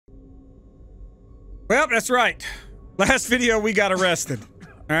Well, that's right. Last video we got arrested.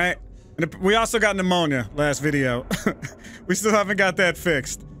 All right. And we also got pneumonia last video. We still haven't got that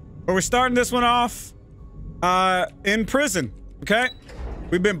fixed. But we're starting this one off in prison. Okay?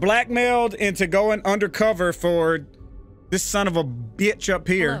 We've been blackmailed into going undercover for this son of a bitch up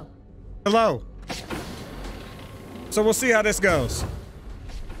here. Hello. So we'll see how this goes.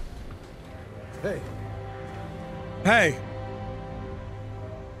 Hey. Hey.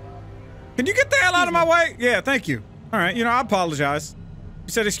 Can you get the hell out of my way? Yeah, thank you. All right, you know, I apologize.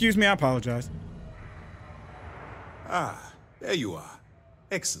 You said excuse me, I apologize. Ah, there you are.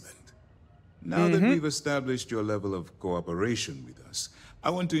 Excellent. Now that we've established your level of cooperation with us,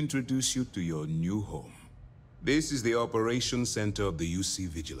 I want to introduce you to your new home. This is the Operations Center of the UC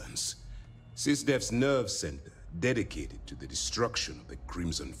Vigilance, SysDef's nerve center dedicated to the destruction of the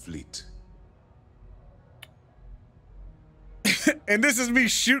Crimson Fleet. And this is me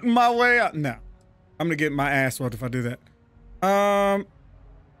shooting my way out. No, I'm gonna get my ass whooped if I do that.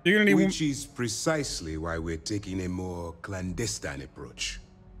 You're gonna need Which is precisely why we're taking a more clandestine approach.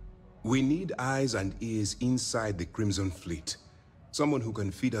 We need eyes and ears inside the Crimson Fleet. Someone who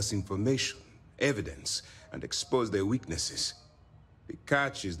can feed us information, evidence, and expose their weaknesses. The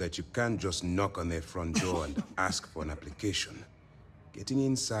catch is that you can't just knock on their front door and ask for an application. Getting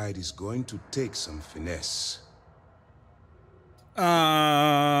inside is going to take some finesse.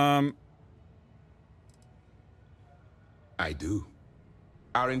 I do.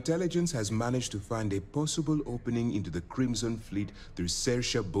 Our intelligence has managed to find a possible opening into the Crimson Fleet through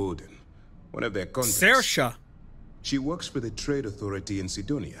Saoirse Bowden, one of their contacts. Saoirse. She works for the Trade Authority in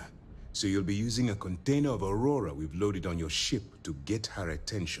Sidonia, so you'll be using a container of Aurora we've loaded on your ship to get her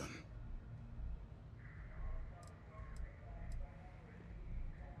attention.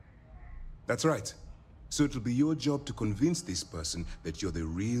 That's right. So it'll be your job to convince this person that you're the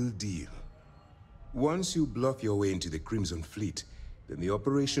real deal. Once you bluff your way into the Crimson Fleet, then the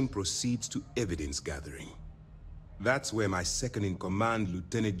operation proceeds to evidence gathering. That's where my second-in-command,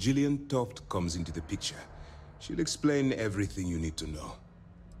 Lieutenant Gillian Toft, comes into the picture. She'll explain everything you need to know.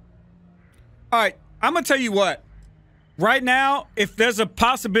 All right, I'm gonna tell you what. Right now, if there's a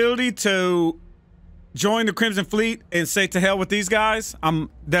possibility to join the Crimson Fleet and say to hell with these guys,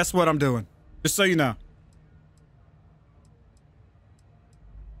 that's what I'm doing. Just so you know.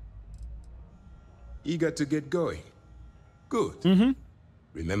 Eager to get going? Good.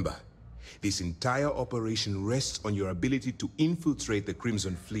 Remember, this entire operation rests on your ability to infiltrate the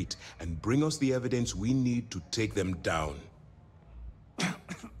Crimson Fleet and bring us the evidence we need to take them down.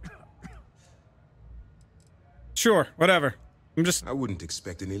 Sure, whatever. I wouldn't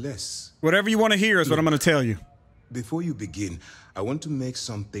expect any less. Whatever you want to hear is what I'm going to tell you. Before you begin, I want to make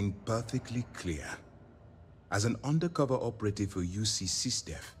something perfectly clear. As an undercover operative for UC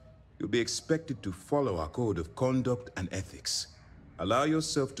SysDef, you'll be expected to follow our code of conduct and ethics. Allow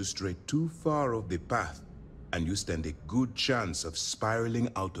yourself to stray too far off the path, and you stand a good chance of spiraling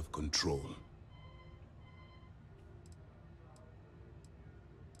out of control.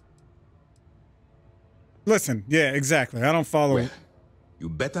 Listen, yeah, exactly. I don't follow it. Well, you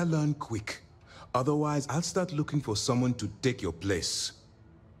better learn quick. Otherwise, I'll start looking for someone to take your place.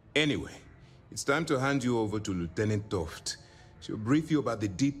 Anyway, it's time to hand you over to Lieutenant Toft. She'll brief you about the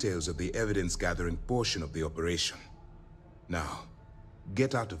details of the evidence-gathering portion of the operation. Now,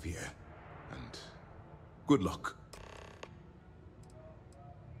 get out of here, and good luck.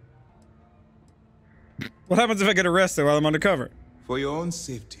 What happens if I get arrested while I'm undercover? For your own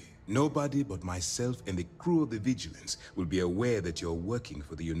safety, nobody but myself and the crew of the Vigilance will be aware that you're working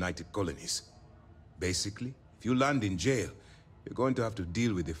for the United Colonies. Basically, if you land in jail, you're going to have to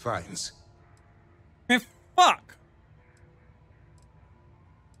deal with the fines. Man, fuck!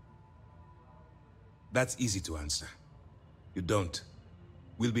 That's easy to answer. You don't.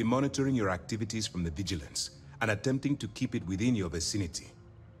 We'll be monitoring your activities from the Vigilance and attempting to keep it within your vicinity.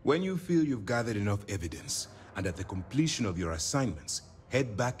 When you feel you've gathered enough evidence, and at the completion of your assignments,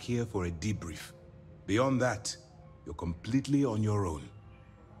 head back here for a debrief. Beyond that, you're completely on your own.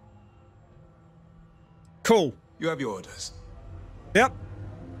 Cool. You have your orders. Yep.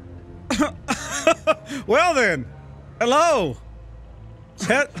 Well then. Hello.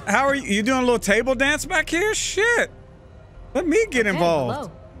 How are you? You doing a little table dance back here? Shit. Let me get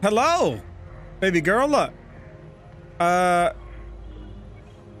involved. Hello. Baby girl, look. I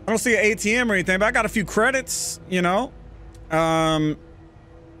don't see an ATM or anything, but I got a few credits, you know. Oh,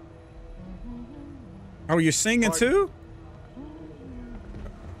 you're singing too?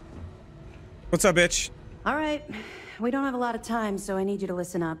 What's up, bitch? All right. We don't have a lot of time, so I need you to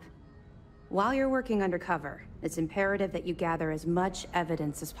listen up. While you're working undercover, it's imperative that you gather as much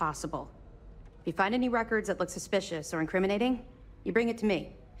evidence as possible. If you find any records that look suspicious or incriminating, you bring it to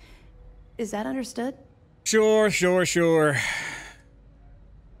me. Is that understood? Sure.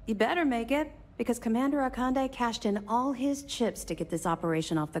 You better make it, because Commander Akande cashed in all his chips to get this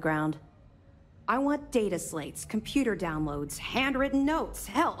operation off the ground. I want data slates, computer downloads, handwritten notes.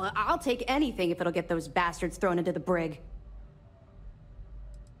 Hell, I'll take anything if it'll get those bastards thrown into the brig.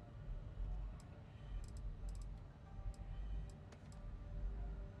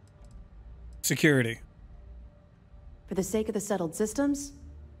 Security. For the sake of the settled systems,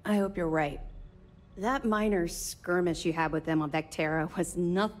 I hope you're right. That minor skirmish you had with them on Vectera was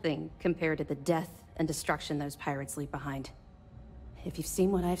nothing compared to the death and destruction those pirates leave behind. If you've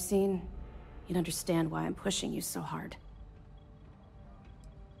seen what I've seen, you'd understand why I'm pushing you so hard.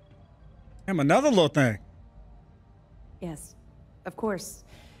 Damn, another little thing. Yes, of course.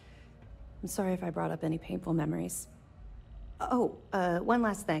 I'm sorry if I brought up any painful memories. Oh, one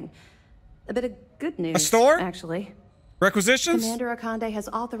last thing. A bit of good news. A store? Actually. Requisitions? Commander Akande has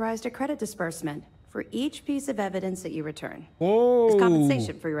authorized a credit disbursement for each piece of evidence that you return. Oh. As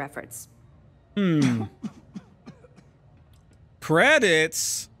compensation for your efforts.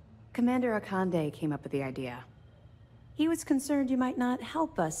 Credits? Commander Akande came up with the idea. He was concerned you might not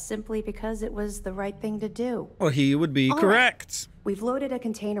help us simply because it was the right thing to do. Well, he would be All correct. right. We've loaded a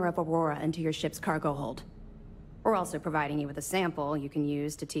container of Aurora into your ship's cargo hold. We're also providing you with a sample you can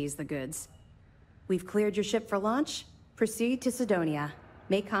use to tease the goods. We've cleared your ship for launch. Proceed to Sidonia.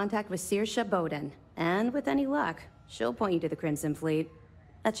 Make contact with Saoirse Bowden. And with any luck, she'll point you to the Crimson Fleet.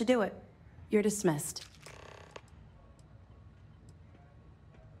 That should do it. You're dismissed.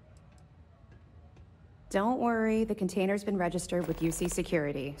 Don't worry, the container's been registered with UC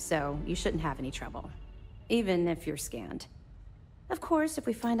Security, so you shouldn't have any trouble. Even if you're scanned. Of course, if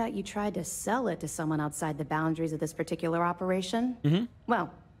we find out you tried to sell it to someone outside the boundaries of this particular operation,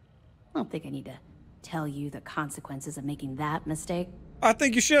 well, I don't think I need to tell you the consequences of making that mistake. I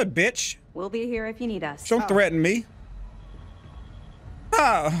think you should, bitch. We'll be here if you need us. Don't threaten me.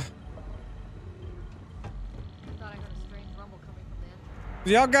 Ah.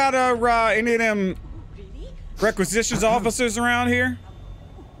 Y'all got any of them requisitions officers around here?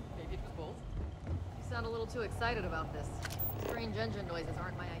 Maybe it was both. You sound a little too excited about this. Strange engine noises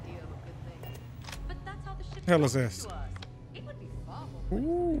aren't my idea of a good thing. But that's how the ship Hell is this? It would be far more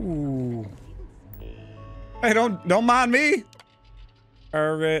Ooh. Hey, don't mind me.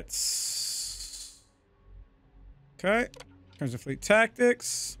 Turrets. Okay. Crimson Fleet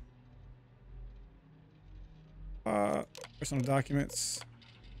tactics. Personal documents.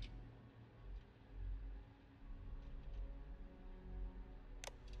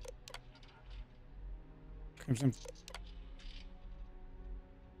 Crimson.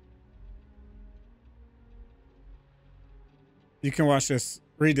 You can watch this.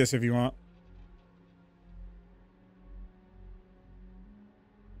 Read this if you want.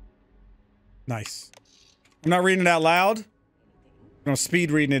 Nice. I'm not reading it out loud. I'm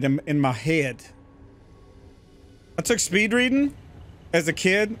speed reading it in my head. I took speed reading as a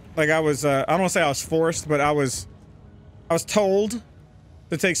kid. Like I was, I don't want to say I was forced, but I was told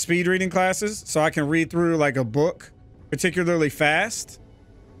to take speed reading classes so I can read through like a book particularly fast.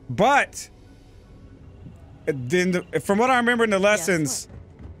 But then from what I remember in the lessons,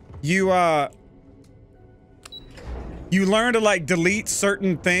 you learn to like delete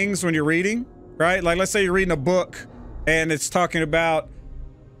certain things when you're reading, right? Like let's say you're reading a book and it's talking about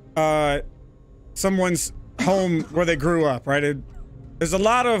someone's home where they grew up, right? There's a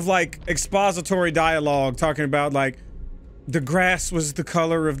lot of like expository dialogue talking about like the grass was the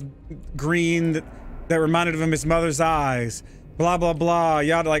color of green that reminded him of his mother's eyes, blah blah blah,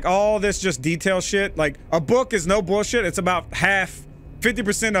 yada, like all this just detail shit. Like a book is no bullshit. It's about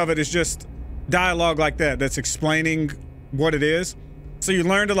 50% of it is just dialogue like that that's explaining what it is. So you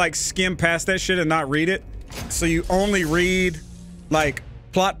learn to like skim past that shit and not read it. So you only read like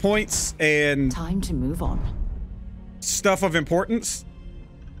plot points and time to move on. Stuff of importance,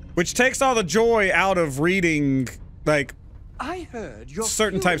 which takes all the joy out of reading like I heard you're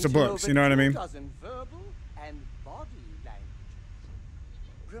certain types of books, you know what I mean? Verbal and body language.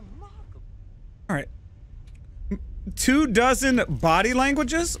 Remarkable. All right. 24 body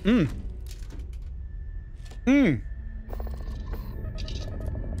languages?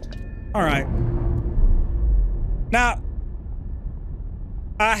 All right. Now,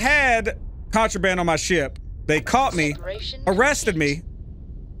 I had contraband on my ship. They caught me, arrested me,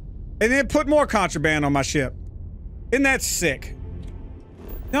 and then put more contraband on my ship. Isn't that sick?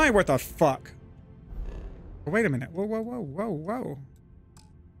 That ain't worth a fuck. Oh, wait a minute. Whoa, whoa, whoa, whoa, whoa.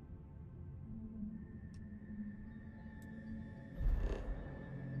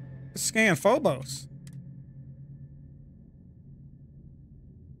 Scan Phobos.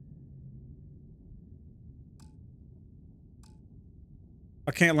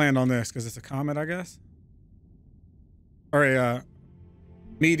 I can't land on this because it's a comet, I guess. Or a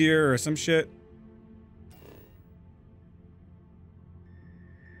meteor or some shit.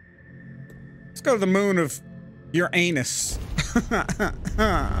 Let's go to the moon of Uranus. Because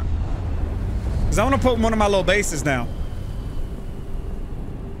I want to put one of my little bases down.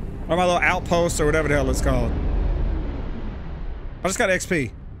 Or my little outposts or whatever the hell it's called. I just got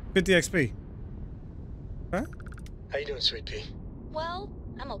XP. 50 XP. Huh? How you doing, Sweet Pea? Well,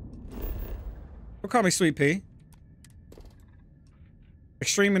 I'm a... Don't call me Sweet Pea.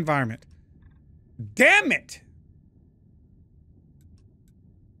 Extreme environment. Damn it!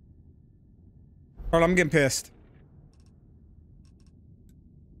 Hold on, I'm getting pissed.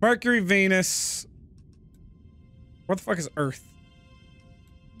 Mercury, Venus. What the fuck is Earth?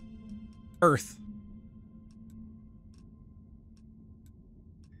 Earth.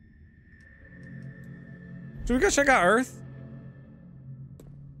 Should we go check out Earth?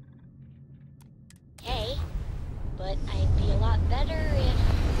 Hey, but I'd be a lot better if...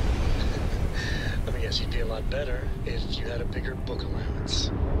 Let me guess, you'd be a lot better if you had a bigger book allowance.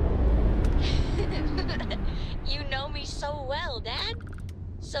 You know me so well, Dad.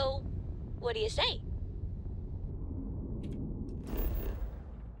 So, what do you say?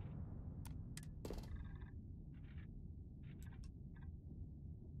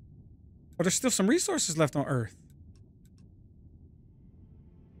 But there's still some resources left on Earth.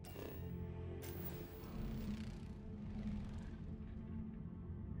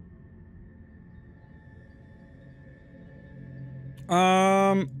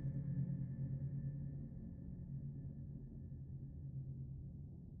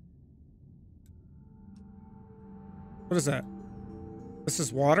 What is that? This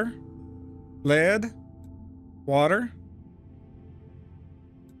is water? Lead? Water?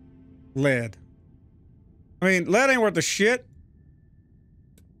 Lead. I mean, lead ain't worth the shit.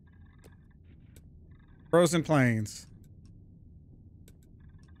 Frozen plains.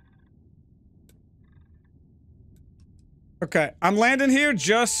 Okay, I'm landing here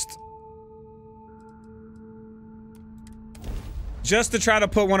just to try to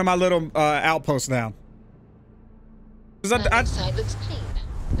put one of my little outposts down. Outside looks clean.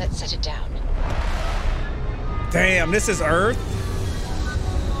 Let's set it down. Damn, this is Earth?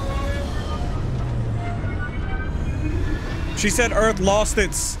 She said Earth lost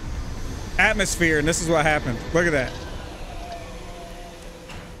its atmosphere, and this is what happened. Look at that.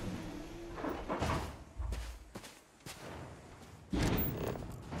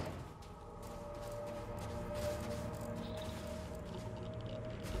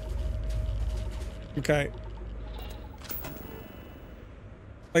 Okay.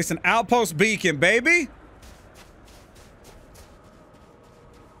 Place an outpost beacon, baby.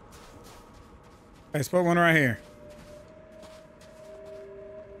 Let's put one right here.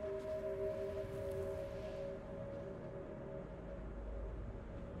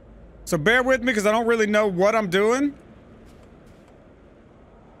 So bear with me because I don't really know what I'm doing.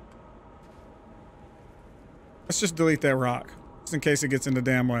 Let's just delete that rock, just in case it gets in the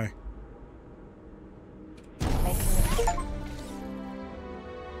damn way.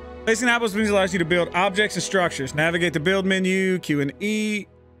 Placing outpost means allows you to build objects and structures. Navigate the build menu, Q and E.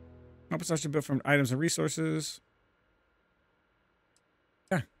 Outposts are built from items and resources.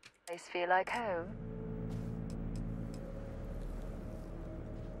 Yeah. Place feel like home.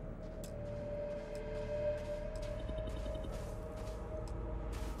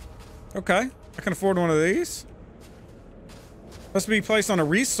 Okay, I can afford one of these. Must be placed on a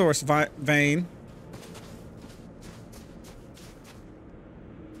resource vein.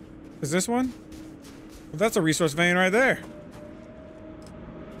 Is this one? Well, that's a resource vein right there.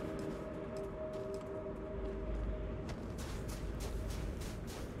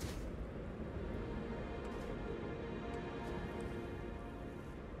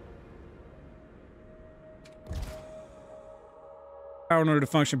 Power in order to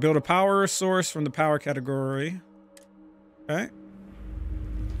function. Build a power source from the power category. Okay.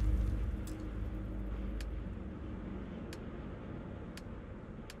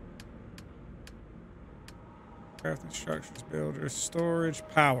 Crafting structures, builders, storage,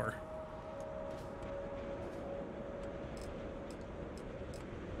 power.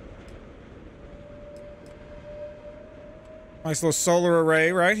 Nice little solar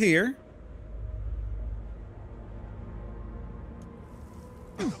array right here.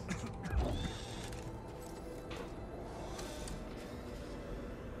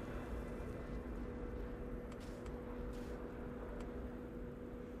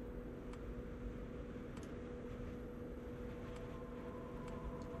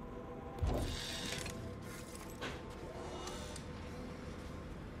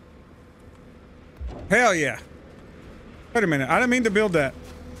 Hell yeah. Wait a minute. I didn't mean to build that.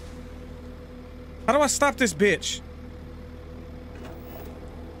 How do I stop this bitch?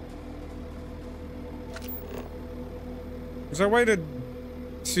 Is there a way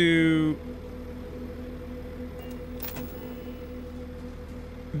to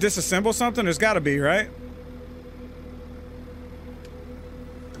disassemble something? There's got to be, right?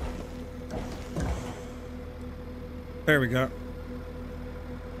 There we go.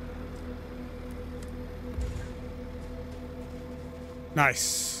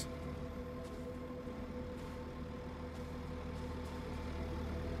 Nice.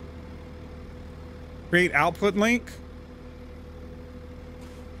 Create output link.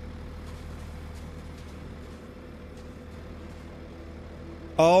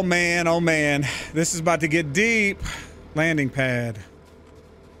 Oh man, oh man. This is about to get deep. Landing pad.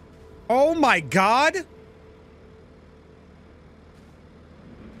 Oh my god!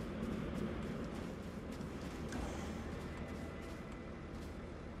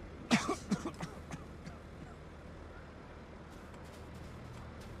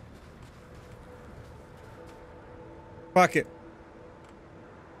 Fuck it.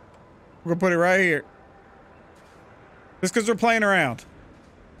 We're gonna put it right here. Just because we're playing around.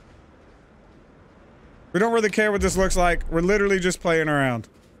 We don't really care what this looks like. We're literally just playing around.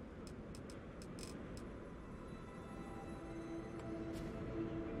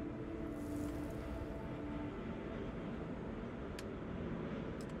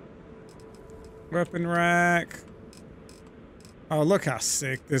 Weapon rack. Oh, look how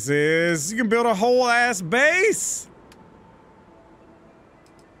sick this is. You can build a whole ass base.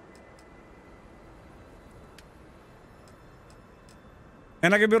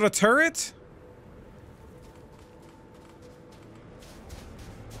 And I can build a turret?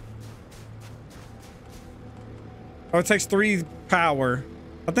 Oh, it takes 3 power.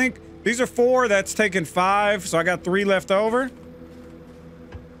 I think these are 4, that's taking 5, so I got 3 left over.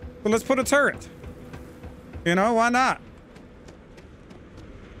 But let's put a turret. You know, why not?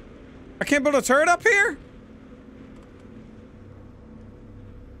 I can't build a turret up here?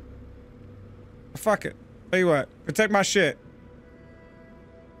 Fuck it. Tell you what, protect my shit.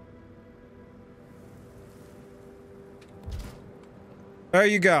 There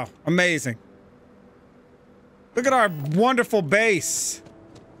you go. Amazing. Look at our wonderful base.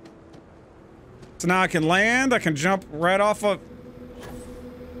 So now I can land. I can jump right off of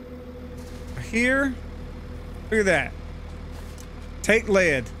here. Look at that. Take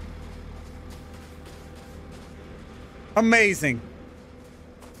lead. Amazing.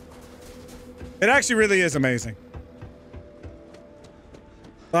 It actually really is amazing.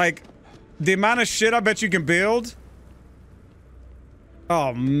 Like, the amount of shit I bet you can build.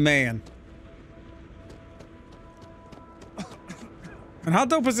 Oh, man. And how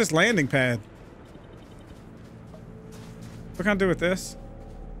dope is this landing pad? What can I do with this?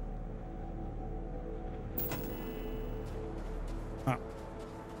 Oh.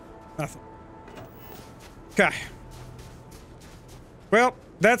 Nothing. Okay. Well,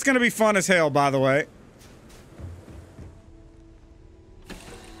 that's gonna be fun as hell, by the way.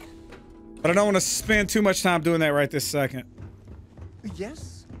 But I don't want to spend too much time doing that right this second.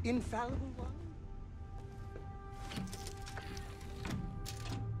 Yes, infallible one.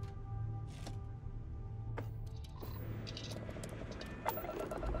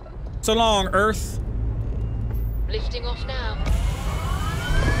 So long, Earth. Lifting off now.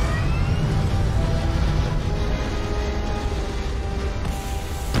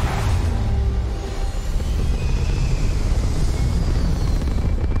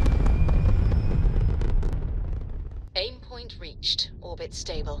 Aim point reached. Orbit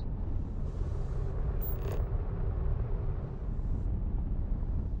stable.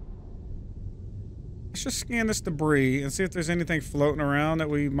 Let's just scan this debris and see if there's anything floating around that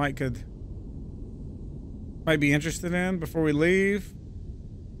we might be interested in before we leave.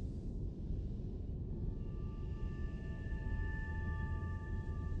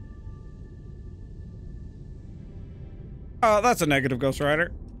 Oh, that's a negative Ghost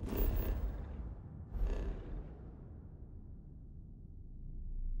Rider.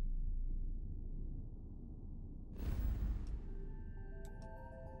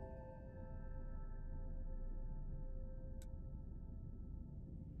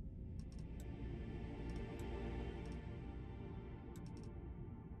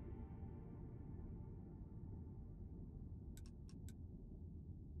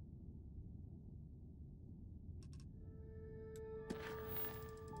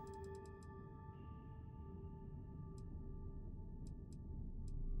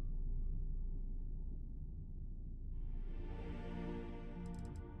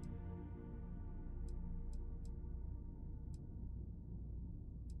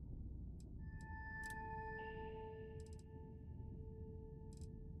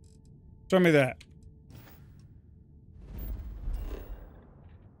 Show me that.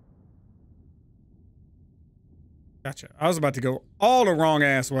 Gotcha. I was about to go all the wrong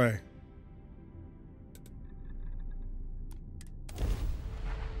ass way.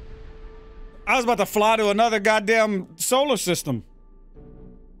 I was about to fly to another goddamn solar system.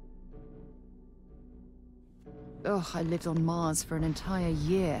 Ugh, I lived on Mars for an entire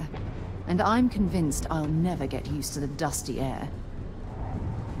year, and I'm convinced I'll never get used to the dusty air.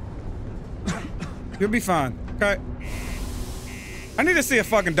 You'll be fine, okay? I need to see a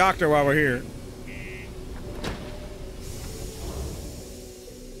fucking doctor while we're here.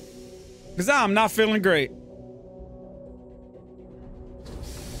 Because I'm not feeling great.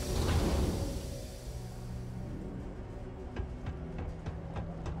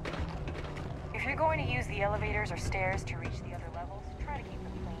 If you're going to use the elevators or stairs to reach the other levels, try to keep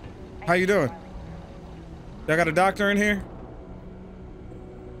them clean. How you doing? Y'all got a doctor in here?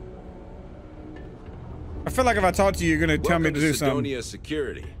 I feel like if I talk to you, you're gonna tell me to do something. Sidonia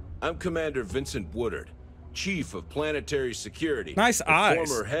Security. I'm Commander Vincent Woodard, Chief of Planetary Security. Nice eyes.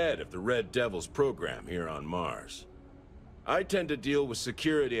 Former head of the Red Devils program here on Mars. I tend to deal with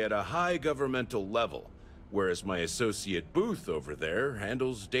security at a high governmental level, whereas my associate Booth over there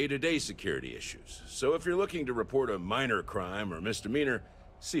handles day-to-day security issues. So if you're looking to report a minor crime or misdemeanor,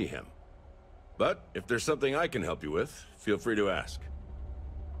 see him. But if there's something I can help you with, feel free to ask.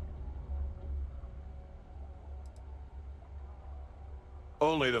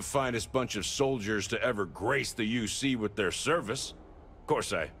 Only the finest bunch of soldiers to ever grace the UC with their service. Of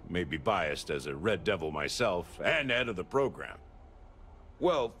course, I may be biased as a Red Devil myself, and head of the program.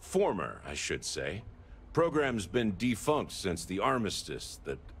 Well, former, I should say. Program's been defunct since the armistice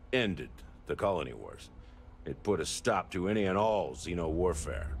that ended the colony wars. It put a stop to any and all Xeno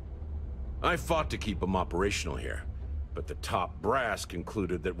warfare. I fought to keep them operational here, but the top brass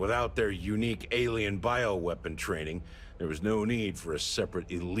concluded that without their unique alien bioweapon training, there was no need for a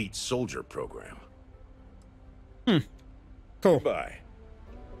separate elite soldier program. Cool. Bye.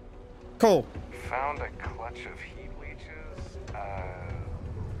 Cool. Found a clutch of heat leeches.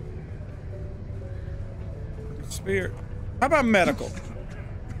 Spear. How about medical?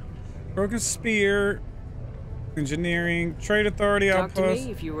 Broken spear. Engineering. Trade authority Talk to outpost.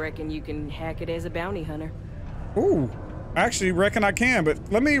 me if you reckon you can hack it as a bounty hunter. Ooh. I actually reckon I can,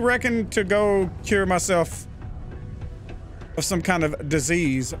 but let me reckon to go cure myself of some kind of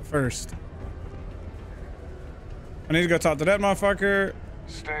disease first. I need to go talk to that motherfucker.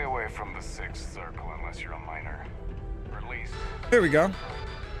 Stay away from the Sixth Circle unless you're a minor. Or at least... Here we go.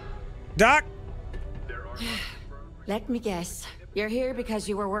 Doc? Let me guess. You're here because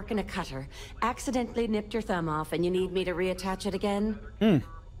you were working a cutter, accidentally nipped your thumb off, and you need me to reattach it again?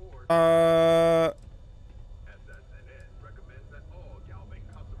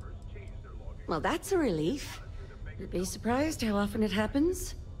 Well, that's a relief. You'd be surprised how often it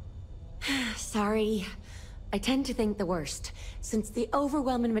happens. Sorry. I tend to think the worst, since the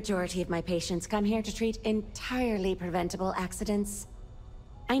overwhelming majority of my patients come here to treat entirely preventable accidents.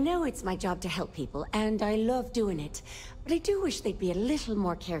 I know it's my job to help people, and I love doing it, but I do wish they'd be a little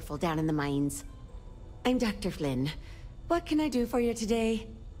more careful down in the mines. I'm Dr. Flynn. What can I do for you today?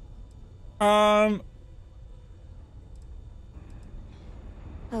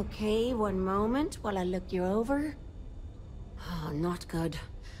 Okay, one moment while I look you over. Oh, not good.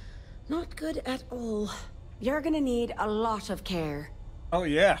 Not good at all. You're gonna need a lot of care. Oh,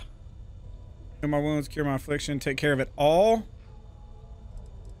 yeah. Heal my wounds, cure my affliction, take care of it all.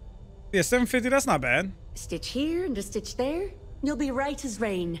 Yeah, 750, that's not bad. Stitch here and a stitch there. You'll be right as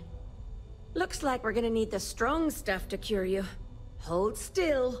rain. Looks like we're gonna need the strong stuff to cure you. Hold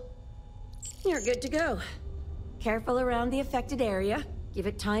still. You're good to go. Careful around the affected area. Give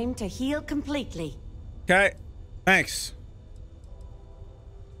it time to heal completely. Okay, thanks.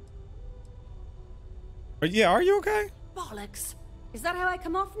 But yeah, are you okay? Bollocks. Is that how I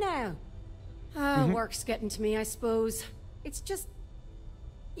come off now? Work's getting to me, I suppose. It's just...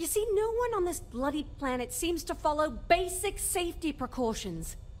 You see, no one on this bloody planet seems to follow basic safety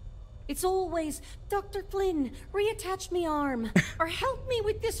precautions. It's always, Dr. Flynn, reattach me arm, or help me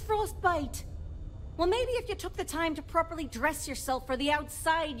with this frostbite. Well, maybe if you took the time to properly dress yourself for the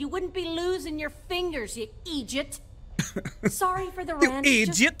outside, you wouldn't be losing your fingers, you idiot. Sorry for the rant. You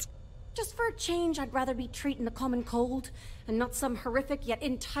idiot. Just for a change, I'd rather be treating a common cold, and not some horrific yet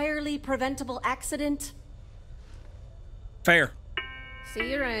entirely preventable accident. Fair.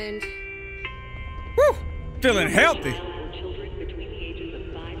 See you around. Woo! Feeling healthy.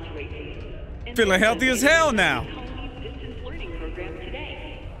 Feeling healthy as hell now.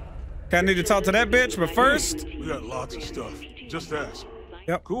 Okay, I need to talk to that bitch, but first... We got lots of stuff. Just ask.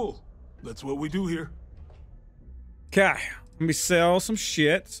 Yep. Cool. That's what we do here. Okay, let me sell some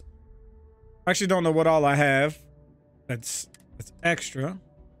shit. I actually don't know what all I have. That's extra.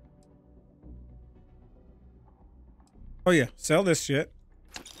 Oh yeah, sell this shit.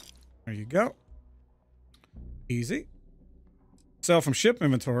 There you go. Easy. Sell from ship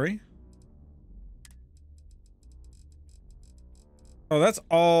inventory. Oh, that's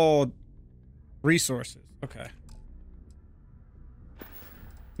all resources. Okay.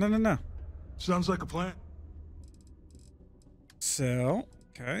 No. Sounds like a plan. Sell.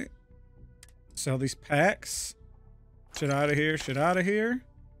 Okay. Sell these packs. Shit out of here. Shit out of here.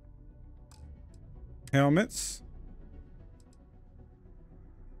 Helmets.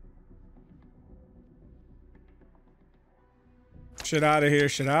 Shit out of here.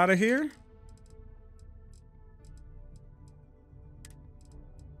 Shit out of here.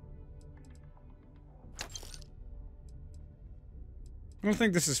 I don't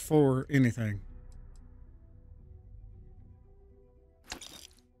think this is for anything.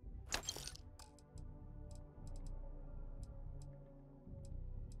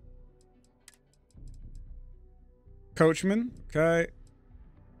 Coachman, okay.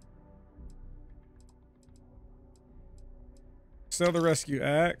 Sell the rescue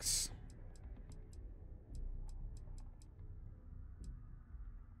axe.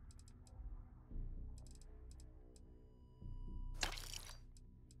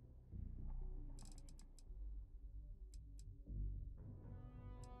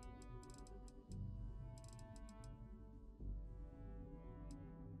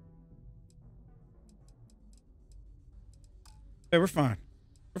 Hey, we're fine.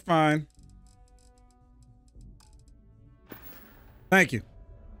 We're fine. Thank you.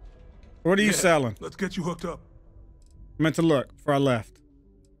 What are you selling? Let's get you hooked up. I meant to look before I left.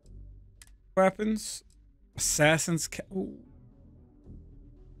 Weapons. Assassin's Ooh.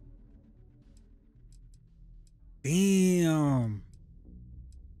 Damn.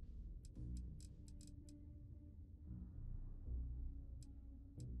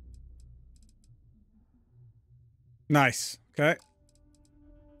 Nice. Okay.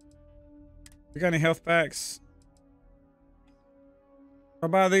 You got any health packs? I'll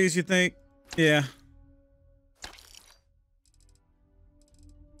buy these, you think? Yeah.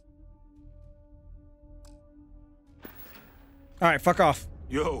 All right, fuck off.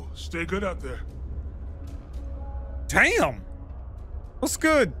 Yo, stay good out there. Damn. What's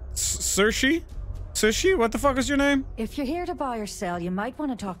good, Sushi? Sushi? What the fuck is your name? If you're here to buy or sell, you might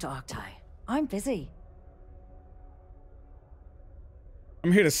want to talk to Octai. I'm busy.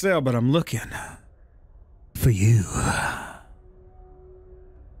 I'm here to sell, but I'm looking for you.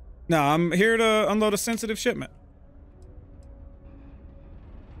 No, I'm here to unload a sensitive shipment.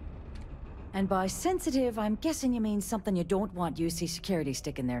 And by sensitive, I'm guessing you mean something you don't want UC Security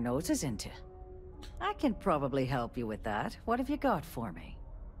sticking their noses into. I can probably help you with that. What have you got for me?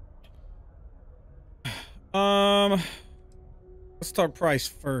 Let's talk price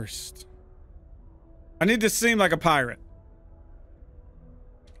first. I need to seem like a pirate.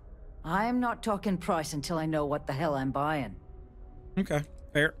 I'm not talking price until I know what the hell I'm buying. Okay,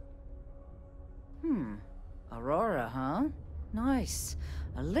 fair. Aurora, huh? Nice.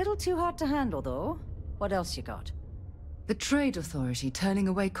 A little too hot to handle, though. What else you got? The Trade Authority turning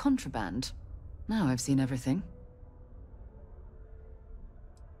away contraband. Now I've seen everything.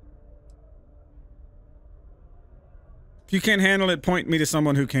 If you can't handle it, point me to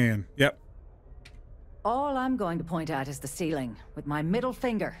someone who can. Yep. All I'm going to point at is the ceiling, with my middle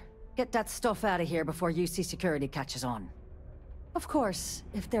finger. Get that stuff out of here before UC Security catches on. Of course,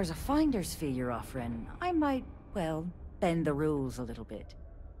 if there's a finder's fee you're offering, I might, well, bend the rules a little bit.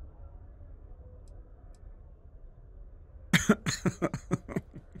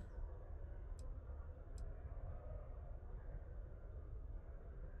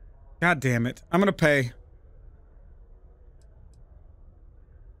 God damn it. I'm gonna pay.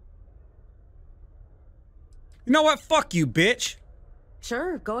 You know what? Fuck you, bitch.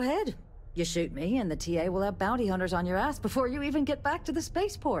 Sure, go ahead. You shoot me, and the TA will have bounty hunters on your ass before you even get back to the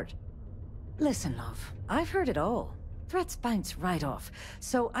spaceport. Listen, love, I've heard it all. Threats bounce right off,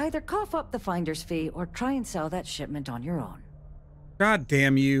 so either cough up the finder's fee or try and sell that shipment on your own. God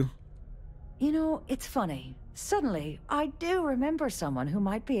damn you. You know, it's funny. Suddenly, I do remember someone who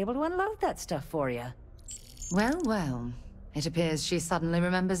might be able to unload that stuff for you. Well, well. It appears she suddenly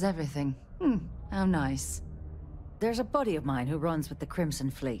remembers everything. How nice. There's a buddy of mine who runs with the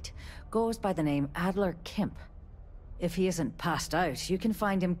Crimson Fleet. Goes by the name Adler Kemp. If he isn't passed out, you can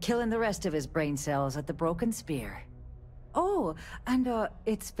find him killing the rest of his brain cells at the Broken Spear. Oh, and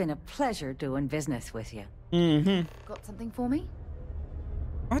it's been a pleasure doing business with you. Got something for me?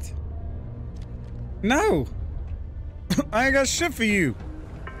 What? No. I ain't got shit for you.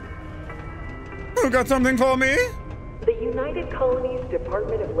 You got something for me? The United Colonies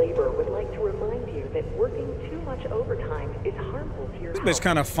Department of Labor would like to remind you that working too much overtime is harmful to your This health. bitch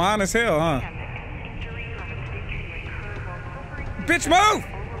kind of fine as hell, huh? Bitch, move!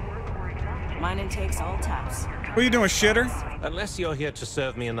 Mine intakes all taps. What are you doing, shitter? Unless you're here to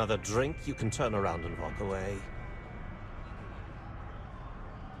serve me another drink, you can turn around and walk away.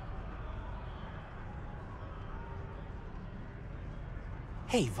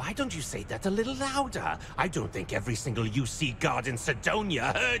 Hey, why don't you say that a little louder? I don't think every single UC guard in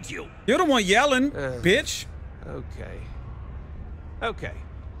Sidonia heard you. You're the one yelling, bitch. Okay. Okay.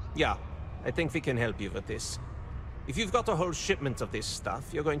 Yeah, I think we can help you with this. If you've got a whole shipment of this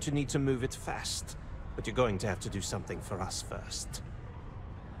stuff, you're going to need to move it fast. But you're going to have to do something for us first.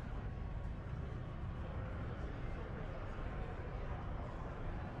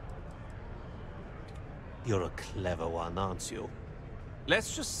 You're a clever one, aren't you?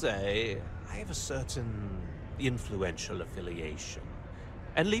 Let's just say I have a certain influential affiliation.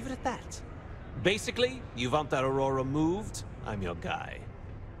 And leave it at that. Basically, you want that Aurora moved, I'm your guy.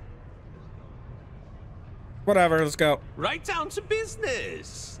 Whatever, let's go. Right down to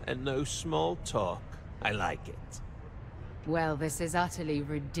business. And no small talk. I like it. Well, this is utterly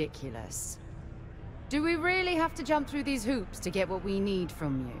ridiculous. Do we really have to jump through these hoops to get what we need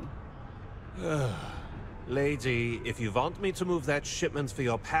from you? Lady, if you want me to move that shipment for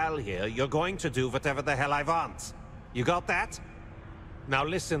your pal here, you're going to do whatever the hell I want. You got that? Now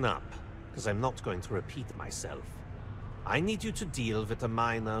listen up, because I'm not going to repeat myself. I need you to deal with a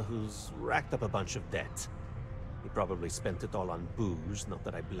miner who's racked up a bunch of debt. He probably spent it all on booze, not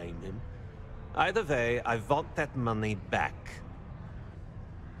that I blame him. Either way, I want that money back.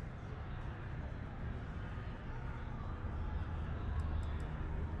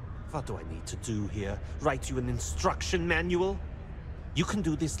 What do I need to do here? Write you an instruction manual? You can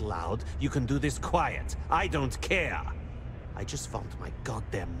do this loud, you can do this quiet. I don't care. I just want my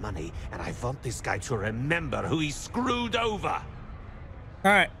goddamn money, and I want this guy to remember who he screwed over. All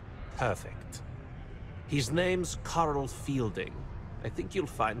right. Perfect. His name's Carl Fielding. I think you'll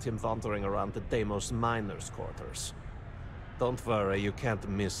find him wandering around the Deimos miners' quarters. Don't worry, you can't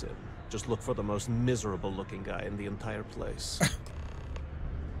miss him. Just look for the most miserable-looking guy in the entire place.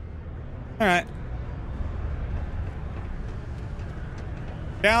 All right.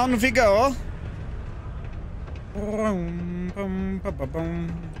 Down we go. Wait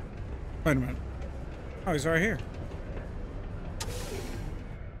a minute. Oh, he's right here.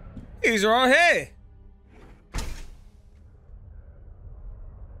 He's right here.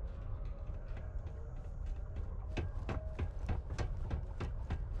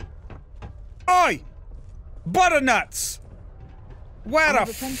 Oi! Butternuts! Where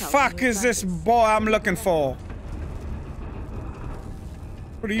the fuck is this boy I'm looking for?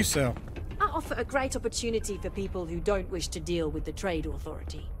 What do you sell? I offer a great opportunity for people who don't wish to deal with the Trade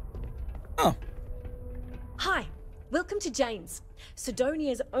Authority. Oh. Hi, welcome to Jane's,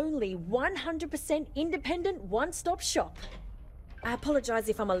 Sidonia's only 100% independent one-stop shop. I apologize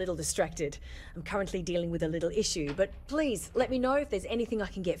if I'm a little distracted. I'm currently dealing with a little issue, but please let me know if there's anything I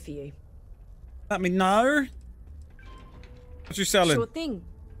can get for you. Let me know. What you selling? Sure thing.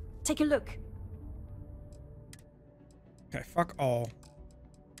 Take a look. Okay, fuck all.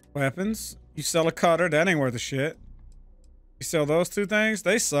 Weapons. You sell a cutter, that ain't worth a shit. You sell those two things,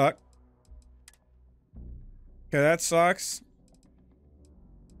 they suck. Okay, that sucks.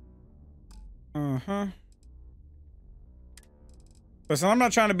 Uh-huh. Listen, I'm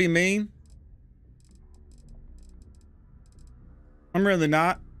not trying to be mean. I'm really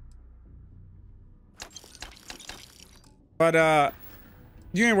not. But,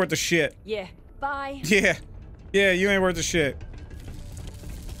 you ain't worth the shit. Yeah, bye. Yeah. Yeah, you ain't worth the shit.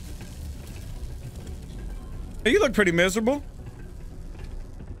 Hey, you look pretty miserable.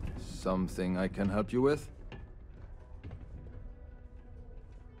 Something I can help you with?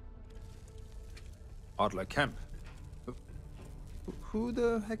 Adler Kemp. Who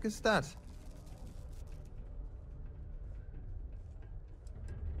the heck is that?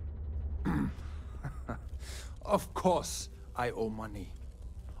 Of course I owe money.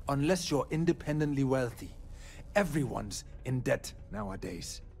 Unless you're independently wealthy. Everyone's in debt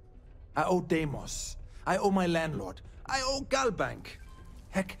nowadays. I owe Deimos. I owe my landlord. I owe Galbank.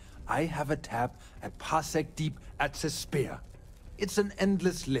 Heck, I have a tab at Parsec Deep at Cespear. It's an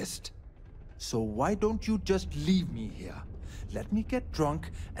endless list. So why don't you just leave me here? Let me get drunk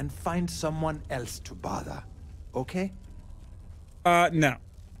and find someone else to bother. Okay? No.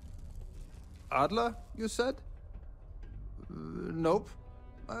 Adler, you said? Nope.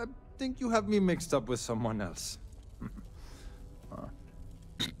 think you have me mixed up with someone else.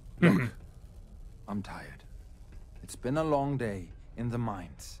 Look, I'm tired. It's been a long day in the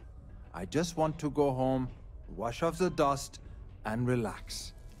mines. I just want to go home, wash off the dust, and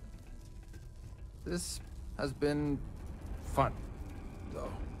relax. This has been fun,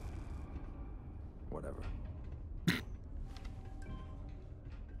 though. Whatever.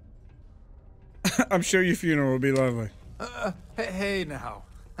 I'm sure your funeral will be lovely. Hey now.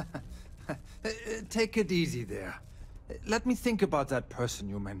 Take it easy there. Let me think about that person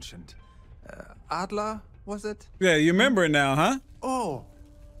you mentioned. Adler, was it? Yeah, you remember it now, huh? Oh,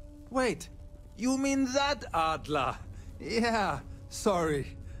 wait. You mean that Adler? Yeah,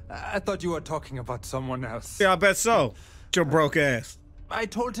 sorry. I thought you were talking about someone else. Yeah, I bet so. Your broke ass. I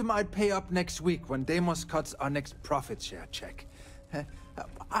told him I'd pay up next week when Deimos cuts our next profit share check.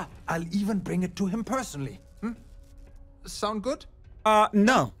 I'll even bring it to him personally. Sound good?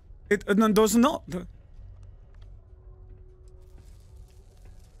 No. It does not.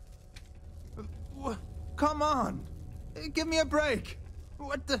 Come on. Give me a break.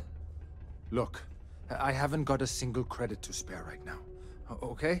 What the? Look, I haven't got a single credit to spare right now.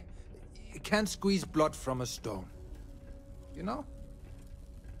 Okay? You can't squeeze blood from a stone. You know?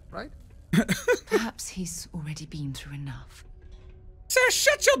 Right? Perhaps he's already been through enough. Sarah,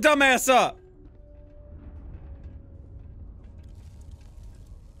 shut your dumb ass up!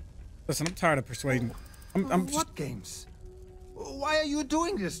 Listen, I'm tired of persuading. What games? Why are you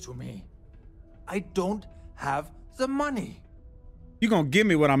doing this to me? I don't have the money. You gonna give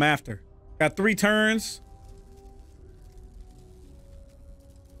me what I'm after. Got 3 turns.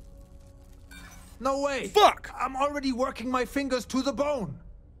 No way. Fuck! I'm already working my fingers to the bone.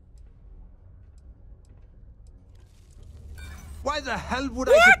 Why the hell would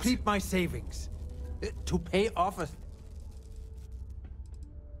I deplete my savings? To pay off a...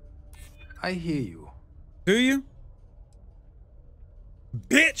 I hear you. Do you?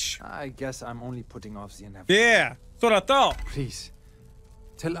 Bitch! I guess I'm only putting off the inevitable. Yeah, that's what I thought. Please,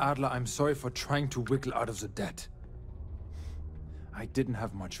 tell Adler I'm sorry for trying to wiggle out of the debt. I didn't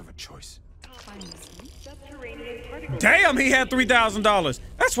have much of a choice. Damn, he had $3,000.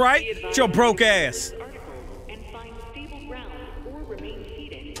 That's right. It's your broke ass.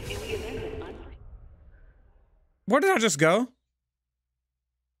 Where did I just go?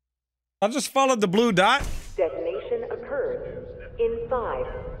 I just followed the blue dot. Detonation occurs in 5,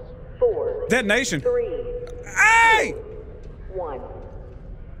 4, Detonation. 3, Hey! 1.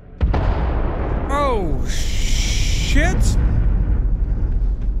 Oh, shit.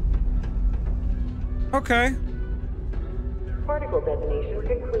 Okay. Particle detonation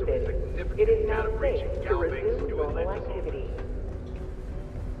concluded. It is now safe to resume normal activity.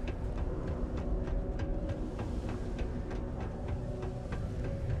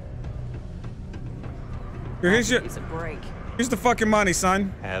 Here's your... Use a break. Here's the fucking money,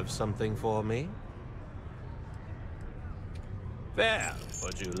 son. Have something for me? Well,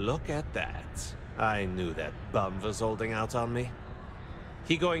 would you look at that? I knew that bum was holding out on me.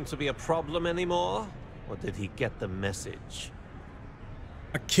 He going to be a problem anymore? Or did he get the message?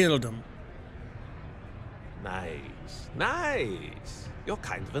 I killed him. Nice. Nice. You're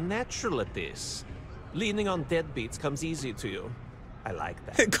kind of a natural at this. Leaning on deadbeats comes easy to you. I like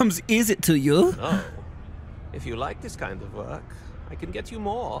that. It comes easy to you? Oh. If you like this kind of work, I can get you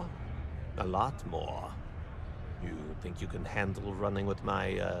more. A lot more. You think you can handle running with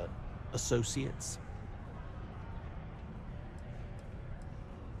my, associates?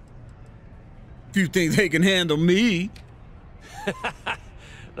 If you think they can handle me.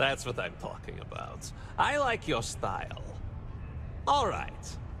 That's what I'm talking about. I like your style. All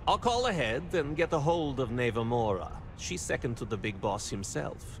right. I'll call ahead and get a hold of Nevamora. She's second to the big boss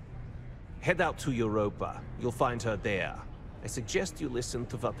himself. Head out to Europa. You'll find her there. I suggest you listen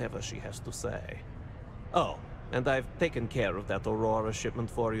to whatever she has to say. Oh, and I've taken care of that Aurora shipment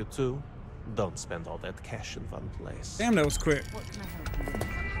for you too. Don't spend all that cash in one place. Damn, that was quick. What can I help you with?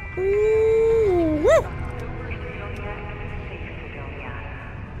 Ooh, woo!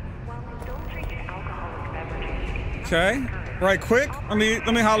 Okay, right quick. Let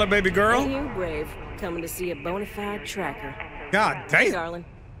me holler, baby girl. Hey, you brave. Coming to see a bona fide tracker. God damn. Hey, darling.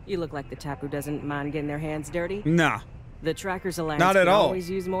 You look like the type who doesn't mind getting their hands dirty. Nah. The Trackers Alliance Not at can all. always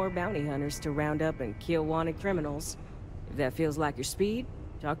use more bounty hunters to round up and kill wanted criminals. If that feels like your speed,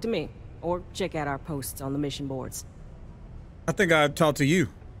 talk to me. Or check out our posts on the mission boards. I think I'd talk to you.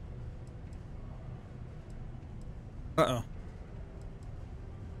 Uh-oh.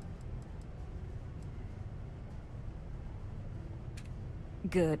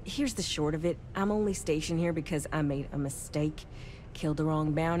 Good. Here's the short of it. I'm only stationed here because I made a mistake. Killed the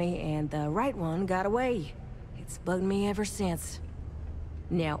wrong bounty, and the right one got away. It's bugged me ever since.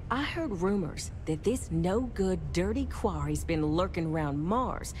 Now, I heard rumors that this no-good, dirty quarry's been lurking around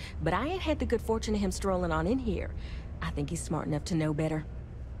Mars, but I ain't had the good fortune of him strolling on in here. I think he's smart enough to know better.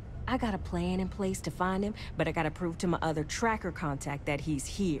 I got a plan in place to find him, but I gotta prove to my other tracker contact that he's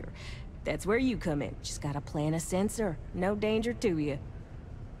here. That's where you come in. Just gotta plant a sensor. No danger to you.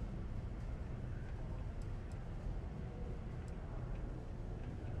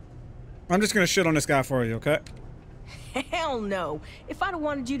 I'm just gonna shit on this guy for you, okay? Hell no. If I'd have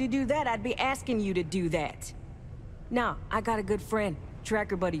wanted you to do that, I'd be asking you to do that. Nah, I got a good friend.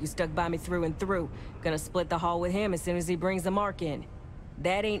 Tracker buddy who stuck by me through and through. Gonna split the haul with him as soon as he brings the mark in.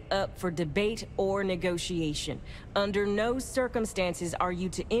 That ain't up for debate or negotiation. Under no circumstances are you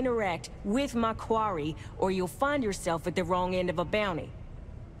to interact with my quarry, or you'll find yourself at the wrong end of a bounty.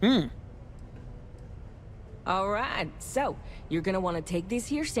 All right, so you're gonna want to take this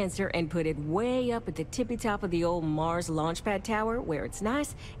here sensor and put it way up at the tippy top of the old Mars launchpad tower where it's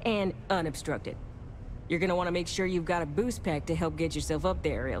nice and unobstructed. You're gonna want to make sure you've got a boost pack to help get yourself up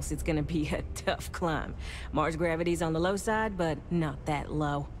there, else it's gonna be a tough climb. Mars gravity's on the low side, but not that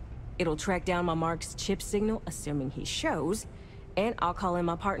low. It'll track down my Mark's chip signal, assuming he shows, and I'll call in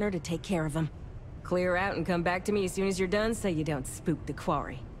my partner to take care of him. Clear out and come back to me as soon as you're done so you don't spook the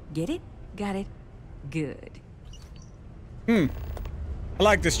quarry. Get it? Got it? Good. I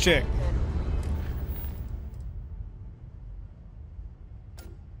like this chick.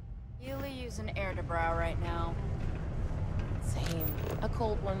 Really using air to brow right now. Same. A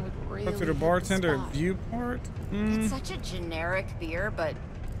cold one would really. Go to the bartender at Viewport. It's such a generic beer, but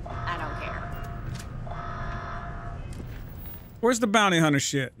I don't care. Where's the bounty hunter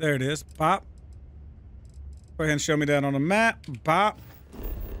shit? There it is. Pop. Go ahead and show me that on the map. Pop.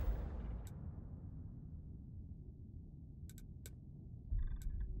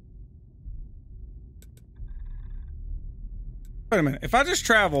 Wait a minute. If I just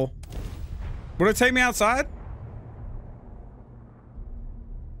travel, would it take me outside?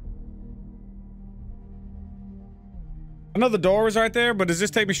 I know the door was right there, but does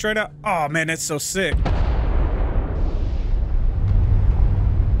this take me straight out? Oh man, that's so sick.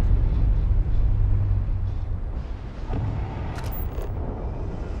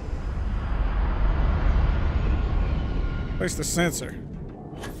 Place the sensor.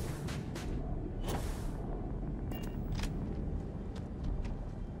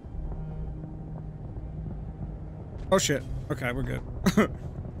 Oh shit. Okay, we're good.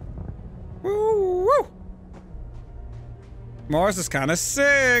 Woo, woo. Mars is kind of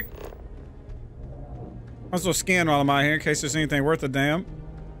sick. Might as well scan while I'm out here in case there's anything worth a damn.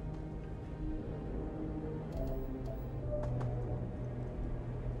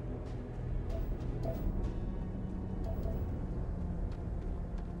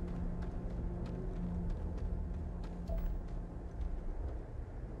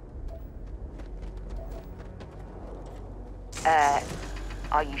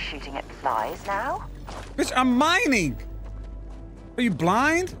 Are you shooting at flies now? Bitch, I'm mining! Are you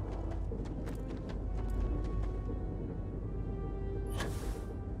blind?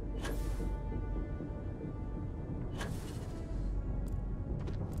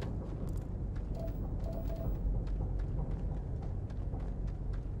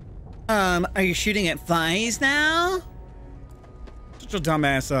 Are you shooting at flies now? Shut your dumb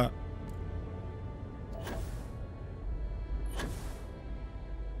ass up.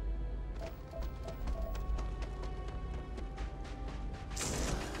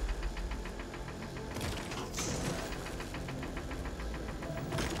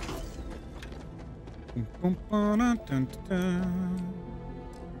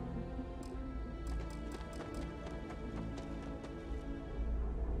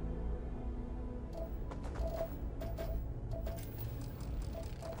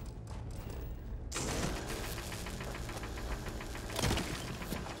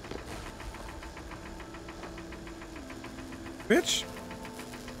 Bitch.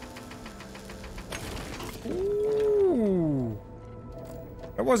 Ooh.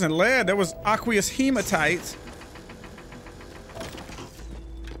 That wasn't lead, that was aqueous hematite.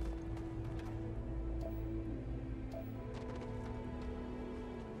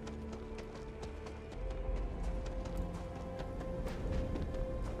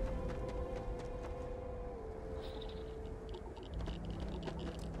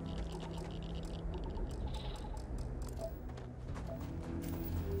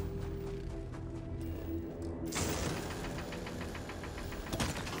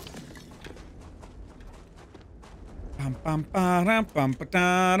 Bum bum ba dum ba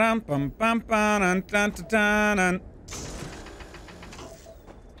dum bum bum ba dun dun dun dun.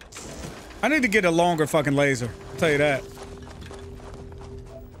 I need to get a longer fucking laser. I'll tell you that.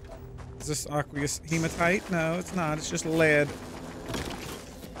 Is this aqueous hematite? No, it's not. It's just lead.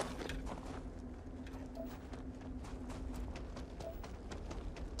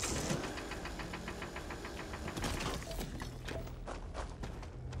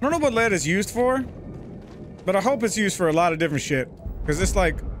 I don't know what lead is used for, but I hope it's used for a lot of different shit. Because it's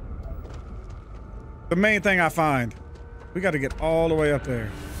like the main thing I find. We got to get all the way up there.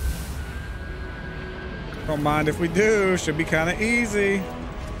 Don't mind if we do. Should be kind of easy.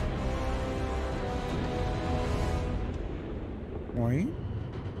 Boing.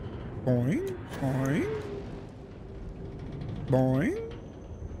 Boing. Boing. Boing.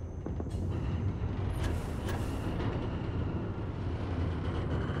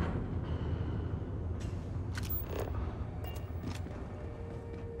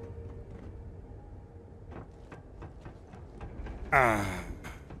 Ah.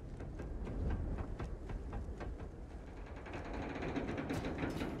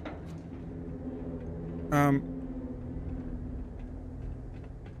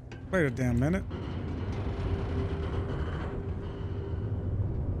 Wait a damn minute.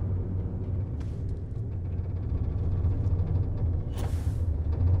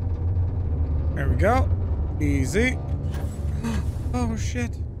 There we go. Easy. Oh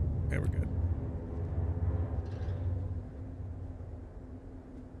shit. Okay, we're good.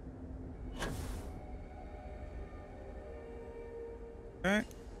 Okay.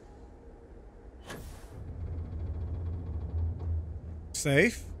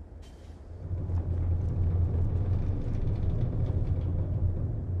 Safe.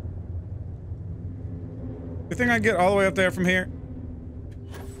 You think I can get all the way up there from here?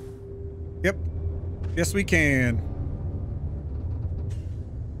 Yep. Yes, we can.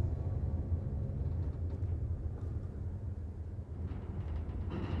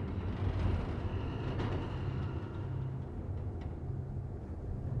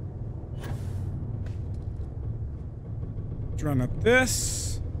 Let's run up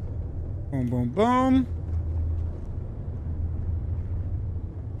this. Boom, boom, boom.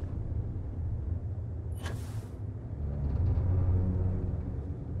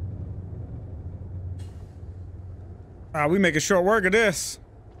 We making short work of this.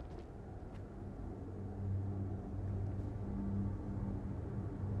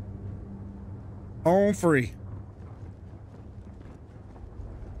 Home free.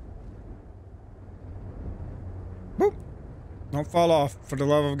 Boop. Don't fall off, for the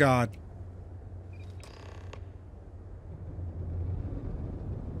love of God.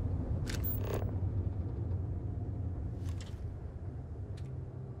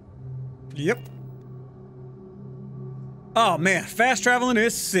 Yep. Oh man, fast traveling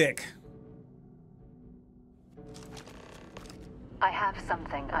is sick. I have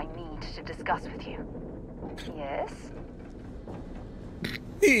something I need to discuss with you. Yes?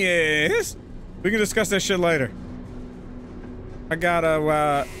 Yes. We can discuss that shit later. I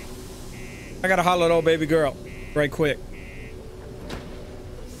gotta holler at old baby girl right quick.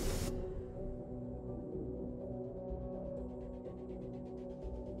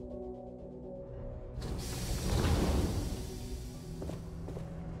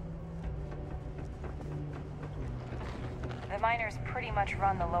 The miners pretty much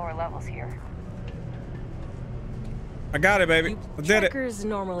run the lower levels here. I got it, baby. I did it. Trackers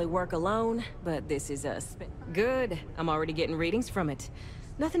normally work alone, but this is us. Good. I'm already getting readings from it.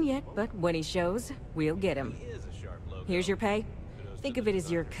 Nothing yet, but when he shows, we'll get him. Here's your pay. Think of it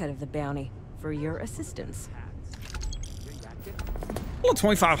as your cut of the bounty for your assistance. Well,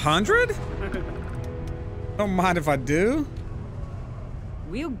 2,500? Don't mind if I do.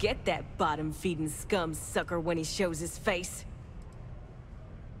 We'll get that bottom-feeding scum sucker when he shows his face.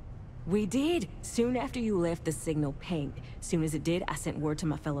 We did, soon after you left the signal pinged. Soon as it did, I sent word to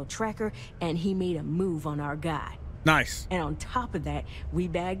my fellow tracker, and he made a move on our guy. Nice. And on top of that, we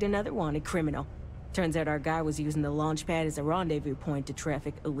bagged another wanted criminal. Turns out our guy was using the launch pad as a rendezvous point to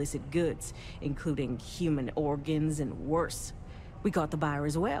traffic illicit goods, including human organs and worse. We caught the buyer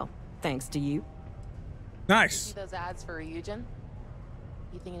as well, thanks to you. Nice. See those ads for Eugen?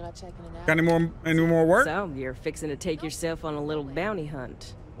 You thinking about checking it out? Got any more work? So, you're fixing to take yourself on a little bounty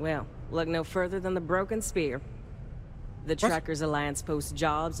hunt. Well, look no further than the Broken Spear. The Trackers Alliance posts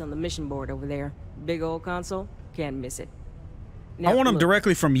jobs on the mission board over there. Big old console, can't miss it. Now, I want them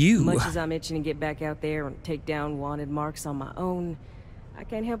directly from you. Much as I'm itching to get back out there and take down wanted marks on my own, I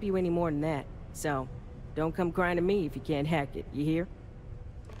can't help you any more than that. So, don't come crying to me if you can't hack it, you hear?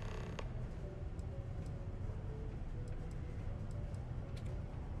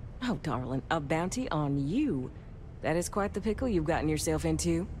 Oh, darling, a bounty on you. That is quite the pickle you've gotten yourself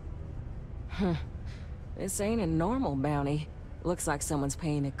into. This ain't a normal bounty. Looks like someone's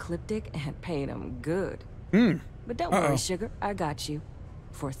paying Ecliptic and paying them good. But don't worry, sugar, I got you.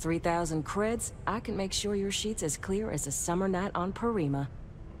 For 3,000 creds, I can make sure your sheet's as clear as a summer night on Parima.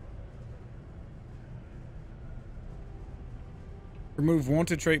 Remove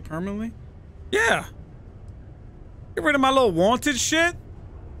wanted trait permanently? Yeah. Get rid of my little wanted shit.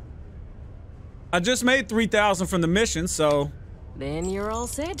 I just made 3,000 from the mission, so... Then you're all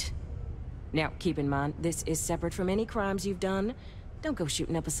set. Now, keep in mind, this is separate from any crimes you've done. Don't go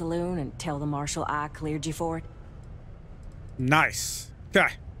shooting up a saloon and tell the marshal I cleared you for it. Nice.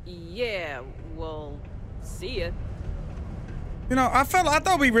 Okay. Yeah, well, see ya. You know, I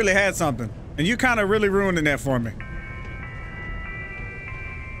thought we really had something, and you kind of really ruining that for me.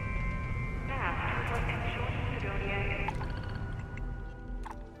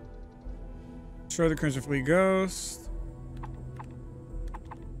 Destroy the Crimson Fleet Ghost.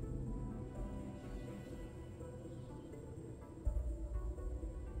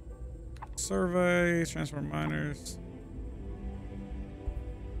 Survey, transfer miners.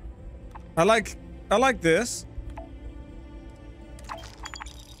 I like this.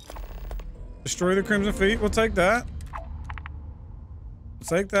 Destroy the Crimson Fleet. We'll take that. We'll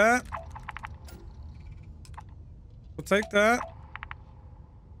take that. We'll take that.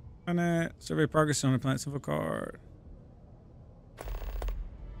 Planet. Survey progress on the planet. Civil card.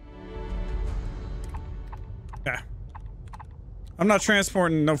 Yeah. I'm not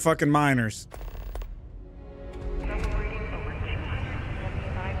transporting no fucking miners.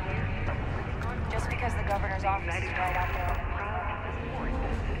 Just because the governor's office is right out there.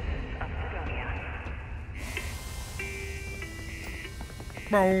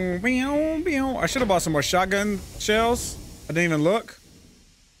 I should have bought some more shotgun shells. I didn't even look.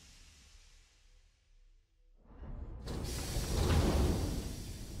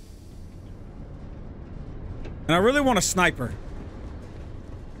 And I really want a sniper.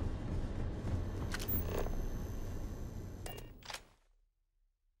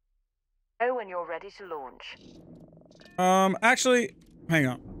 Oh, when you're ready to launch. Actually, hang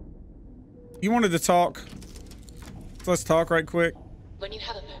on. You wanted to talk. So let's talk right quick. When you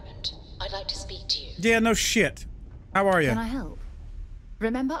have a moment, I'd like to speak to you. Yeah, no shit. How are you? Can I help?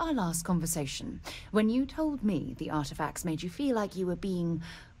 Remember our last conversation, when you told me the artifacts made you feel like you were being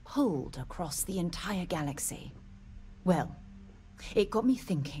pulled across the entire galaxy? Well, it got me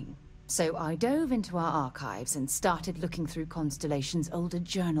thinking. So I dove into our archives and started looking through Constellation's older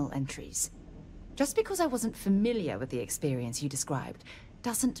journal entries. Just because I wasn't familiar with the experience you described,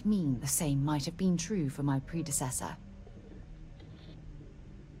 doesn't mean the same might have been true for my predecessor.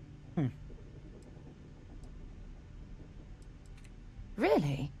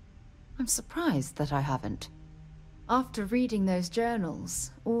 Really? I'm surprised that I haven't. After reading those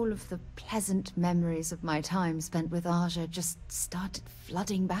journals, all of the pleasant memories of my time spent with Aja just started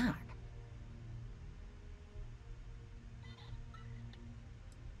flooding back.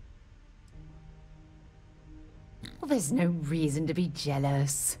 Well, there's no reason to be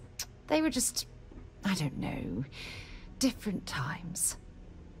jealous. They were just, I don't know, different times.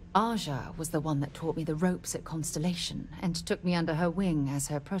 Aja was the one that taught me the ropes at Constellation and took me under her wing as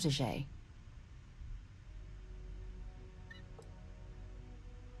her protege.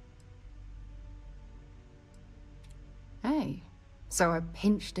 Hey, so I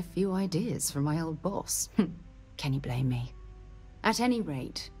pinched a few ideas from my old boss. Can you blame me? At any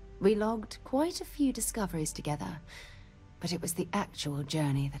rate, we logged quite a few discoveries together, but it was the actual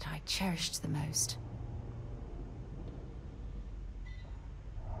journey that I cherished the most.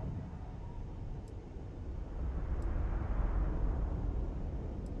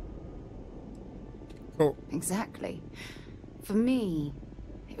 Cool. Exactly. For me,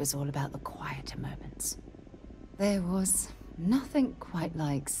 it was all about the quieter moments. There was nothing quite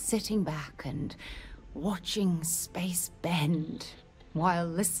like sitting back and watching space bend while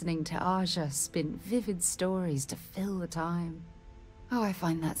listening to Aja spin vivid stories to fill the time. Oh, I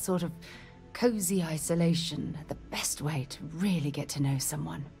find that sort of cozy isolation the best way to really get to know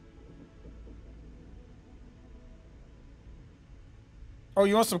someone. Oh,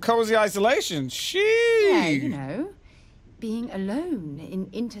 you want some cozy isolation? Sheesh. Yeah, you know, being alone in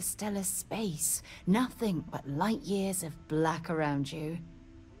interstellar space, nothing but light years of black around you.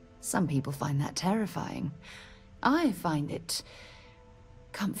 Some people find that terrifying. I find it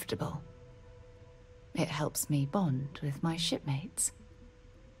comfortable. It helps me bond with my shipmates.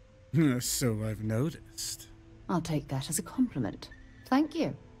 So I've noticed. I'll take that as a compliment. Thank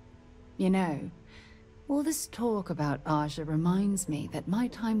you. You know, all this talk about Aja reminds me that my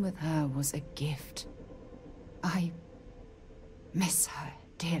time with her was a gift. I miss her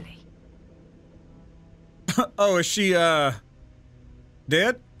dearly. Oh, is she,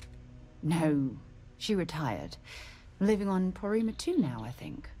 dead? No, she retired. Living on Porima 2 now, I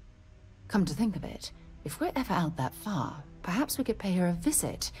think. Come to think of it, if we're ever out that far, perhaps we could pay her a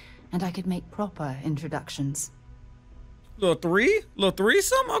visit, and I could make proper introductions. Little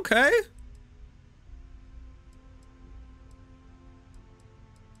threesome? Okay.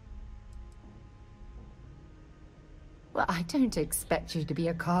 Well, I don't expect you to be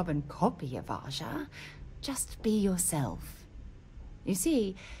a carbon copy of Aja. Just be yourself. You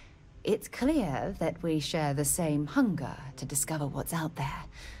see, it's clear that we share the same hunger to discover what's out there.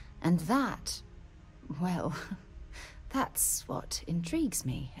 And that, well, that's what intrigues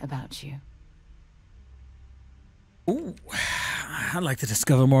me about you. Ooh, I'd like to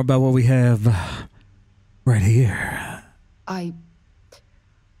discover more about what we have right here. I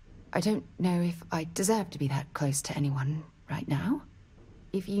don't know if I deserve to be that close to anyone right now.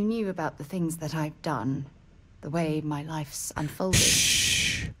 If you knew about the things that I've done, the way my life's unfolded,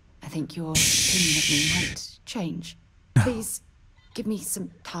 I think your opinion of me might change. Please, give me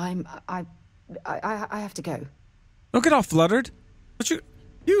some time. I have to go. Don't get all fluttered. But you,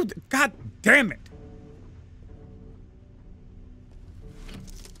 god damn it.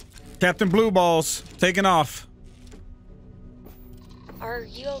 Captain Blue Balls, taking off. Are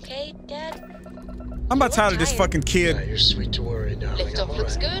you okay, Dad? I'm about tired of this fucking kid. You're sweet to worry, darling. Liftoff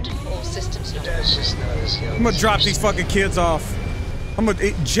looks good, or systems not? Dad's just not as young. I'm gonna drop these fucking kids off. I'm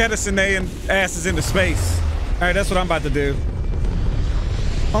gonna jettison their asses into space. Alright, that's what I'm about to do.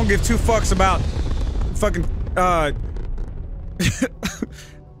 I don't give two fucks about fucking, I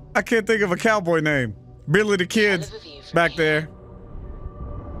can't think of a cowboy name. Billy the Kid back there.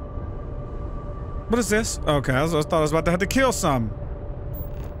 What is this? Okay, I thought I was about to have to kill some.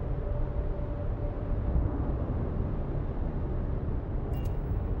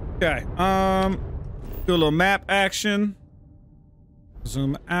 Okay, do a little map action.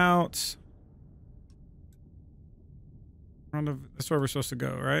 Zoom out. That's where we're supposed to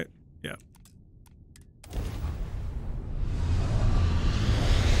go, right? Yeah.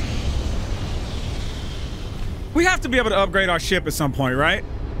 We have to be able to upgrade our ship at some point, right?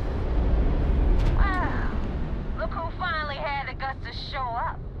 Wow. Look who finally had the guts to show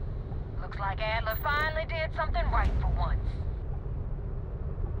up. Looks like Adler finally did something right for once.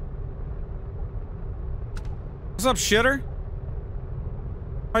 What's up, shitter?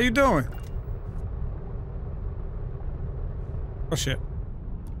 How you doing? Oh shit.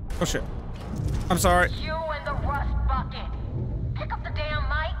 Oh shit. I'm sorry. You and the rust bucket. Pick up the damn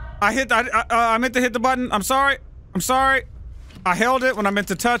mic. I meant to hit the button. I'm sorry. I'm sorry. I held it when I meant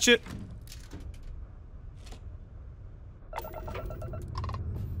to touch it. So,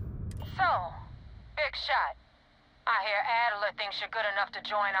 big shot. I hear Adler thinks you're good enough to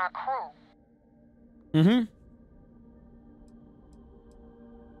join our crew. Mm-hmm.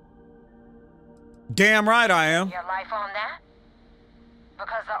 Damn right I am. Your life on that?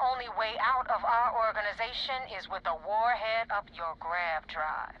 Because the only way out of our organization is with a warhead up your grav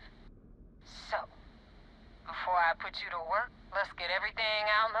drive. So, before I put you to work, let's get everything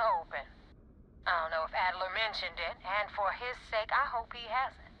out in the open. I don't know if Adler mentioned it, and for his sake, I hope he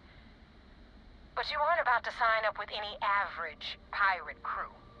hasn't. But you aren't about to sign up with any average pirate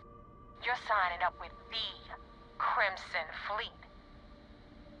crew. You're signing up with the Crimson Fleet.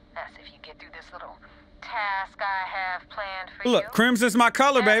 That's if you get through this little task I have planned for you. Look, Crimson's my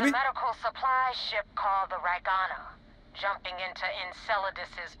color, There's baby. a medical supply ship called the Ragana, jumping into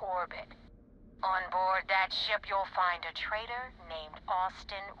Enceladus's orbit. On board that ship, you'll find a traitor named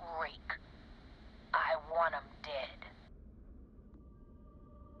Austin Rake. I want him dead.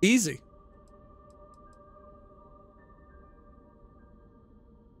 Easy.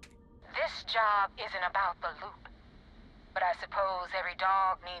 This job isn't about the loot. But I suppose every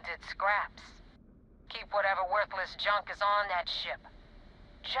dog needs its scraps. Keep whatever worthless junk is on that ship.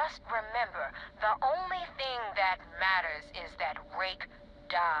 Just remember, the only thing that matters is that Rake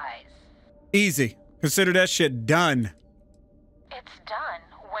dies. Easy. Consider that shit done. It's done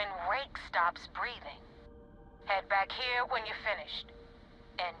when Rake stops breathing. Head back here when you're finished.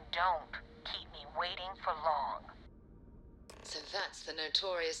 And don't keep me waiting for long. So that's the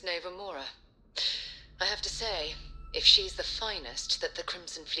notorious Nova Mora. I have to say, if she's the finest that the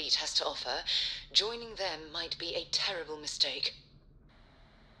Crimson Fleet has to offer, joining them might be a terrible mistake.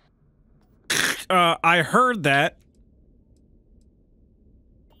 I heard that.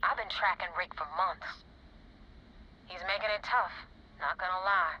 I've been tracking Rick for months. He's making it tough, not gonna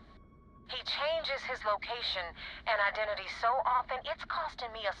lie. He changes his location and identity so often, it's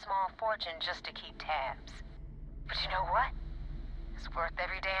costing me a small fortune just to keep tabs. But you know what? It's worth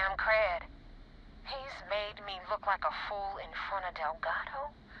every damn cred. He's made me look like a fool in front of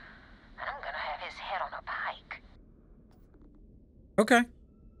Delgado, and I'm gonna have his head on a pike. Okay.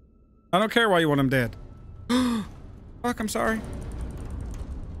 I don't care why you want him dead. Fuck, I'm sorry.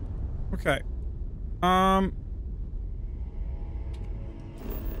 Okay.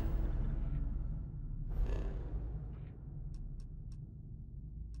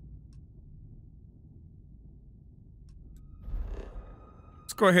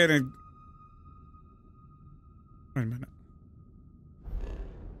 Let's go ahead and... Wait a minute.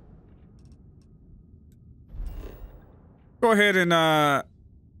 Go ahead and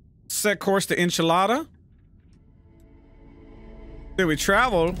set course to Enchilada. Then we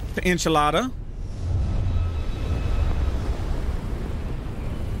travel to Enchilada.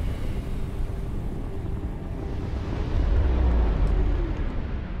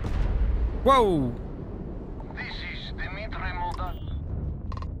 Whoa. This is Dimitri Moldan.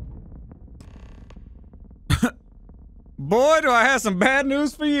 Boy, do I have some bad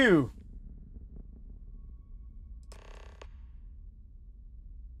news for you.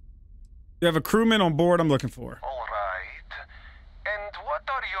 You have a crewman on board I'm looking for. All right. And what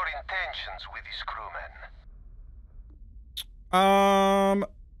are your intentions with this crewman?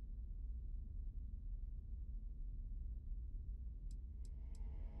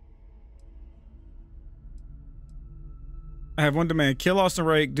 I have one demand. Kill Austin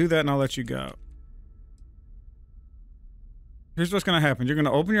Rake. Do that and I'll let you go. Here's what's going to happen. You're going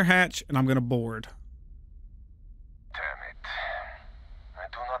to open your hatch and I'm going to board. Damn it. I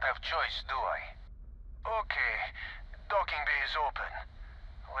do not have choice, do I? Okay. Docking bay is open.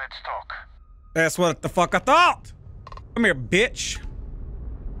 Let's talk. That's what the fuck I thought. Come here, bitch.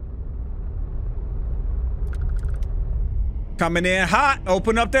 Coming in hot.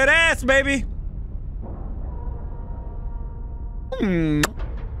 Open up that ass, baby.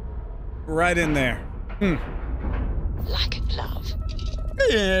 Right in there. Like a glove.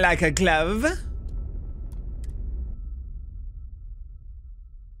 Like a glove.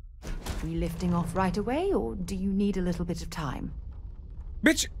 We lifting off right away, or do you need a little bit of time?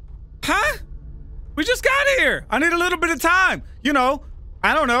 Bitch, huh? We just got here. I need a little bit of time. You know,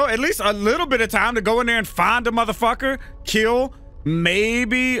 I don't know, at least a little bit of time to go in there and find a motherfucker, kill,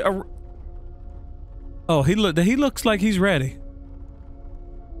 maybe a... Oh, he looks like he's ready.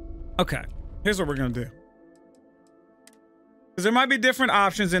 Okay, here's what we're gonna do. Because there might be different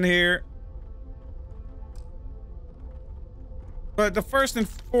options in here. But the first and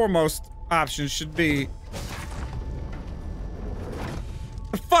foremost option should be...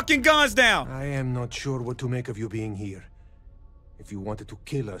 the fucking guns down! I am not sure what to make of you being here. If you wanted to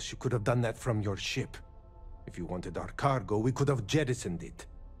kill us, you could have done that from your ship. If you wanted our cargo, we could have jettisoned it.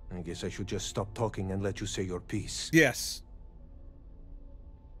 I guess I should just stop talking and let you say your piece. Yes.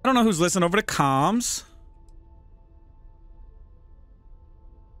 I don't know who's listening over the comms.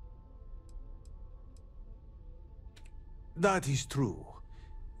 That is true.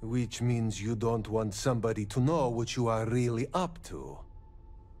 Which means you don't want somebody to know what you are really up to.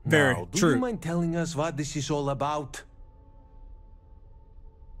 Very now, do true. you mind telling us what this is all about?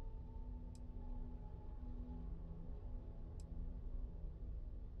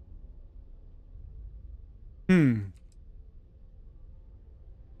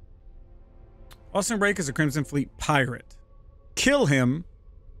 Austin Rake is a Crimson Fleet pirate. Kill him,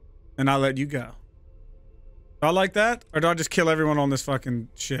 and I'll let you go. Do I like that? Or do I just kill everyone on this fucking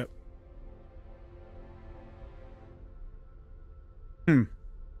ship? Maybe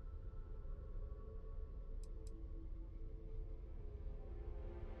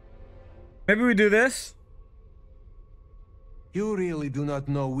we do this? You really do not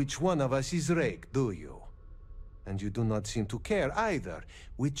know which one of us is Rake, do you? And you do not seem to care either,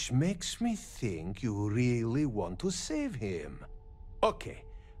 which makes me think you really want to save him. Okay,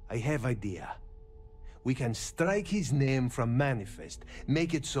 I have idea. We can strike his name from Manifest,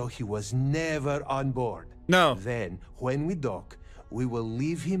 make it so he was never on board. No. Then, when we dock, we will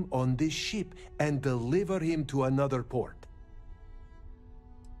leave him on this ship and deliver him to another port.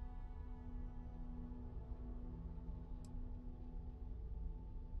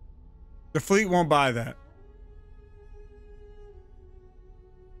 The fleet won't buy that.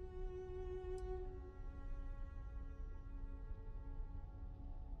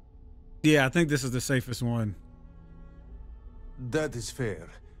 Yeah, I think this is the safest one. That is fair.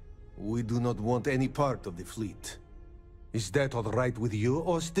 We do not want any part of the fleet. Is that all right with you,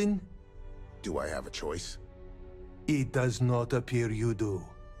 Austin? Do I have a choice? It does not appear you do.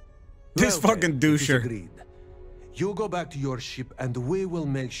 This fucking doucher. Agreed. You go back to your ship and we will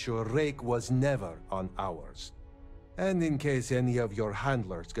make sure Rake was never on ours. And in case any of your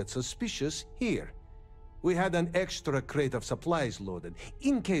handlers get suspicious, here. We had an extra crate of supplies loaded,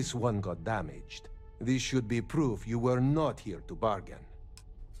 in case one got damaged. This should be proof you were not here to bargain.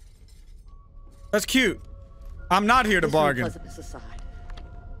 That's cute. I'm not here to bargain. Pleasantness aside,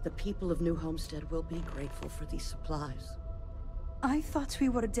 the people of New Homestead will be grateful for these supplies. I thought we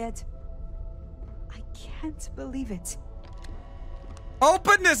were dead. I can't believe it.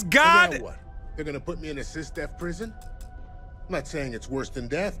 Open this god! So now what? They're gonna put me in a sys-def prison? I'm not saying it's worse than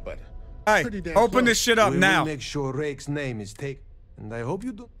death, but hey, pretty damn open close. this shit up we now. Will make sure Rake's name is taken, and I hope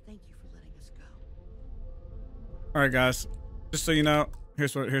you do. Thank you for letting us go. All right, guys. Just so you know,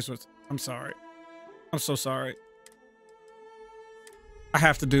 here's what. I'm sorry. I'm so sorry. I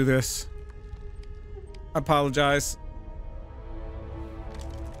have to do this. I apologize.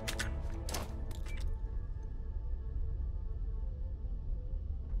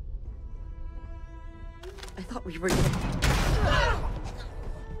 I thought we were.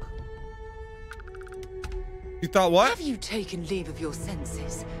 You thought what? Have you taken leave of your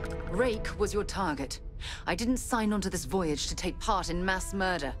senses? Rake was your target. I didn't sign on to this voyage to take part in mass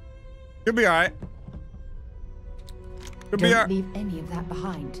murder. You'll be all right. You'll be all Don't right. leave any of that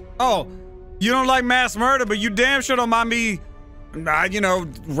behind. Oh, you don't like mass murder, but you damn sure don't mind me, you know,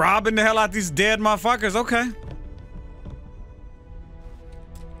 robbing the hell out these dead motherfuckers. Okay.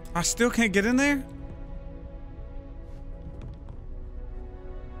 I still can't get in there?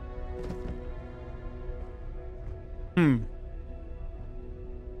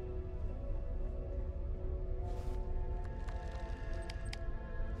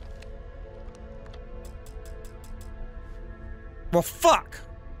 Well, fuck.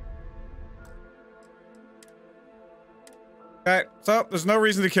 Okay, so there's no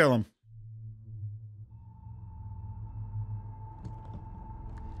reason to kill him.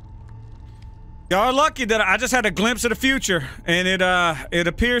 Y'all are lucky that I just had a glimpse of the future, and it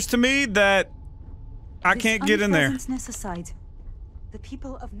appears to me that I can't get in there. Unpleasantness aside, the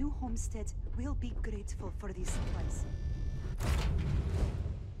people of New Homestead will be grateful for these supplies.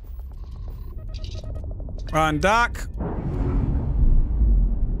 On dock.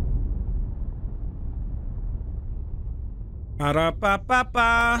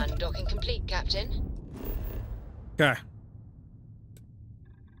 Ba-da-ba-ba-ba. Undocking complete, Captain. Okay.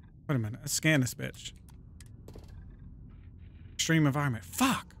 Wait a minute. Let's scan this bitch. Extreme environment.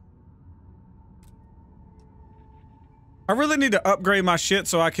 Fuck. I really need to upgrade my shit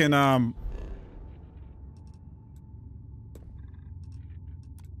so I can,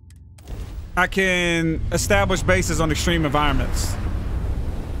 I can establish bases on extreme environments.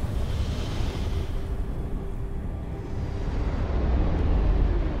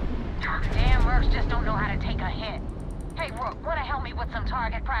 Damn mercs just don't know how to take a hit. Hey, Rook, wanna help me with some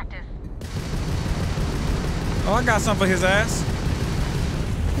target practice? Oh, I got something for his ass.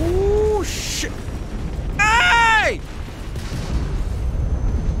 Ooh, shit. Hey!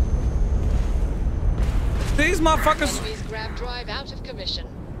 These motherfuckers. Enemy's grab drive out of commission.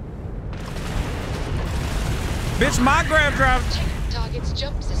 Bitch, my grab drive. Target's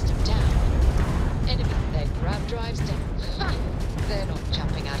jump system down. Enemy, their grab drive's down. Ha! They're not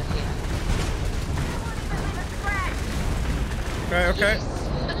jumping out of here. Okay, okay.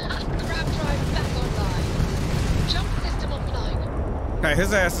 Grab drive back online. Jump system offline. Okay,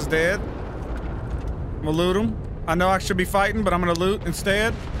 his ass is dead. I'm gonna loot him. I know I should be fighting, but I'm gonna loot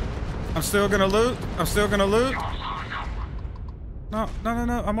instead. I'm still gonna loot. I'm still gonna loot. No, no, no,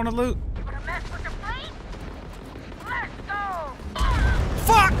 no. I'm gonna loot.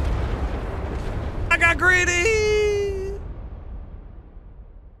 Fuck! I got greedy!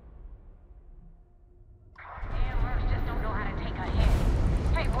 Damn mercs just don't know how to take a hit.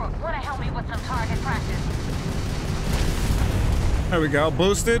 Hey, Rook, wanna help me with some target practice? There we go.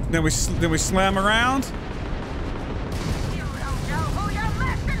 Boosted. Then we slam around.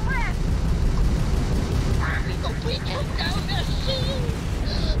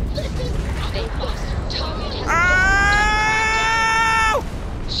 Ow!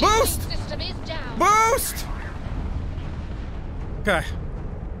 Boost! Boost! Okay.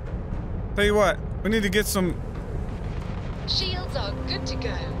 Tell you what, we need to get some. Shields are good to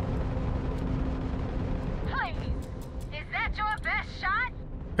go. Please, is that your best shot?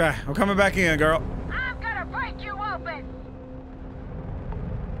 Okay, I'm coming back in, girl. I'm gonna break you open.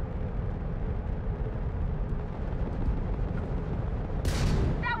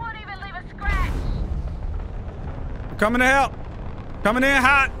 That won't even leave a scratch. I'm coming to help. Coming in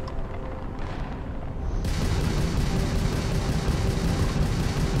hot.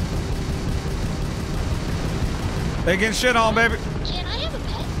 They getting shit on, baby. Can I have a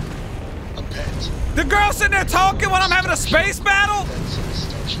pet? pet. The girl sitting there talking when I'm having a space battle?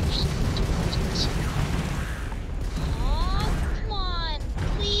 Come on,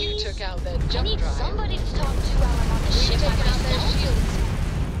 please. You took out their jump I need drive. somebody to talk to while I'm on the ship by Taking out their myself. shields.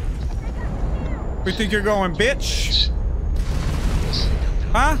 We think you're going, bitch?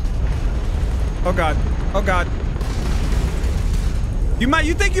 Huh? Oh god. Oh god.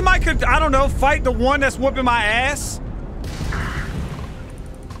 You think you might could, I don't know, fight the one that's whooping my ass?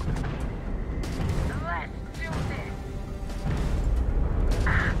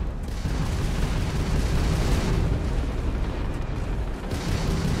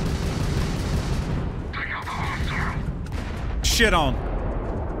 Shit on.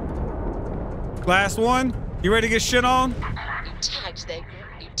 Last one. You ready to get shit on?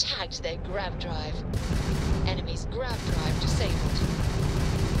 You tagged their grav drive. Enemy's grav drive disabled.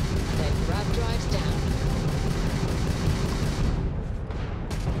 Their grav drive's down.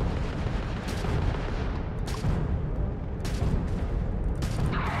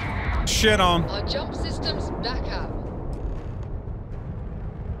 Shit on. Our jump system's back up.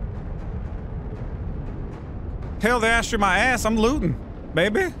 Hell, they asked you my ass. I'm looting,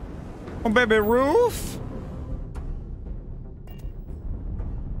 baby. Oh, baby, roof.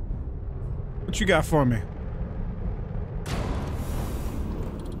 What you got for me?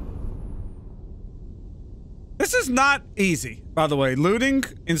 This is not easy, by the way. Looting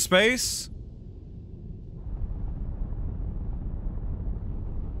in space.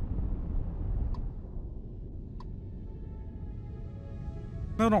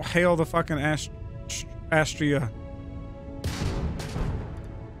 No, don't hail the fucking Astria.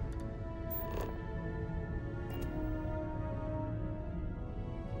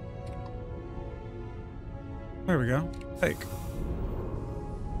 There we go. Take.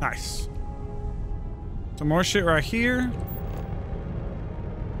 Nice. Some more shit right here.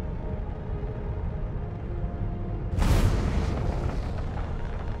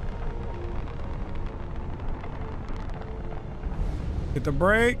 Hit the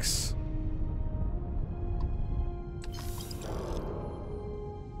brakes.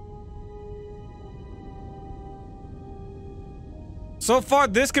 So far,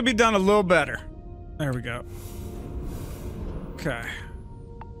 this could be done a little better. There we go. Okay.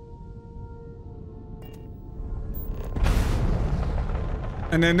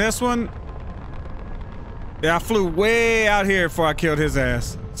 And then this one. Yeah, I flew way out here before I killed his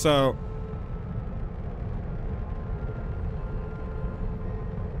ass. So.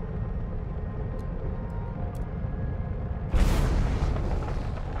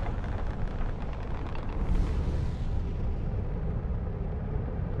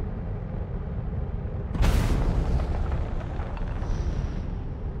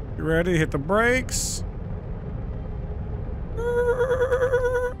 You ready? Hit the brakes.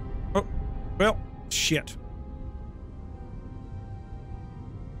 Oh, well, shit.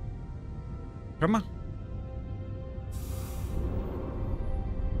 Come on.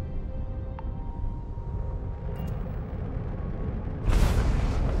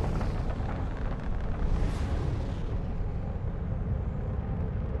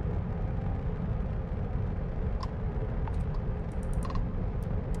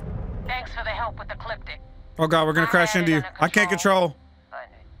 Thanks for the help with the Ecliptic. Oh god, we're gonna crash into you. I can't control. But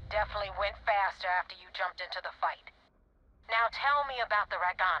it definitely went faster after you jumped into the fight. Now tell me about the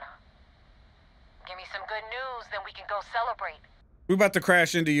Ragana. Give me some good news, then we can go celebrate. We're about to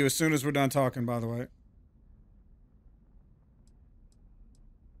crash into you as soon as we're done talking, by the way.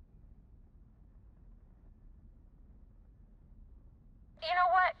 You know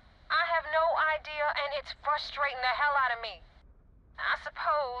what? I have no idea, and it's frustrating the hell out of me. I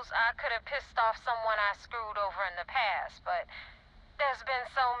suppose I could have pissed off someone I screwed over in the past, but there's been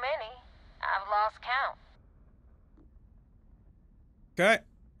so many, I've lost count. Okay.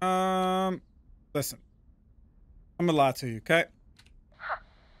 Listen. I'm gonna lie to you, okay? Huh.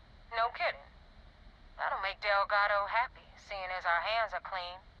 No kidding. That'll make Delgado happy, seeing as our hands are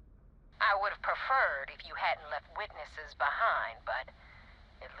clean. I would have preferred if you hadn't left witnesses behind, but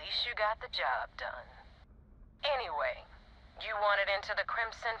at least you got the job done. Anyway, you wanted into the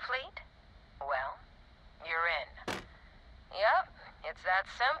Crimson Fleet? Well, you're in. Yep, it's that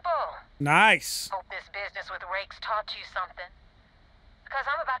simple. Nice. Hope this business with Rakes taught you something. Because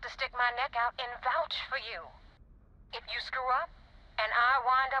I'm about to stick my neck out and vouch for you. If you screw up, and I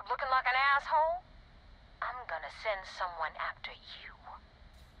wind up looking like an asshole, I'm gonna send someone after you.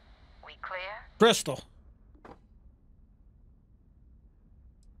 We clear? Crystal.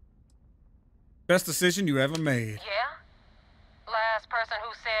 Best decision you ever made. Yeah? Last person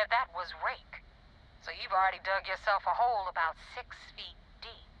who said that was Rake. So you've already dug yourself a hole about 6 feet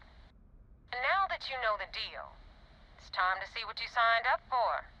deep. Now that you know the deal, it's time to see what you signed up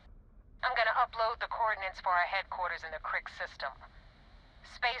for. I'm gonna upload the coordinates for our headquarters in the Crick system.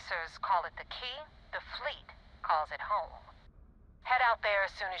 Spacers call it the key, the fleet calls it home. Head out there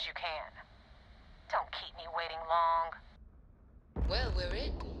as soon as you can. Don't keep me waiting long. Well, we're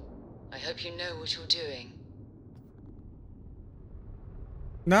in. I hope you know what you're doing.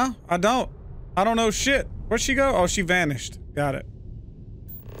 No, I don't. I don't know shit. Where'd she go? Oh, she vanished. Got it.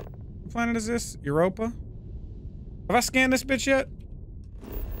 What planet is this? Europa? Have I scanned this bitch yet?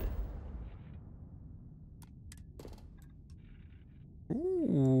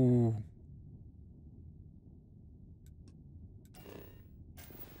 Ooh.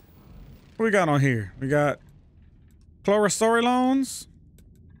 What we got on here? We got chlorosaurilones.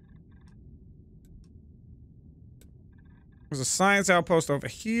 There's a science outpost over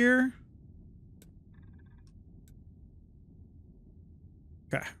here.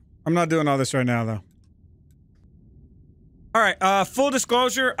 Okay. I'm not doing all this right now, though. All right. Full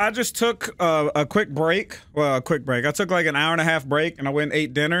disclosure, I just took a quick break. Well, a quick break. I took like an hour-and-a-half break, and I went and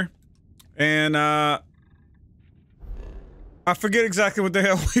ate dinner. And, I forget exactly what the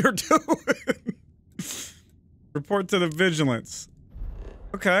hell we were doing. Report to the vigilance.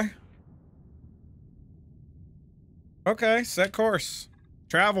 Okay. Okay, set course.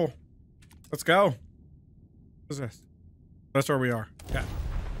 Travel. Let's go. What's this? That's where we are. Yeah.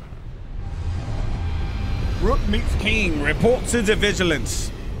 Rook meets King. Report to the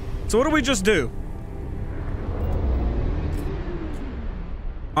vigilance. So what do we just do?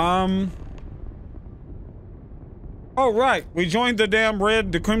 Oh, right. We joined the damn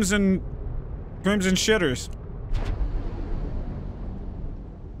the crimson shitters.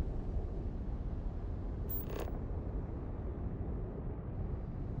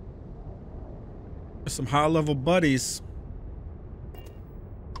 There's some high-level buddies.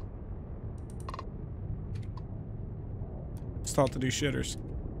 Let's talk to these shitters.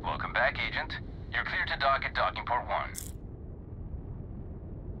 Welcome back, Agent. You're clear to dock at docking port 1.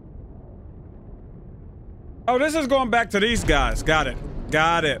 Oh, this is going back to these guys. Got it.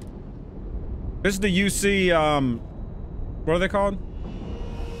 Got it. This is the UC, what are they called?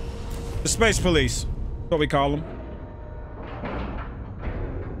 The Space Police. That's what we call them.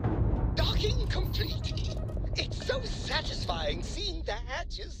 Docking complete. It's so satisfying seeing the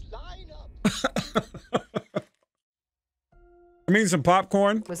hatches line up. I mean, some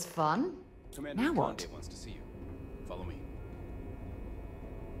popcorn. Was fun. Commander Now what? Conde wants to see you. Follow me.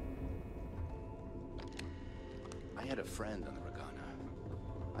 I had a friend on the Regana.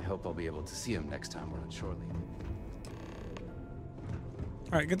 I hope I'll be able to see him next time we're on shore leave.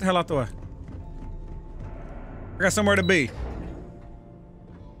 All right, get the hell out the way. I got somewhere to be.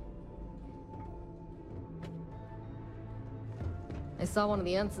 I saw one of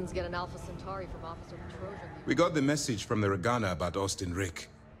the ensigns get an Alpha Centauri from Officer Petrosian. We got the message from the Regana about Austin Rick.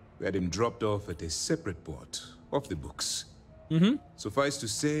 We had him dropped off at a separate port, off the books. Mm-hmm. Suffice to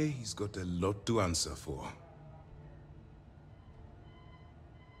say, he's got a lot to answer for.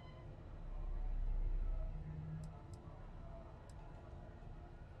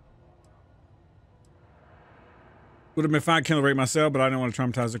 Would have been fine killing Rick myself, but I didn't want to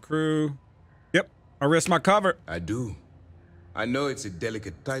traumatize the crew. Yep, I risked my cover. I do. I know it's a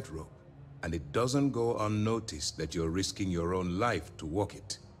delicate tightrope, and it doesn't go unnoticed that you're risking your own life to walk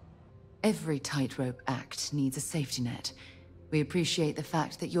it. Every tightrope act needs a safety net. We appreciate the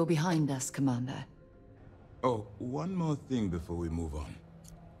fact that you're behind us, Commander. Oh, one more thing before we move on.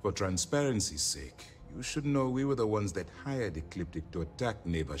 For transparency's sake, you should know we were the ones that hired Ecliptic to attack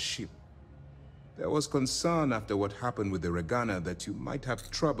Neva's ship. There was concern after what happened with the Regana that you might have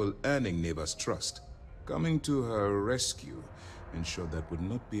trouble earning Neva's trust. Coming to her rescue ensured that would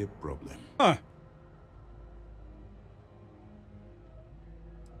not be a problem. Huh.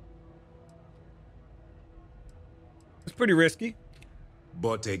 It's pretty risky.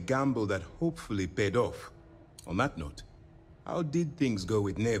 But a gamble that hopefully paid off. On that note, how did things go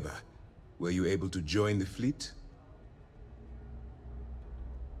with Neva? Were you able to join the fleet?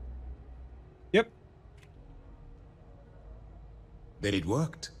 Yep. Then it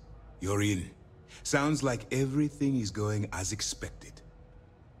worked. You're in. Sounds like everything is going as expected.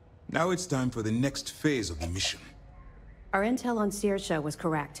 Now it's time for the next phase of the mission. Our intel on Saoirse was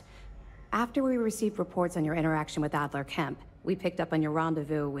correct. After we received reports on your interaction with Adler Kemp, we picked up on your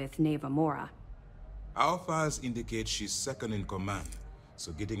rendezvous with Neva Mora. Our files indicate she's second in command,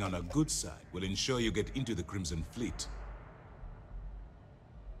 so getting on her good side will ensure you get into the Crimson Fleet.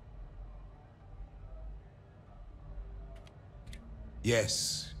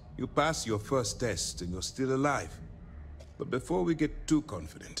 Yes, you passed your first test and you're still alive. But before we get too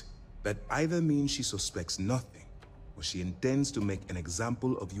confident, That either means she suspects nothing, or she intends to make an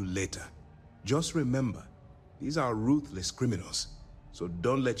example of you later. Just remember, these are ruthless criminals, so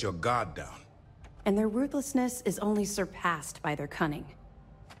don't let your guard down. And their ruthlessness is only surpassed by their cunning.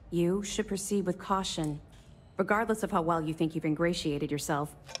 You should proceed with caution, regardless of how well you think you've ingratiated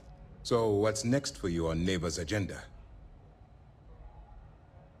yourself. So what's next for you on Neva's agenda?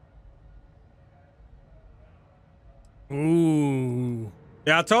 Ooh.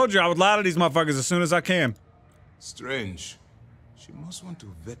 Yeah, I told you I would lie to these motherfuckers as soon as I can. Strange. She must want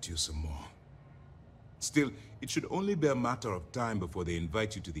to vet you some more. Still, it should only be a matter of time before they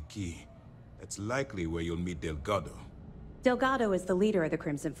invite you to the Key. That's likely where you'll meet Delgado. Delgado is the leader of the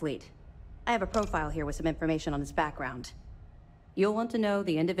Crimson Fleet. I have a profile here with some information on his background. You'll want to know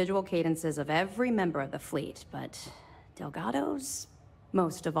the individual cadences of every member of the fleet, but Delgado's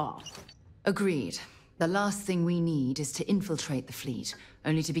most of all. Agreed. The last thing we need is to infiltrate the fleet,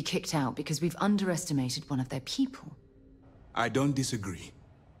 only to be kicked out because we've underestimated one of their people. I don't disagree,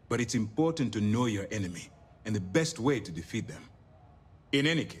 but it's important to know your enemy and the best way to defeat them. In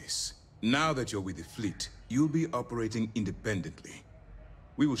any case, now that you're with the fleet, you'll be operating independently.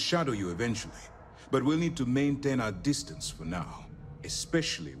 We will shadow you eventually, but we'll need to maintain our distance for now,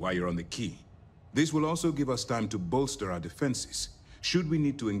 especially while you're on the Key. This will also give us time to bolster our defenses, should we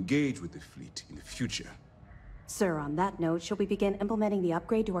need to engage with the fleet in the future. Sir, on that note, shall we begin implementing the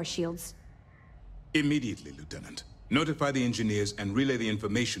upgrade to our shields? Immediately, Lieutenant. Notify the engineers and relay the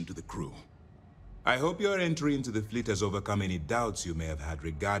information to the crew. I hope your entry into the fleet has overcome any doubts you may have had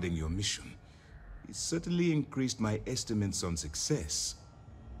regarding your mission. It certainly increased my estimates on success.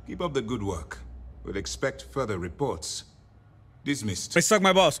 Keep up the good work. We'll expect further reports. Dismissed. They suck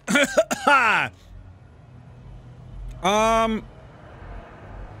my balls.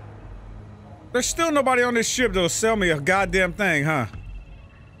 There's still nobody on this ship that'll sell me a goddamn thing, huh?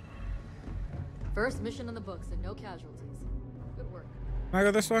 First mission in the books and no casualties. Good work. Can I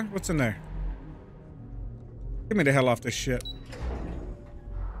go this way? What's in there? Get me the hell off this shit.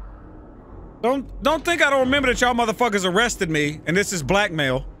 Don't think I don't remember that y'all motherfuckers arrested me and this is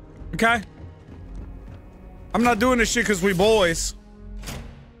blackmail. Okay? I'm not doing this shit because we boys.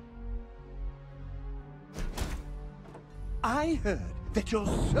 I heard that you're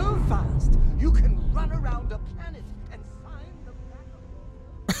so fast you can run around a planet and find the back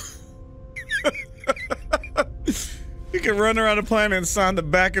of You can run around the planet and sign the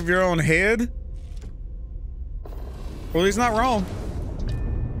back of your own head? Well, he's not wrong.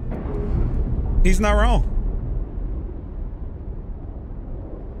 He's not wrong.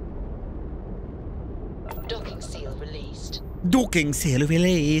 Docking seal released. Docking seal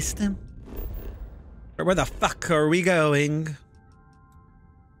released. Where the fuck are we going?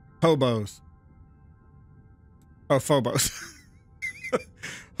 Hobos. Oh, Phobos.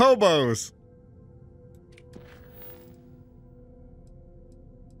 Hobos.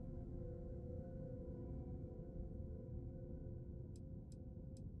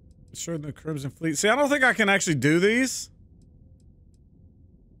 Sure, the Crimson Fleet. See, I don't think I can actually do these.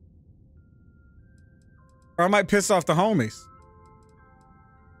 Or I might piss off the homies.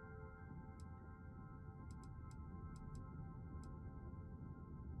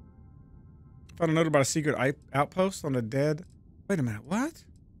 Found a note about a secret outpost on the dead. Wait a minute, what?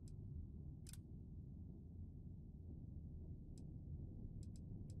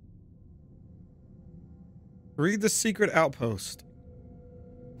 Read the secret outpost.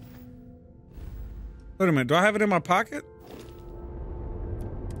 Wait a minute, do I have it in my pocket?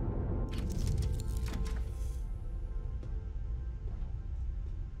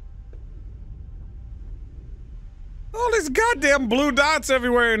 All these goddamn blue dots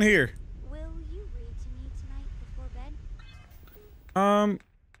everywhere in here. Will you read to me tonight before bed?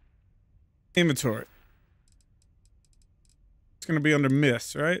 Inventory. It's gonna be under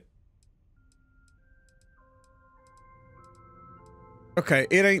myths, right? Okay,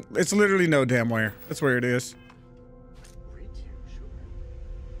 it ain't, it's literally no damn where. That's where it is. Read to you, sure.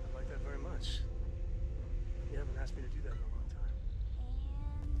 I like that very much. You haven't asked me to do that in a long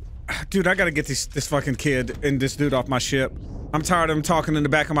time. Dude, I gotta get this fucking kid and this dude off my ship. I'm tired of him talking in the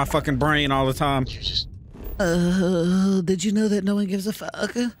back of my fucking brain all the time. Did you know that no one gives a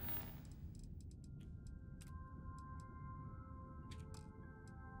fuck?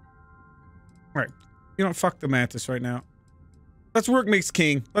 Alright, you don't fuck the mantis right now. Let's work Meeks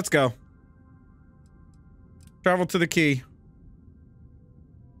King. Let's go. Travel to the Key.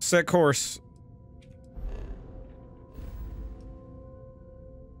 Set course.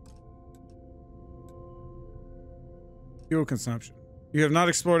 Fuel consumption. You have not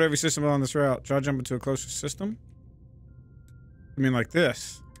explored every system on this route. Try jumping to a closer system. I mean like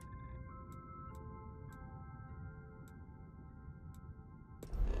this.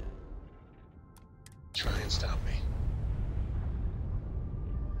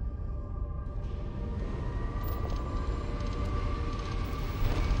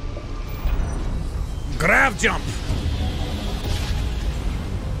 Grab jump.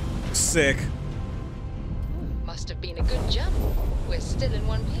 Sick. Must have been a good jump. We're still in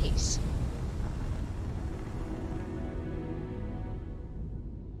one piece.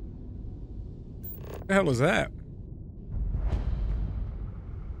 What the hell is that?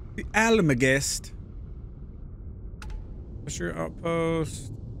 The Almagest. Fisher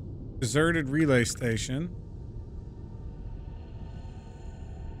outpost. Deserted relay station.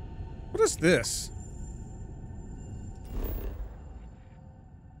 What is this?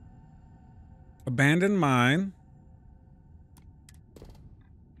 Abandoned mine.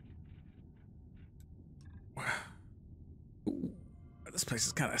 Wow. Ooh, this place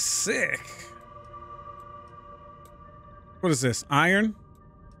is kind of sick. What is this? Iron?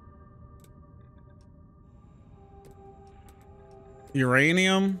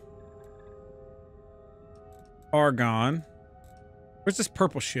 Uranium? Argon? Where's this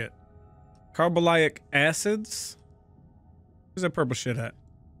purple shit? Carboxylic acids? Where's that purple shit at?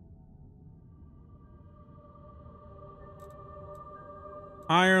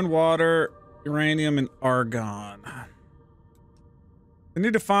 Iron, water, uranium, and argon. I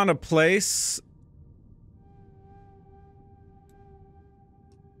need to find a place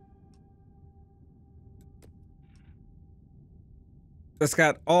that's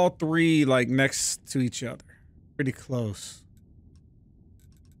got all three like next to each other. Pretty close.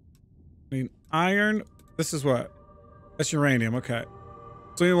 I mean, iron, this is what? That's uranium, okay.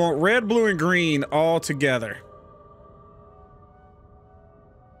 So we want red, blue, and green all together.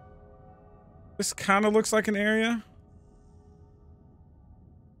 This kind of looks like an area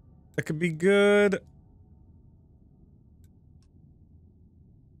that could be good.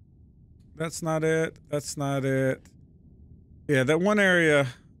 That's not it. That's not it. Yeah, that one area.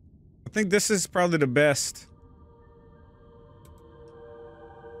 I think this is probably the best.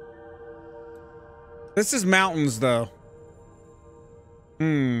 This is mountains, though.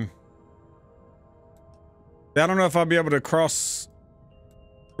 I don't know if I'll be able to cross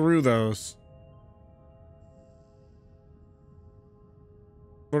through those.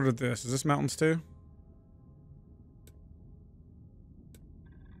 What is this? Is this mountains too?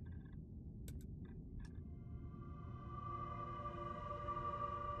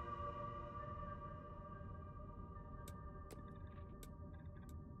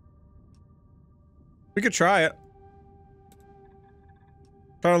 We could try it.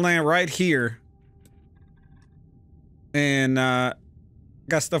 Try to land right here. And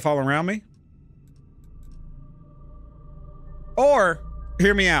got stuff all around me. Or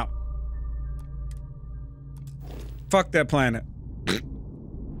hear me out. Fuck that planet.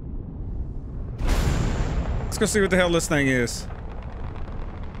 Let's go see what the hell this thing is.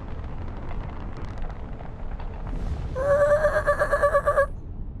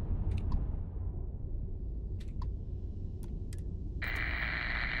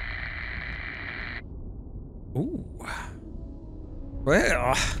 Ooh.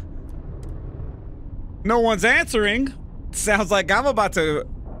 Well. No one's answering. Sounds like I'm about to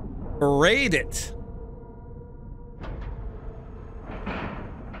raid it.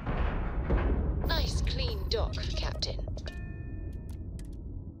 Nice clean dock, Captain.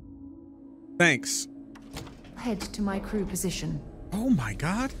 Thanks. Head to my crew position. Oh my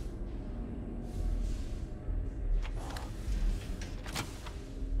god.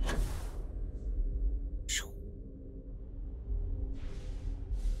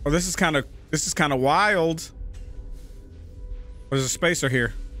 Oh, this is kind of wild. There's a spacer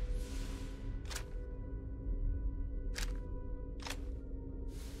here.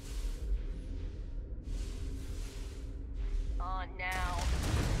 On now.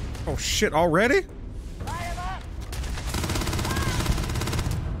 Oh shit, already?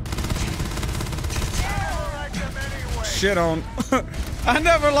 Shit on. I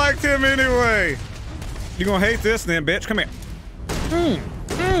never liked him anyway. You gonna hate this then, bitch? Come here.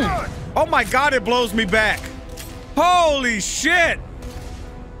 Oh my god, it blows me back. Holy shit!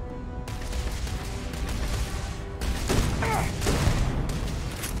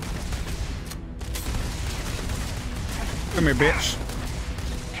 Come here, bitch.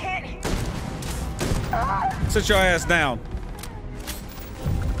 Sit your ass down.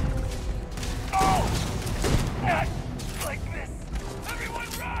 Not like this. Everyone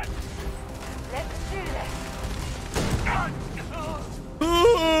run! Let's do this.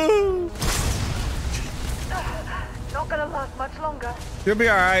 Not gonna last much longer. You'll be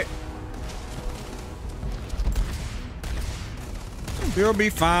alright. You'll be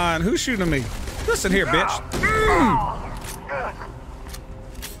fine. Who's shooting me? Listen here, bitch.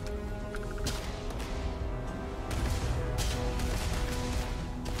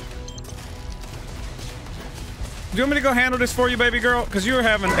 Do you want me to go handle this for you, baby girl? Because you're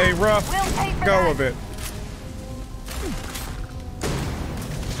having a rough go of it.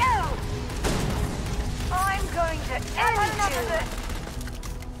 No! I'm going to end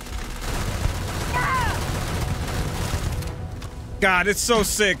you. God, it's so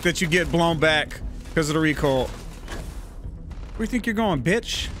sick that you get blown back because of the recoil. Where do you think you're going,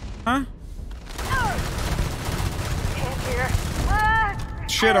 bitch? Huh?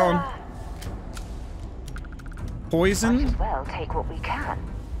 Shit on. Poison. Might as well take what we can.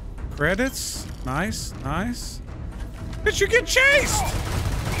 Credits. Nice, nice. Bitch, you get chased!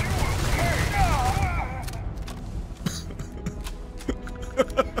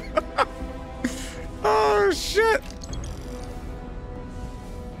 Oh, shit.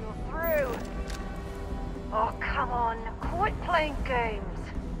 You're through. Oh, come on. Quit playing games.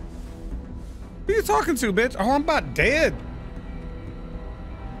 Who you talking to, bitch? Oh, I'm about dead.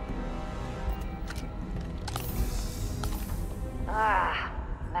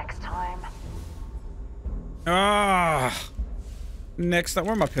 Next time. Next time.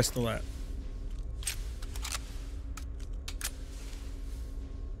 Where's my pistol at?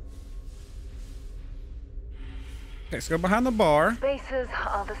 Okay, let's go behind the bar. Spacers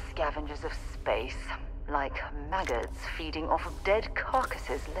are the scavengers of space, like maggots feeding off of dead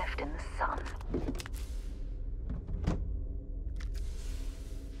carcasses left in the sun.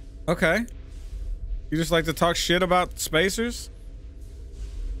 Okay. You just like to talk shit about spacers?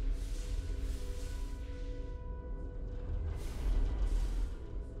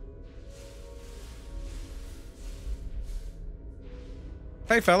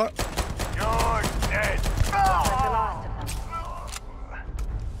 Hey, fella. You're dead.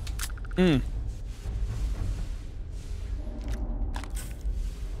 Mm.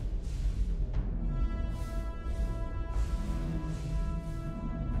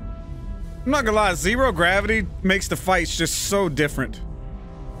 I'm not gonna lie, zero gravity makes the fights just so different.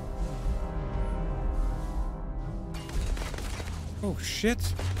 Oh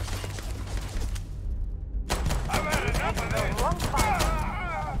shit.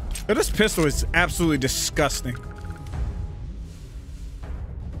 Oh, this pistol is absolutely disgusting.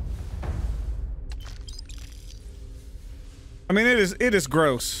 I mean, it is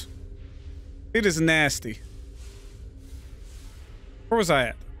gross. It is nasty. Where was I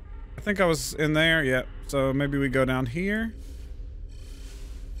at? I think I was in there. Yep. So maybe we go down here.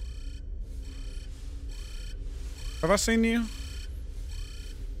 Have I seen you?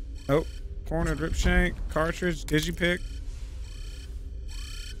 Nope. Corner, drip shank, cartridge, digipick.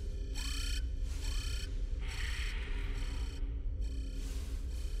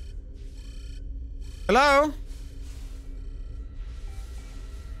 Hello?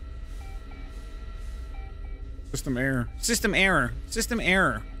 System error. System error. System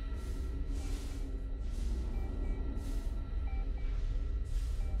error.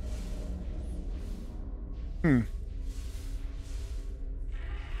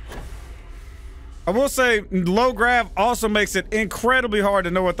 I will say, low grav also makes it incredibly hard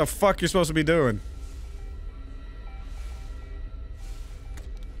to know what the fuck you're supposed to be doing.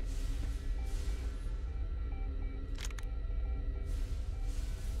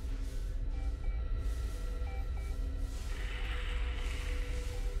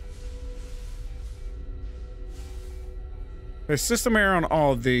 There's system error on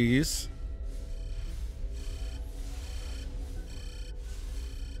all of these.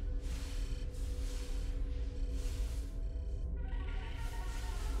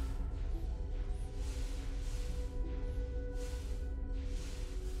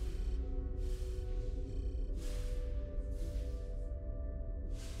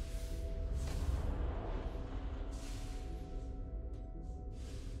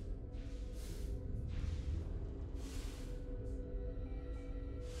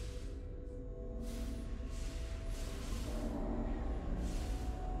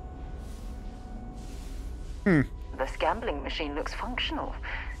 This gambling machine looks functional.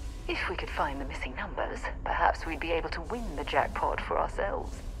 If we could find the missing numbers, perhaps we'd be able to win the jackpot for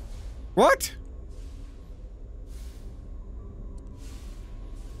ourselves. What?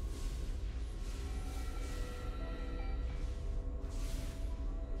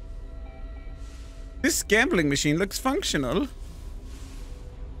 This gambling machine looks functional.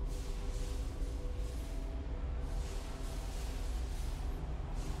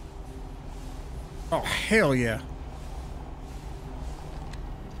 Oh, hell yeah.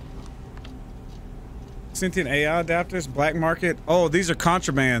 Sentient AI adapters, black market. Oh, these are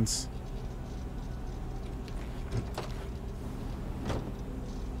contrabands.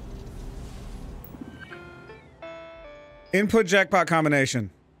 Input jackpot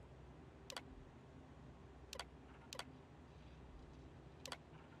combination.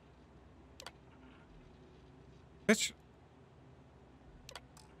 Bitch.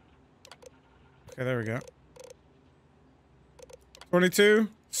 Okay, there we go. 22,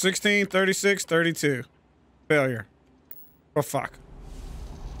 16, 36, 32. Failure. Oh, fuck.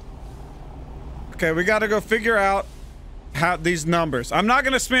 Okay, we gotta go figure out how these numbers. I'm not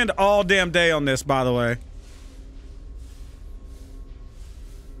gonna spend all damn day on this, by the way.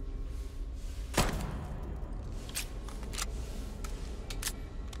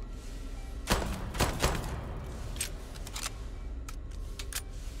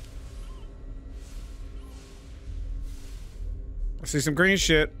 I see some green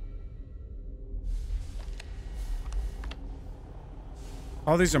shit.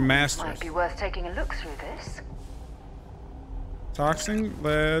 All these are masters. Might be worth taking a look through this. Toxin,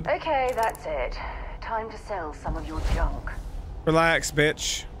 lead. Okay, that's it. Time to sell some of your junk. Relax,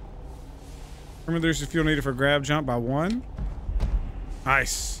 bitch. Remember, there's the fuel needed for grab jump by 1.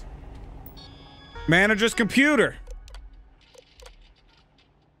 Nice. Manager's computer.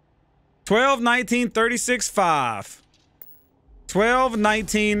 12, 19, 36, 5. 12,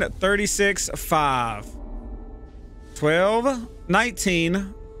 19, 36, 5. 12,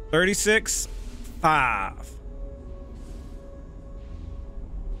 19, 36, 5.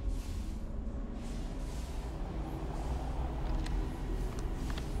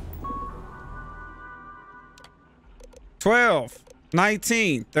 $12,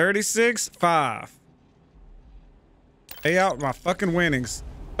 19, 36, 5. Pay out my fucking winnings.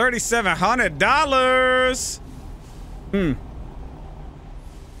 $3,700.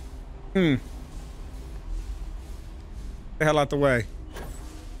 The hell out the way.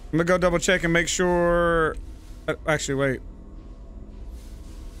 I'm gonna go double check and make sure. Actually, wait.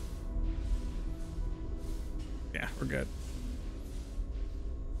 Yeah, we're good.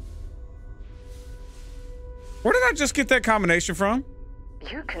 Where did I just get that combination from?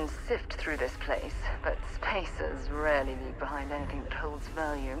 You can sift through this place, but spacers rarely leave behind anything that holds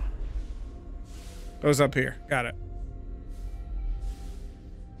value. Goes up here. Got it.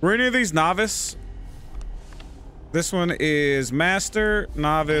 Were any of these novice? This one is master,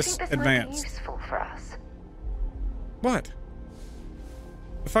 novice, this advanced. Might be useful for us. What?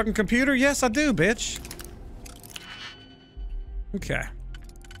 The fucking computer? Yes, I do, bitch. Okay.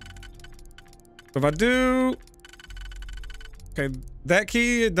 So if I do... Okay, that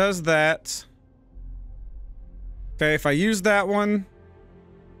key, it does that. Okay, if I use that one...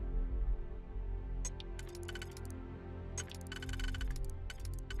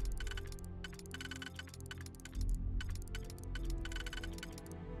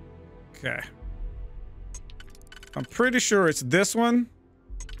 Okay. I'm pretty sure it's this one.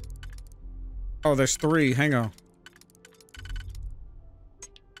 Oh, there's 3. Hang on.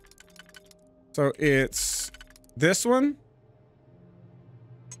 So it's this one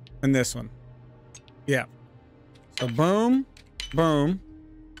and this one. Yeah. So boom, boom.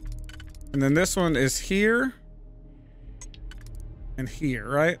 And then this one is here and here,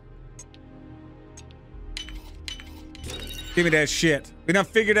 right? Give me that shit. We done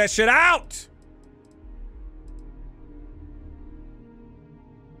figured that shit out.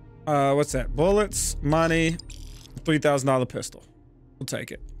 What's that? Bullets, money, $3,000 pistol. We'll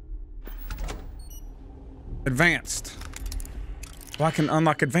take it. Advanced. Well, I can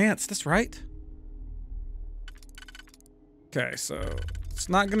unlock advanced. That's right. Okay, so it's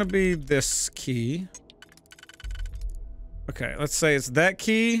not gonna be this key. Okay, let's say it's that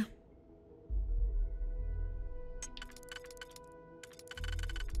key.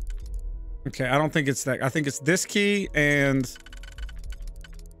 Okay, I don't think it's that. I think it's this key and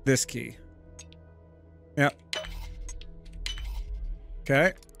this key. Yep.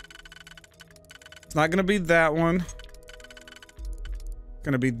 Okay. It's not gonna be that one. It's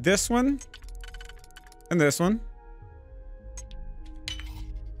gonna be this one and this one.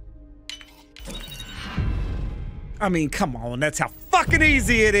 I mean, come on, that's how fucking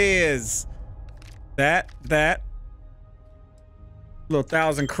easy it is. That. Little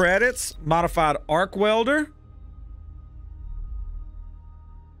 1,000 credits. Modified arc welder.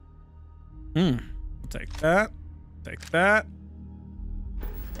 I'll take that. Take that.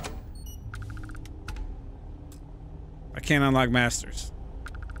 I can't unlock masters.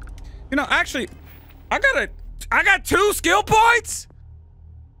 You know, actually, I got 2 skill points.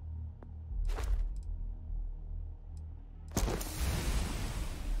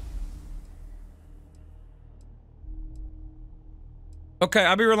 Okay,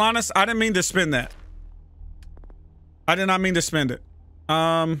 I'll be real honest. I didn't mean to spend that. I did not mean to spend it.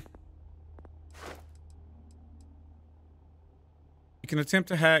 You can attempt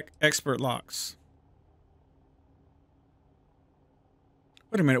to hack expert locks.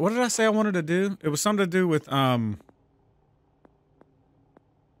 Wait a minute. What did I say I wanted to do? It was something to do with,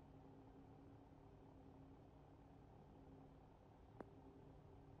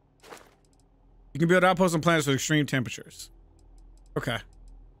 You can build outposts on planets with extreme temperatures. Okay.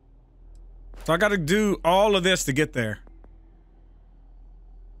 So I got to do all of this to get there.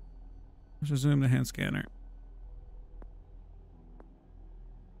 Let's resume the hand scanner.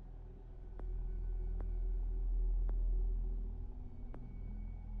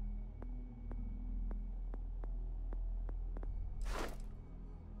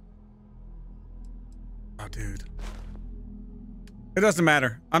 Oh, dude. It doesn't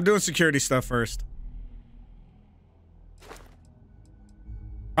matter. I'm doing security stuff first.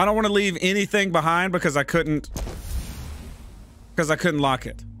 I don't want to leave anything behind because I couldn't lock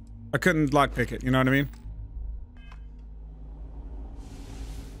it. I couldn't lockpick it, you know what I mean?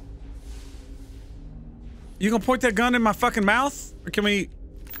 You gonna point that gun in my fucking mouth? Or can we...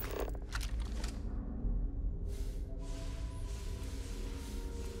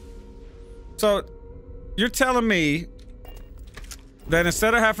 So, you're telling me that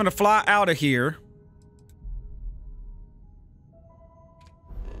instead of having to fly out of here...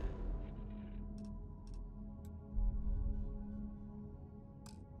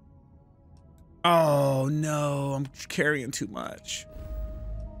 Oh, no. I'm carrying too much.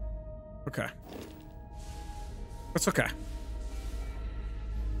 Okay. That's okay.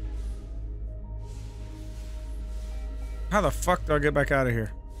 How the fuck do I get back out of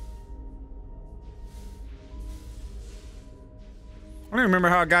here? I don't even remember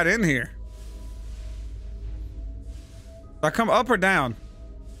how I got in here. Do I come up or down?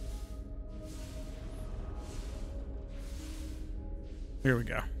 Here we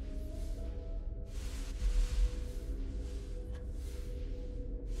go.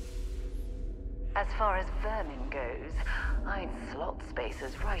 As far as vermin goes, I'd slot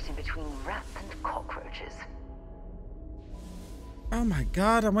spaces right in between rats and cockroaches. Oh my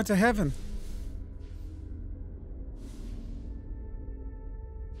god, I went to heaven.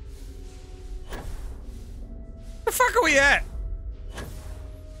 Where the fuck are we at?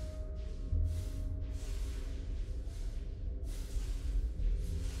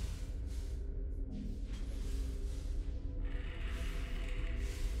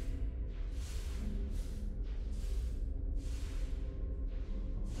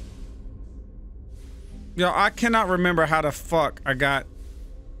 Yo, I cannot remember how the fuck I got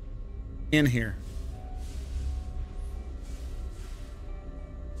in here.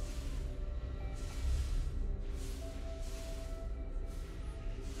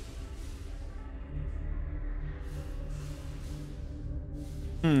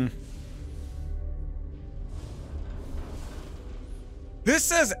 This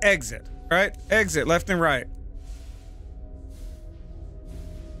says exit, right? Exit, left and right.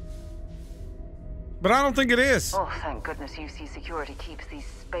 But I don't think it is. Oh, thank goodness UC Security keeps these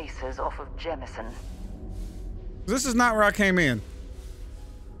spacers off of Jemison. This is not where I came in.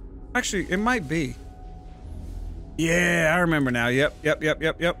 Actually, it might be. Yeah, I remember now. Yep.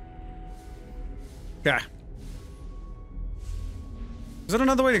 Okay. Is that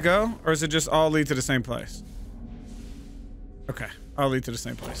another way to go? Or is it just all lead to the same place? Okay, all lead to the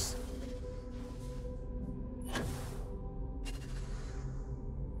same place.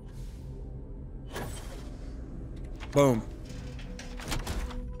 Boom.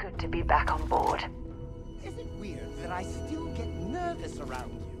 Good to be back on board. Is it weird that I still get nervous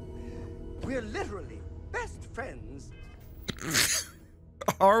around you? We're literally best friends.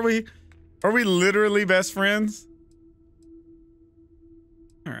 Are we? Are we literally best friends?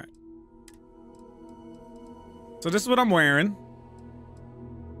 All right. So this is what I'm wearing.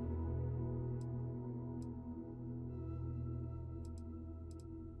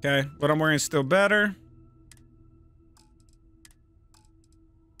 Okay, what I'm wearing is still better.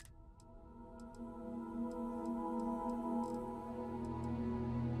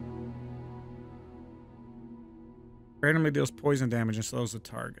 Randomly deals poison damage and slows the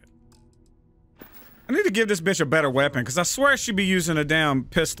target. I need to give this bitch a better weapon, because I swear she'd be using a damn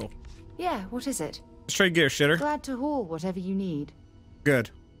pistol. Yeah, what is it? Straight gear, shitter. Glad to haul whatever you need. Good.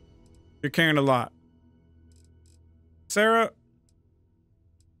 You're carrying a lot. Sarah.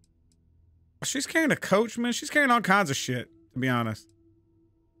 She's carrying a coach, man. She's carrying all kinds of shit, to be honest.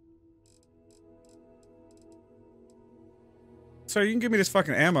 Sir, you can give me this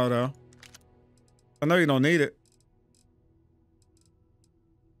fucking ammo, though. I know you don't need it.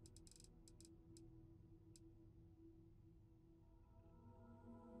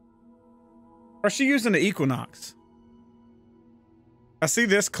 Or is she using the Equinox? I see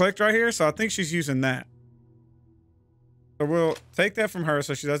this clicked right here, so I think she's using that. So we'll take that from her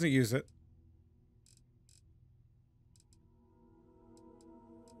so she doesn't use it.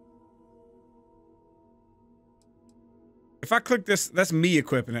 If I click this, that's me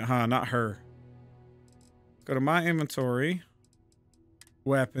equipping it, huh? Not her. Go to my inventory.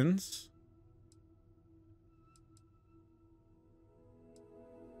 Weapons.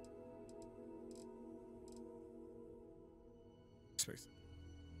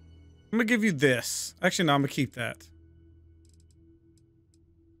 I'm gonna give you this. Actually, no, I'm gonna keep that.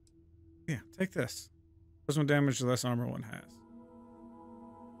 Yeah, take this. Plus one damage, the less armor one has.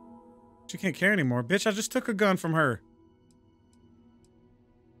 She can't carry anymore. Bitch, I just took a gun from her.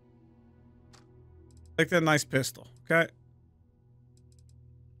 Take that nice pistol, okay?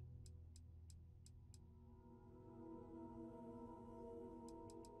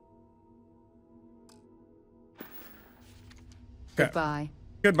 Okay. Goodbye.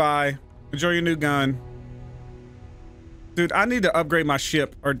 Goodbye. Enjoy your new gun. Dude, I need to upgrade my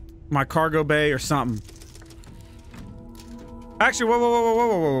ship or my cargo bay or something. Actually,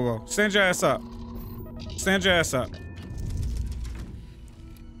 whoa. Stand your ass up. Stand your ass up.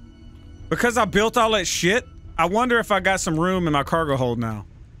 Because I built all that shit, I wonder if I got some room in my cargo hold now.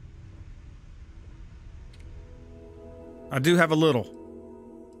 I do have a little.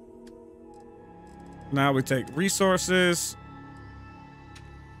 Now we take resources.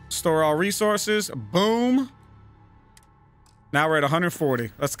 Store all resources. Boom. Now we're at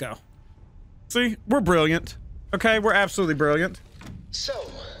 140. Let's go. See, we're brilliant. Okay, we're absolutely brilliant.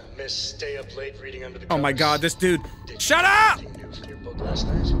 So, Miss Stay Up Late reading under the Oh my god, this dude. Did Shut up! anything new for your book last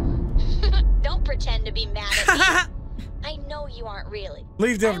night? Don't pretend to be mad at me. I know you aren't really.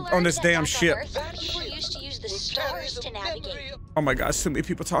 Leave them on this damn ship. People used to use the stars to navigate. Oh my god, so many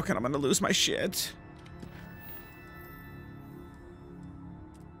people talking. I'm gonna lose my shit.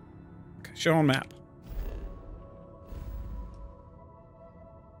 Okay, show on map.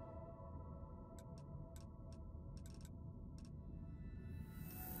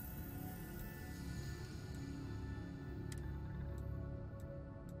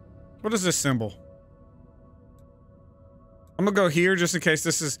 What is this symbol? I'm gonna go here just in case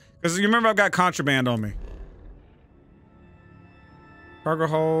this is, because you remember I've got contraband on me. Cargo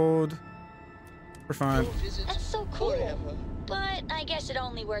hold. We're fine. That's so cool. But I guess it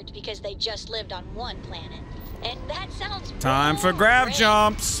only worked because they just lived on one planet. And that sounds Time for grab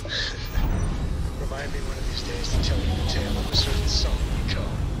jumps. Remind me one of these days to tell you the tale of a certain son we call,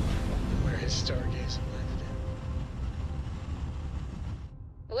 and where his stargazer landed in.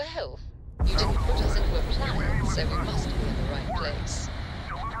 Well, you didn't put us into a planet, so we must be in the right place.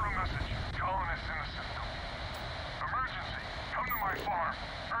 Deliver a message. Colonists in the system. Emergency. Come to my farm.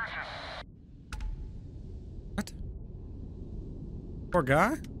 Urgent. What? Poor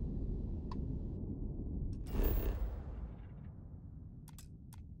guy?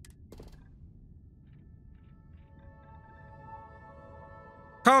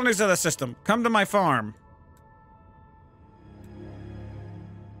 Colonies of the system, come to my farm.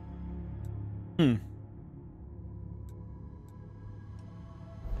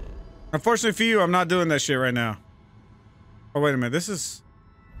 Unfortunately for you, I'm not doing that shit right now. Oh, wait a minute. This is...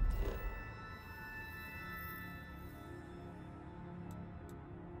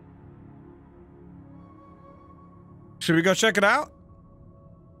 Should we go check it out?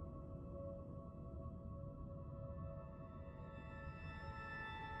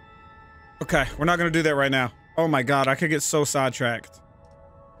 Okay, we're not gonna do that right now. Oh my god, I could get so sidetracked.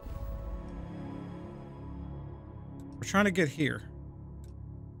 We're trying to get here.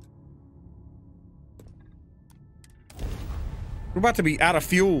 We're about to be out of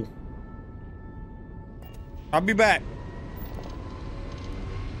fuel. I'll be back.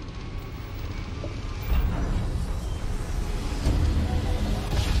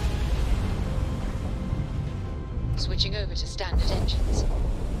 Switching over to standard engines.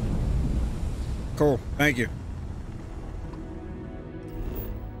 Cool, thank you.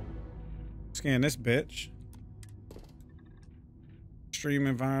 Scan this bitch. Stream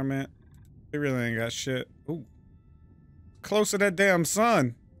environment. They really ain't got shit. Ooh. Close to that damn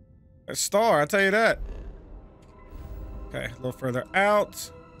sun. That star, I tell you that. Okay, a little further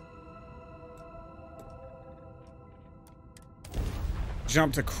out.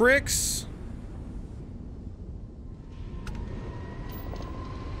 Jump to Cricks.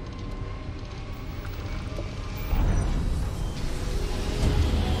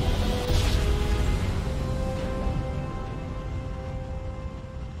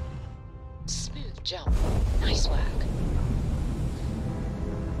 Jump. Nice work.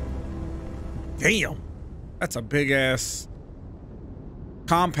 Damn. That's a big ass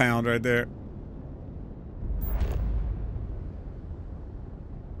compound right there.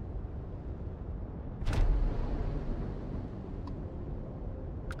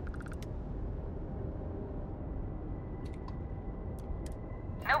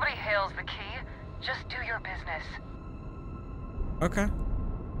 details the key. Just do your business. Okay.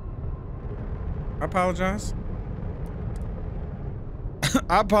 I apologize.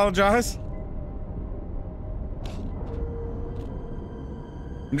 I apologize.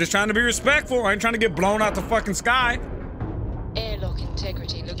 I'm just trying to be respectful. I ain't trying to get blown out the fucking sky. Airlock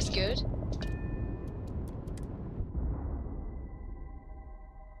integrity looks good.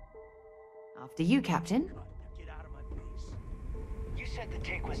 After you, Captain. You said the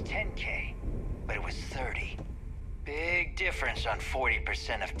take was 10K, but it was 30. Big difference on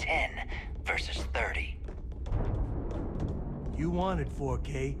 40% of 10 versus 30. You wanted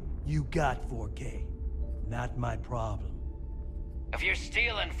 4K, you got 4K. Not my problem. If you're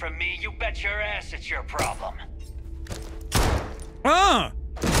stealing from me, you bet your ass it's your problem.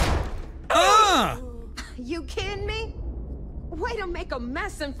 You kidding me? Way to make a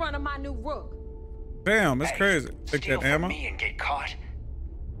mess in front of my new rook. Damn, that's crazy. Take Steal that ammo. from me and get caught.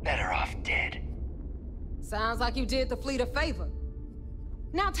 Better off dead. Sounds like you did the fleet a favor.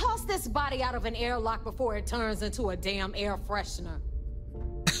 Now toss this body out of an airlock before it turns into a damn air freshener.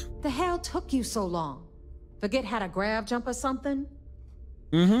 The hell took you so long? Forget how to grav jump or something?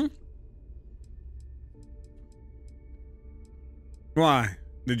 Mm-hmm. Why?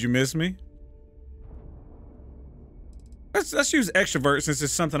 Did you miss me? Let's use extrovert since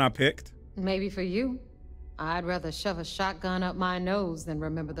it's something I picked. Maybe for you. I'd rather shove a shotgun up my nose than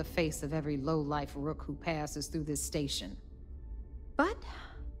remember the face of every low-life rook who passes through this station. But,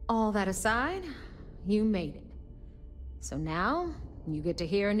 all that aside, you made it. So now, you get to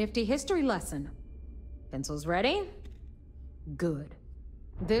hear a nifty history lesson. Pencils ready? Good.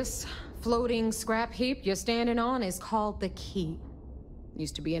 This floating scrap heap you're standing on is called the Key.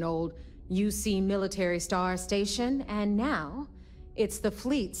 Used to be an old UC military star station, and now it's the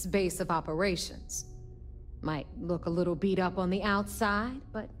fleet's base of operations. Might look a little beat up on the outside,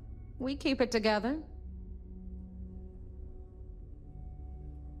 but we keep it together.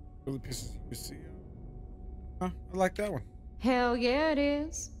 Really pisses you to see. Huh? I like that one. Hell yeah, it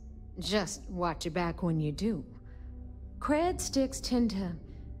is. Just watch your back when you do. Cred sticks tend to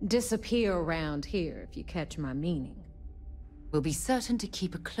disappear around here, if you catch my meaning. We'll be certain to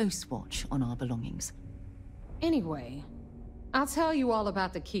keep a close watch on our belongings. Anyway, I'll tell you all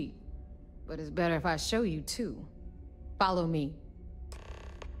about the Key. But it's better if I show you too. Follow me.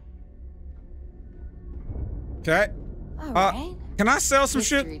 Okay. All right. Can I sell some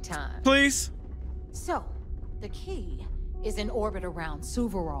History shit, time. please? So, the Key is in orbit around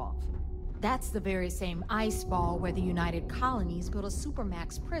Suvorov. That's the very same ice ball where the United Colonies built a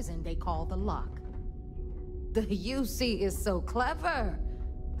supermax prison they call the Lock. The UC is so clever.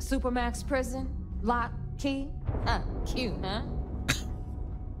 Supermax prison, lock, key. Cute, huh?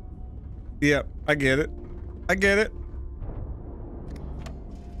 Yep, I get it. I get it.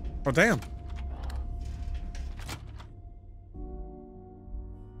 Oh, damn.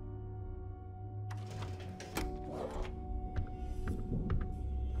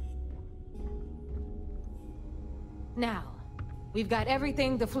 Now, we've got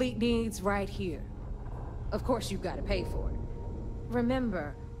everything the fleet needs right here. Of course, you've got to pay for it.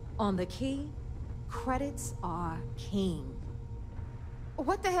 Remember, on the Key, credits are king.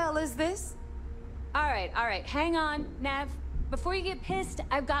 What the hell is this? All right, hang on, Nav. Before you get pissed,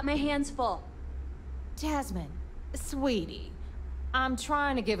 I've got my hands full. Jasmine, sweetie, I'm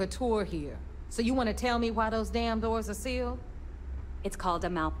trying to give a tour here. So you want to tell me why those damn doors are sealed? It's called a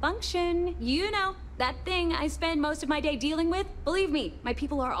malfunction. You know, that thing I spend most of my day dealing with. Believe me, my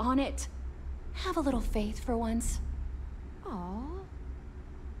people are on it. Have a little faith for once. Aw.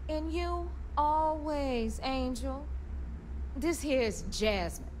 And you, always, Angel. This here's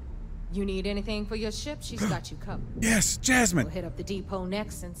Jasmine. You need anything for your ship, she's got you covered. Yes, Jasmine. We'll hit up the depot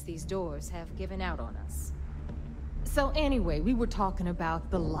next since these doors have given out on us. So anyway, we were talking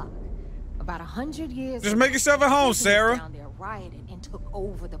about the Lock. About 100 years Just make yourself at home, Sarah. Down there rioted and took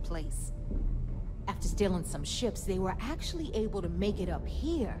over the place. After stealing some ships, they were actually able to make it up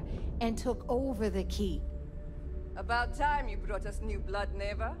here and took over the Key. About time you brought us new blood,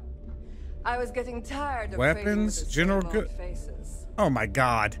 Neva. I was getting tired of Weapons, general good. Faces. Oh my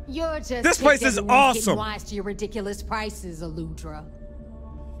God. You're just this place is awesome. Wise to your ridiculous prices, Aludra.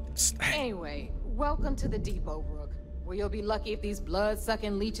 Anyway, welcome to the depot, Rook, where you'll be lucky if these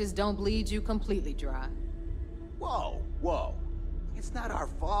blood-sucking leeches don't bleed you completely dry. Whoa, whoa. It's not our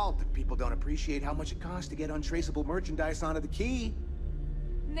fault that people don't appreciate how much it costs to get untraceable merchandise onto the Key.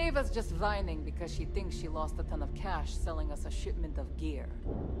 Neva's just whining because she thinks she lost a ton of cash selling us a shipment of gear.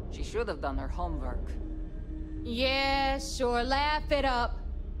 She should have done her homework. Yeah, sure, laugh it up.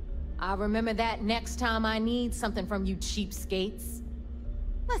 I'll remember that next time I need something from you cheapskates.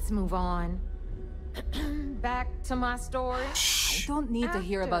 Let's let's move on. Back to my story. I don't need to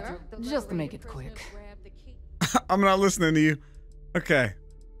hear about your... Just to make it quick. I'm not listening to you. Okay. I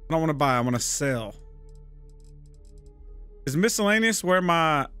don't want to buy. I want to sell. Is miscellaneous where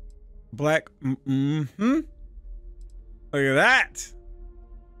my black... Mm-hmm. Look at that.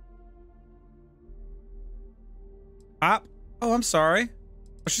 Oh, I'm sorry.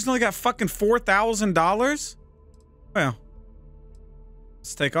 Oh, she's only got fucking $4,000? Well,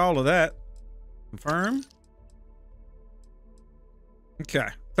 let's take all of that. Confirm. Okay.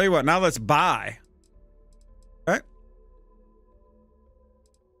 Tell you what, now let's buy. Okay.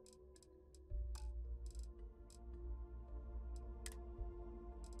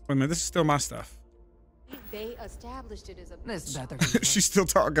 Wait a minute, this is still my stuff. They established it as a... This better. She's still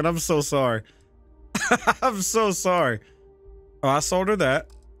talking. I'm so sorry. I'm so sorry. Oh, I sold her that.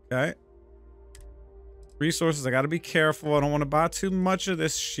 Okay. Resources. I got to be careful. I don't want to buy too much of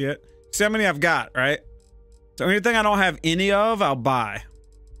this shit. See how many I've got, right? So anything I don't have any of, I'll buy.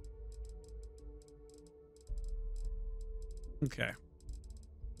 Okay.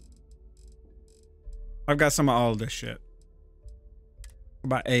 I've got some of all of this shit. What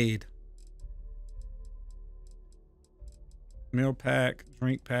about aid? Meal pack,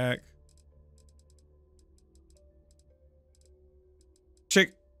 drink pack.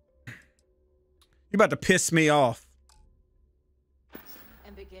 Chick, you about to piss me off.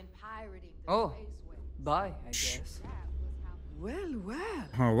 And begin pirating the Oh, bye, I guess. Well, well.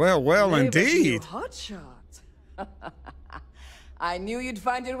 Oh, well, indeed. Hotshot. I knew you'd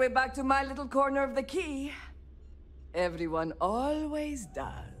find your way back to my little corner of the key. Everyone always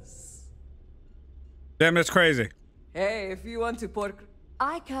does. Damn, that's crazy. Hey, if you want to pork...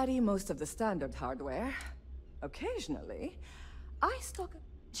 I carry most of the standard hardware. Occasionally, I stock...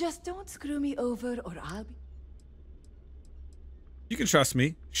 Just don't screw me over or I'll be... You can trust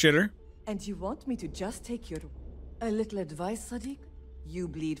me, shitter. And you want me to just take your... A little advice, Sadiq? You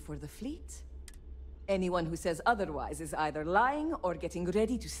bleed for the fleet. Anyone who says otherwise is either lying or getting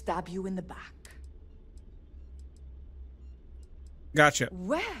ready to stab you in the back. Gotcha.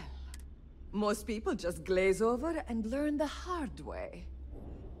 Well, most people just glaze over and learn the hard way.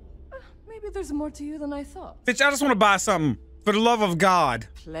 Maybe there's more to you than I thought. Bitch, I just want to buy something. For the love of God.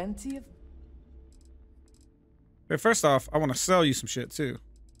 Plenty of... Hey, first off, I want to sell you some shit, too.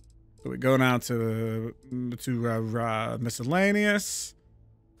 So we go down to miscellaneous.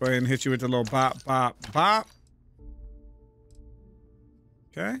 Go ahead and hit you with the little bop, bop, bop.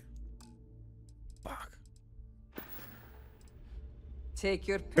 Okay. Fuck. Take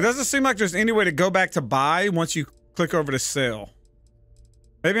your... It doesn't seem like there's any way to go back to buy once you click over to sell.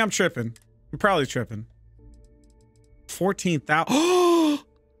 Maybe I'm tripping. I'm probably tripping. 14,000. Oh!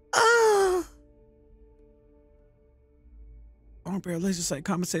 Arm Bear laser sight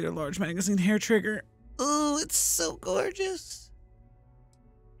compensator large magazine hair trigger. Oh, it's so gorgeous.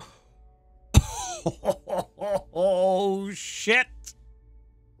 Oh, shit.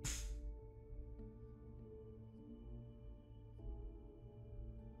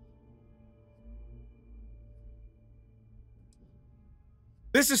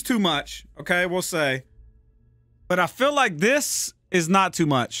 This is too much, okay, we'll say. But I feel like this is not too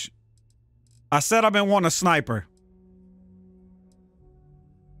much. I said I've been wanting a sniper.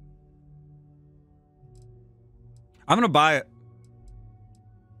 I'm gonna buy it.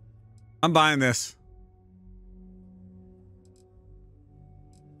 I'm buying this.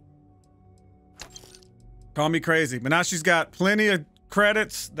 Call me crazy, but now she's got plenty of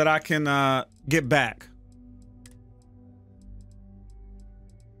credits that I can get back.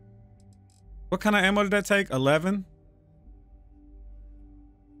 What kind of ammo did that take? 11?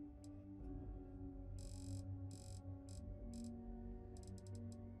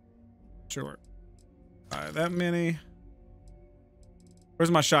 Sure. That many.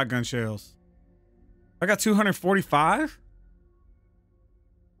 Where's my shotgun shells? I got 245?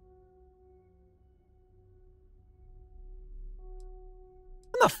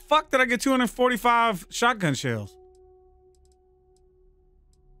 When the fuck did I get 245 shotgun shells?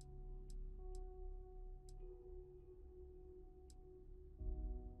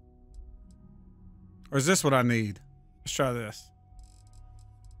 Or is this what I need? Let's try this.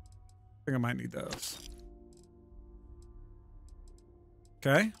 I think I might need those.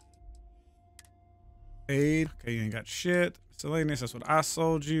 Okay. Aid. Okay, you ain't got shit. Miscellaneous, that's what I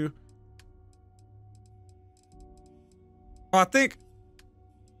sold you. Oh, I think.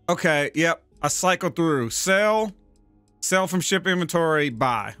 Okay, yep. I cycle through. Sell. Sell from ship inventory.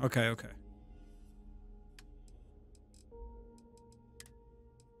 Buy. Okay, okay.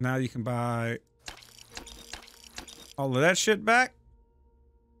 Now you can buy all of that shit back.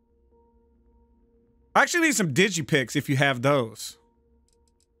 I actually need some digipics if you have those.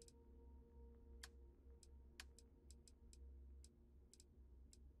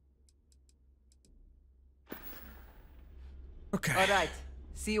 Okay. All right.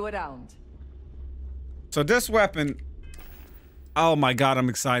 See you around. So this weapon, oh my god, I'm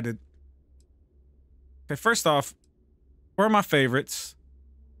excited. Okay, first off, where are my favorites?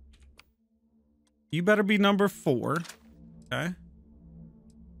 You better be number 4. Okay.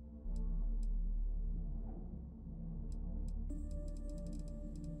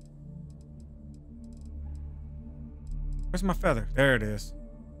 Where's my feather? There it is.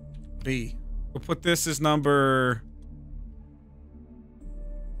 B. We'll put this as number...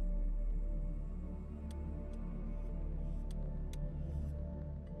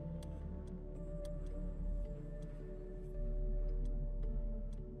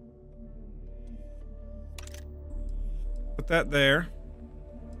 Put that there.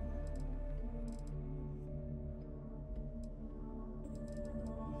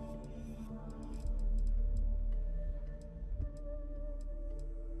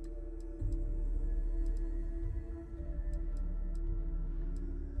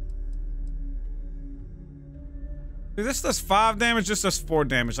 Dude, this does 5 damage, this does 4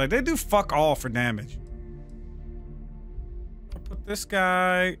 damage. Like, they do fuck all for damage. I'll put this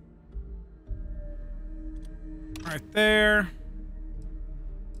guy right there.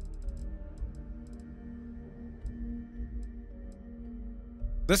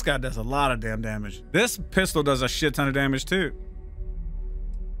 This guy does a lot of damn damage. This pistol does a shit ton of damage too.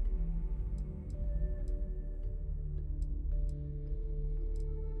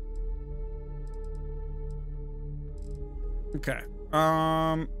 Okay.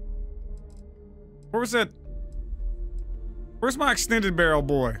 Where was that? Where's my extended barrel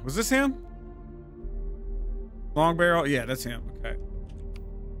boy? Was this him? Long barrel? Yeah, that's him. Okay.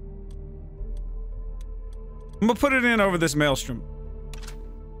 I'm gonna put it in over this maelstrom.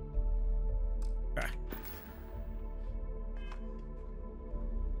 Okay.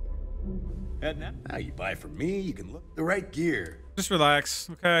 Now you buy from me, you can look the right gear. Just relax,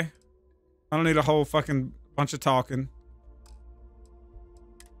 okay? I don't need a whole fucking bunch of talking.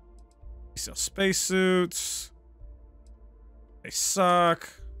 We sell spacesuits. They suck.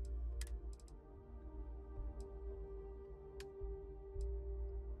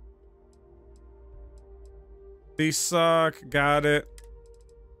 These suck. Got it.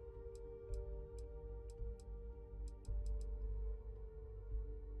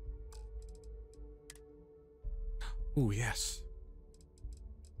 Ooh, yes.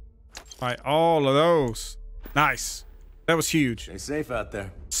 Buy all of those. Nice. That was huge. Stay safe out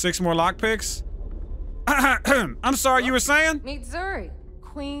there. 6 more lockpicks. I'm sorry, you were saying? Meet Zuri,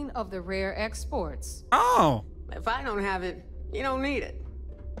 queen of the rare exports. Oh. If I don't have it, you don't need it.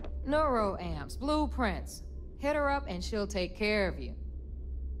 Neuroamps, blueprints. Hit her up and she'll take care of you.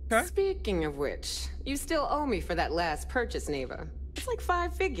 Okay. Speaking of which, you still owe me for that last purchase, Neva. It's like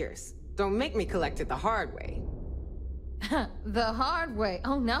 5 figures. Don't make me collect it the hard way. The hard way?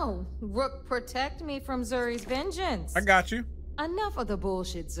 Oh no. Rook, protect me from Zuri's vengeance. I got you. Enough of the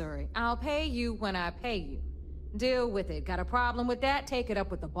bullshit, Zuri. I'll pay you when I pay you. Deal with it. Got a problem with that? Take it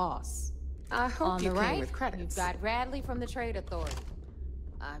up with the boss. I hope On you the came right, with credits. you've got Radley from the Trade Authority.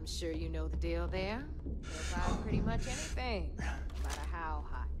 I'm sure you know the deal there. They'll buy pretty much anything, no matter how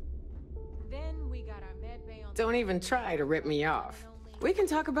hot. Then we got our med bay on. Don't even try to rip me off. We can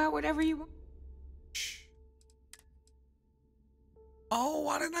talk about whatever you want. Oh,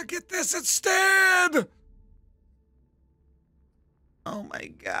 why didn't I get this instead? Oh my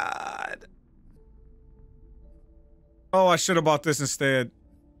god. Oh, I should have bought this instead.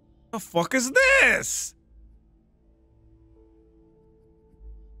 The fuck is this?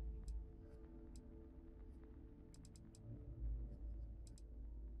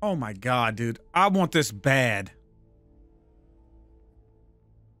 Oh my god, dude. I want this bad.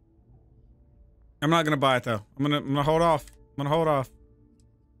 I'm not gonna buy it though. I'm gonna hold off. I'm gonna hold off.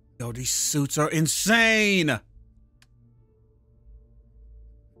 Yo, these suits are insane.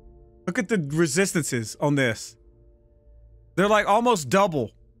 Look at the resistances on this. They're like almost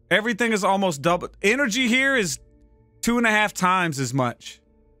double. Everything is almost double. Energy here is 2.5 times as much.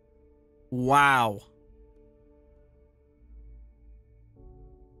 Wow.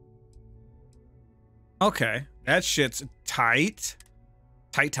 Okay, that shit's tight.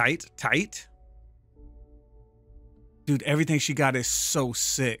 Tight. Dude, everything she got is so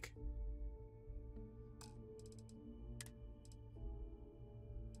sick.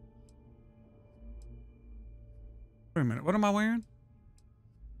 Wait a minute, what am I wearing?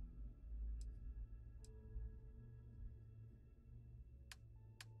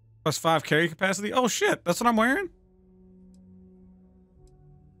 +5 carry capacity. Oh shit, that's what I'm wearing?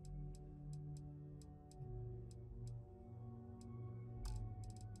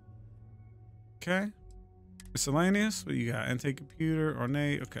 Okay. Miscellaneous. What you got? Intake computer,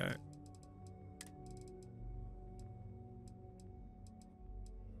 ornate. Okay.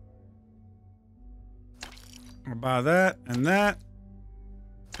 I'll buy that and that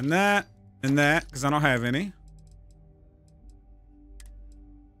and that and that because I don't have any.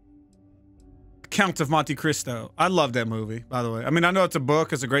 Count of Monte Cristo. I love that movie, by the way. I mean, I know it's a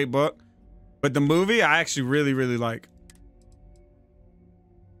book. It's a great book. But the movie, I actually really, really like.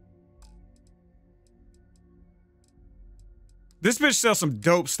 This bitch sells some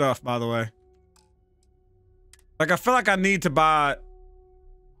dope stuff, by the way. Like, I feel like I need to buy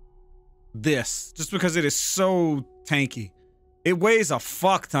this just because it is so tanky. It weighs a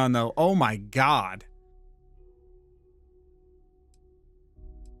fuck ton, though. Oh my god.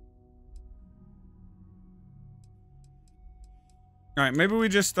 All right, maybe we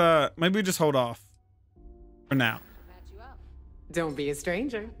just hold off for now. Don't be a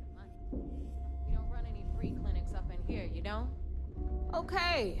stranger. We don't run any free clinics up in here, you don't?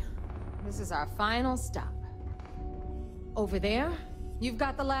 Okay, this is our final stop. Over there, you've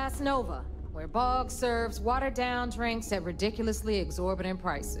got the Last Nova, where Bog serves watered-down drinks at ridiculously exorbitant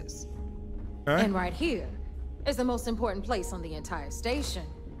prices. Okay. And right here is the most important place on the entire station,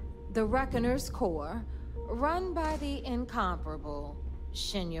 the Reckoner's Core, run by the incomparable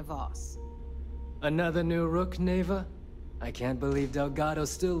Shinya Voss. Another new rook, Neva? I can't believe Delgado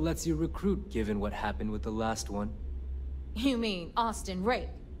still lets you recruit, given what happened with the last one. You mean Austin Rake?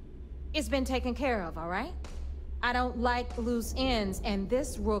 It's been taken care of, all right? I don't like loose ends, and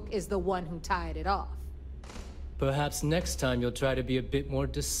this rook is the one who tied it off. Perhaps next time you'll try to be a bit more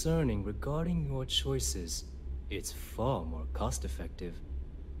discerning regarding your choices. It's far more cost-effective.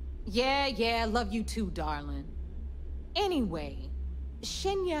 Yeah, love you too, darling. Anyway,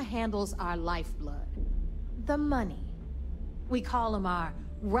 Shinya handles our lifeblood. The money. We call him our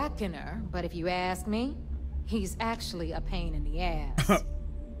Reckoner, but if you ask me, he's actually a pain in the ass.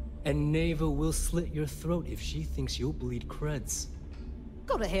 And Neva will slit your throat if she thinks you'll bleed creds.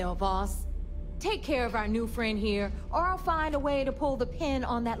 Go to hell, boss. Take care of our new friend here, or I'll find a way to pull the pin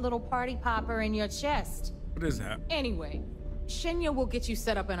on that little party popper in your chest. What is that? Anyway, Shinya will get you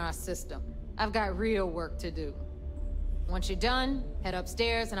set up in our system. I've got real work to do. Once you're done, head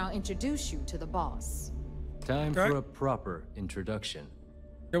upstairs and I'll introduce you to the boss. Time for a proper introduction.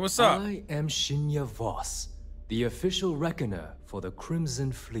 Hey, what's up? I am Shinya Voss, the official reckoner for the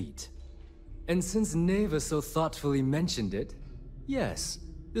Crimson Fleet. And since Neva so thoughtfully mentioned it, yes,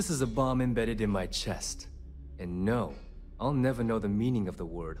 this is a bomb embedded in my chest. And no, I'll never know the meaning of the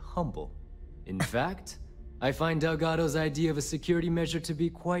word humble. In fact, I find Delgado's idea of a security measure to be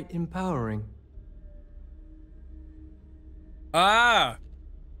quite empowering. Ah!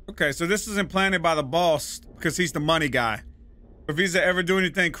 Okay, so this is implanted by the boss because he's the money guy. If he's to ever do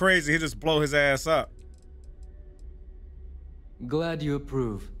anything crazy, he'll just blow his ass up. Glad you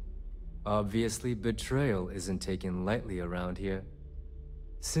approve. Obviously, betrayal isn't taken lightly around here.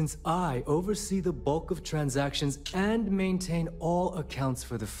 Since I oversee the bulk of transactions and maintain all accounts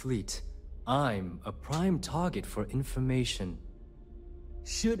for the fleet, I'm a prime target for information.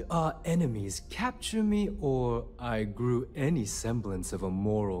 Should our enemies capture me or I grew any semblance of a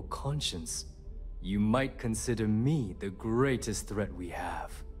moral conscience, you might consider me the greatest threat we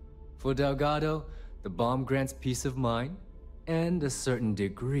have. For Delgado, the bomb grants peace of mind and a certain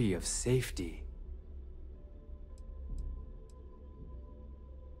degree of safety.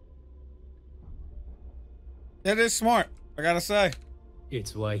 That is smart, I gotta say.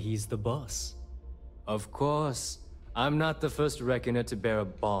 It's why he's the boss. Of course, I'm not the first reckoner to bear a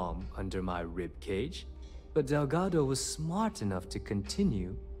bomb under my ribcage, but Delgado was smart enough to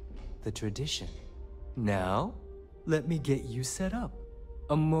continue the tradition. Now, let me get you set up.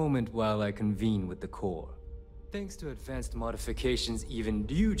 A moment while I convene with the core. Thanks to advanced modifications even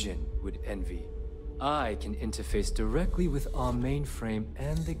Ryujin would envy, I can interface directly with our mainframe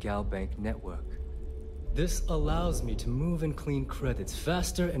and the Galbank network. This allows me to move and clean credits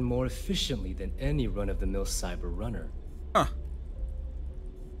faster and more efficiently than any run-of-the-mill cyber runner. Huh.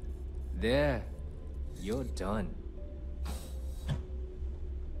 There. You're done.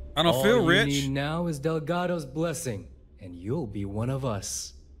 I don't feel rich. All you need now is Delgado's blessing, and you'll be one of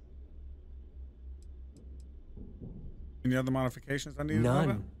us. Any other modifications I need to know about?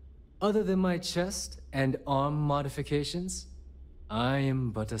 None. Other than my chest and arm modifications, I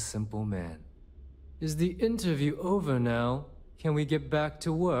am but a simple man. Is the interview over now? Can we get back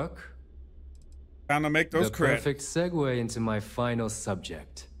to work? Time to make those The credits. perfect segue into my final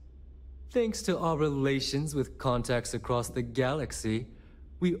subject. Thanks to our relations with contacts across the galaxy,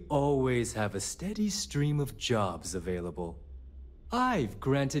 we always have a steady stream of jobs available. I've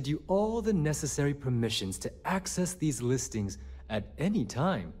granted you all the necessary permissions to access these listings at any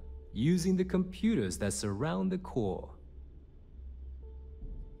time, using the computers that surround the core.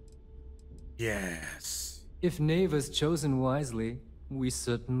 Yes. If Neva's chosen wisely, we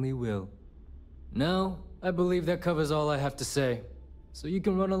certainly will. Now, I believe that covers all I have to say, so you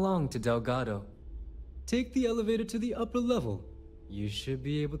can run along to Delgado. Take the elevator to the upper level. You should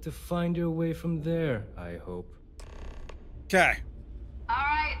be able to find your way from there, I hope. Okay.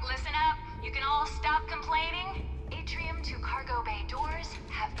 Alright, listen up. You can all stop complaining. Atrium to cargo bay doors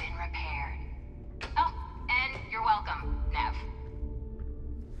have been repaired. Oh, and you're welcome, Nev.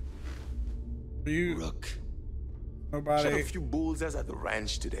 You... Rook. Nobody. Shot a few bulls at the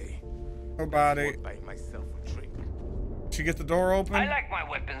ranch today. Nobody. Buy myself a drink. Did you get the door open? I like my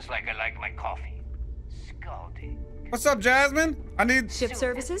weapons like I like my coffee. Scalding. What's up, Jasmine? I need... Ship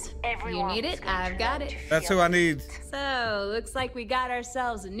services? You need it? I've got it. That's who I need. So, looks like we got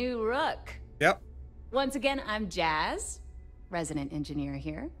ourselves a new rook. Yep. Once again, I'm Jazz, resident engineer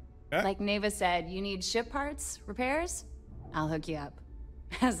here. Yeah. Like Neva said, you need ship parts, repairs? I'll hook you up.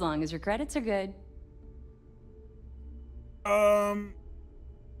 As long as your credits are good.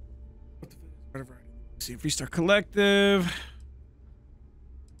 Whatever. See if we start collective.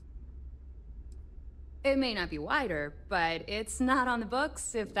 It may not be wider, but it's not on the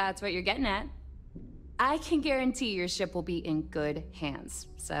books, if that's what you're getting at. I can guarantee your ship will be in good hands.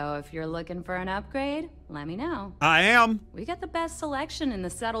 So if you're looking for an upgrade, let me know. I am. We got the best selection in the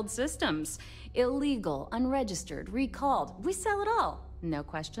settled systems. Illegal, unregistered, recalled. We sell it all. No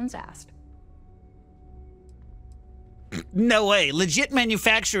questions asked. No way. Legit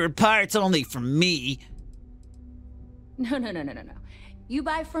manufacturer parts only from me. No. You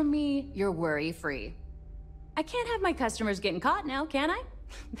buy from me, you're worry-free. I can't have my customers getting caught now, can I?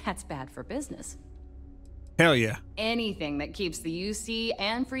 That's bad for business. Hell yeah. Anything that keeps the UC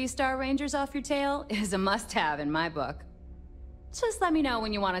and Freestar Rangers off your tail is a must-have in my book. Just let me know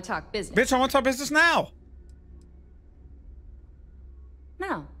when you want to talk business. Bitch, I want to talk business now.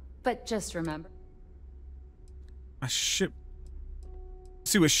 No, but just remember. My ship.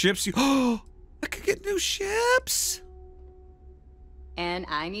 See what ships you... Oh, I could get new ships. And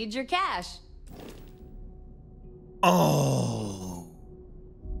I need your cash. Oh.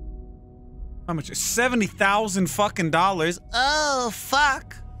 How much is $70,000 fucking dollars? Oh,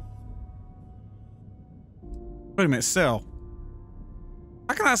 fuck. Wait a minute, sell.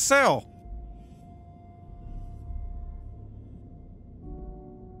 How can I sell?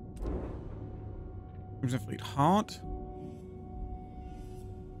 Crimson Fleet Haunt.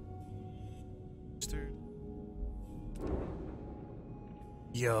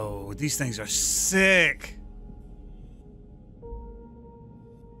 Yo, these things are sick.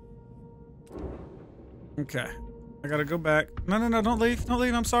 Okay. I gotta go back. No, don't leave. Don't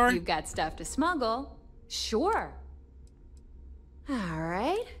leave, I'm sorry. You've got stuff to smuggle. Sure. All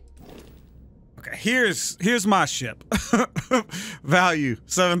right. Okay, here's my ship. Value,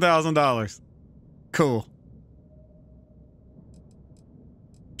 $7,000. Cool.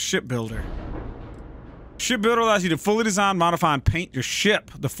 Shipbuilder. Shipbuilder allows you to fully design, modify, and paint your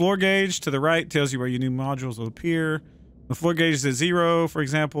ship. The floor gauge to the right tells you where your new modules will appear. The floor gauge is at 0, for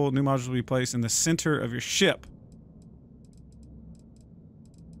example. New modules will be placed in the center of your ship.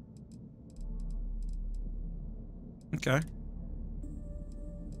 Okay.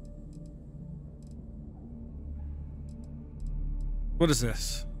 What is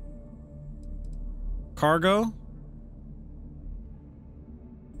this? Cargo?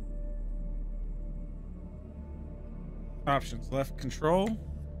 Options. Left control.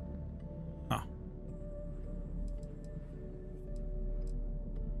 Oh.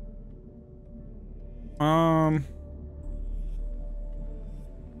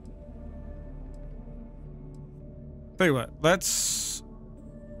 Tell you what, let's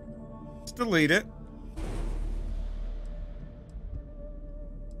delete it.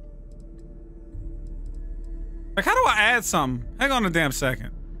 Like, how do I add something? Hang on a damn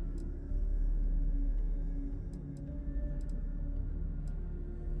second.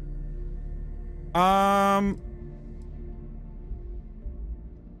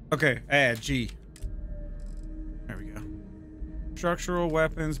 Okay, add G. There we go. Structural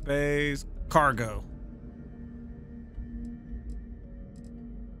weapons, bays, cargo.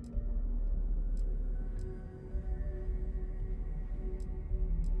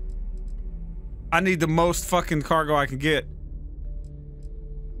 I need the most fucking cargo I can get.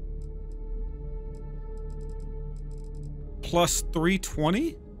 Plus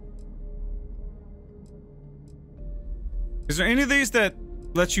 320? Is there any of these that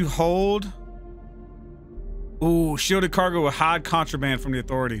let you hold? Ooh, shielded cargo with hide contraband from the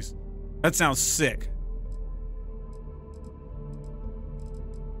authorities. That sounds sick.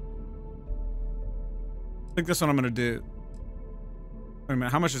 I think that's what I'm gonna do. Wait a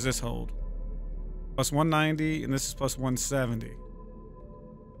minute, how much does this hold? Plus 190, and this is plus 170.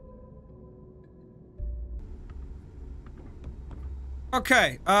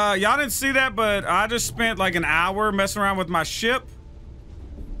 Okay, y'all didn't see that, but I just spent like an hour messing around with my ship.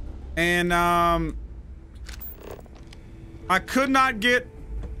 And, I could not get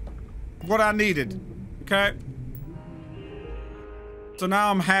what I needed, okay? So now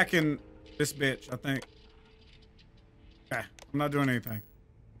I'm hacking this bitch, I think. Okay, I'm not doing anything.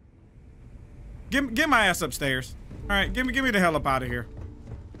 Get my ass upstairs. All right, get me the hell up out of here.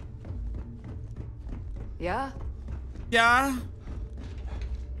 Yeah? Yeah.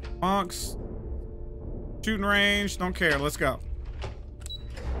 Monks. Shooting range, don't care, let's go.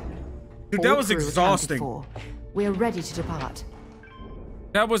 Dude, that was exhausting. We're ready to depart.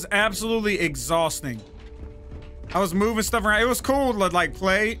 That was absolutely exhausting. I was moving stuff around. It was cool to like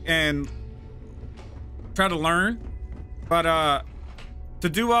play and try to learn. But to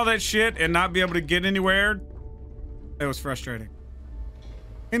do all that shit and not be able to get anywhere, it was frustrating.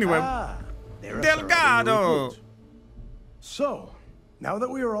 Anyway, Delgado. So, now that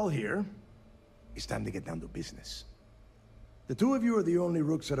we are all here, it's time to get down to business. The two of you are the only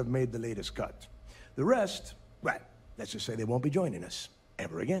rooks that have made the latest cut. The rest, well, let's just say they won't be joining us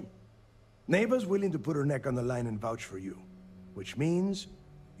ever again. Neva's willing to put her neck on the line and vouch for you, which means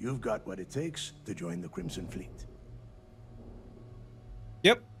you've got what it takes to join the Crimson Fleet.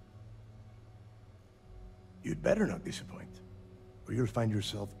 Yep. You'd better not disappoint, or you'll find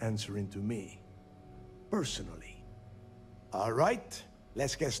yourself answering to me, personally. All right,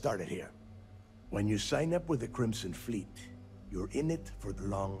 let's get started here. When you sign up with the Crimson Fleet, you're in it for the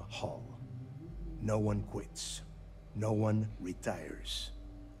long haul. No one quits. No one retires.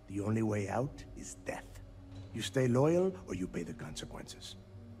 The only way out is death. You stay loyal or you pay the consequences.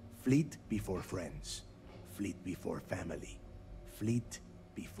 Fleet before friends. Fleet before family. Fleet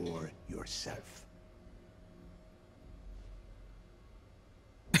before yourself.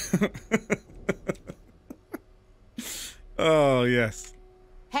 Oh, yes.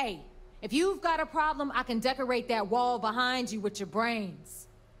 Hey, if you've got a problem, I can decorate that wall behind you with your brains.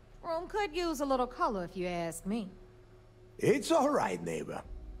 Room could use a little color if you ask me. It's all right, neighbor.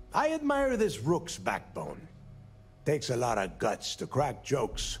 I admire this rook's backbone. Takes a lot of guts to crack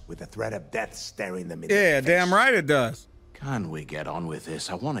jokes with the threat of death staring them in the face. Yeah, damn right it does. Can we get on with this?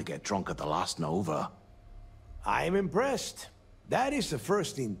 I want to get drunk at the last Nova. I'm impressed. That is the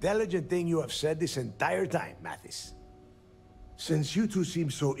first intelligent thing you have said this entire time, Mathis. Since you two seem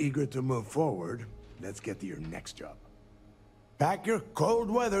so eager to move forward, let's get to your next job. Pack your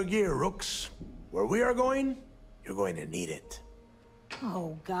cold weather gear, rooks. Where we are going, you're going to need it.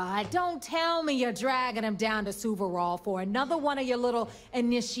 Oh, God, don't tell me you're dragging him down to Suvarol for another one of your little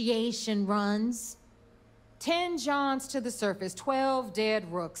initiation runs. 10 Johns to the surface, 12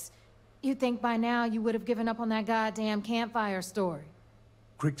 dead rooks. You'd think by now you would have given up on that goddamn campfire story.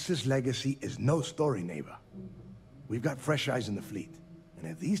 Crix's legacy is no story, neighbor. We've got fresh eyes in the fleet. And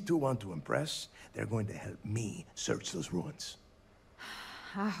if these two want to impress, they're going to help me search those ruins.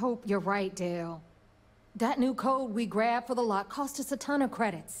 I hope you're right, Dale. That new code we grabbed for the lot cost us a ton of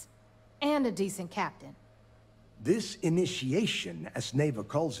credits. And a decent captain. This initiation, as Neva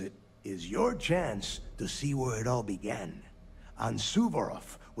calls it, is your chance to see where it all began. On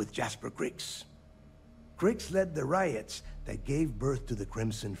Suvorov with Jasper Crix. Crix led the riots that gave birth to the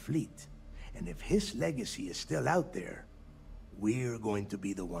Crimson Fleet. And if his legacy is still out there, we're going to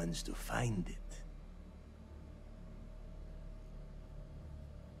be the ones to find it.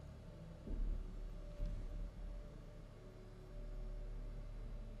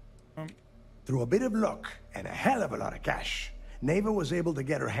 Through a bit of luck and a hell of a lot of cash, Neva was able to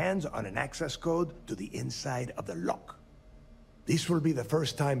get her hands on an access code to the inside of the lock. This will be the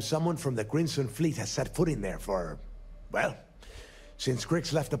first time someone from the Crimson Fleet has set foot in there for, well, since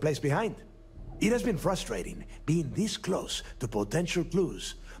Crix left the place behind. It has been frustrating being this close to potential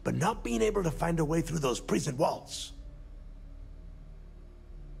clues, but not being able to find a way through those prison walls.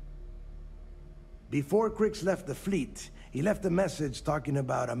 Before Crix left the fleet, he left a message talking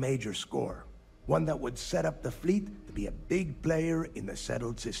about a major score. One that would set up the fleet to be a big player in the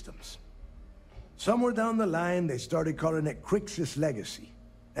settled systems. Somewhere down the line, they started calling it Crix's legacy.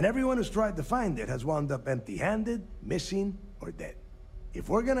 And everyone who's tried to find it has wound up empty-handed, missing, or dead. If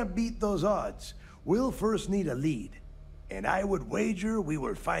we're gonna beat those odds, we'll first need a lead. And I would wager we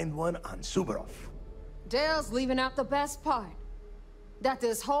will find one on Suvorov. Dale's leaving out the best part. That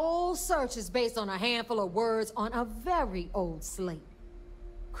this whole search is based on a handful of words on a very old slate.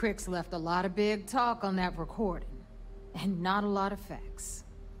 Crix left a lot of big talk on that recording, and not a lot of facts.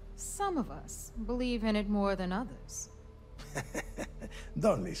 Some of us believe in it more than others.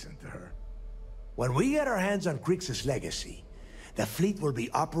 Don't listen to her. When we get our hands on Crix's legacy, the fleet will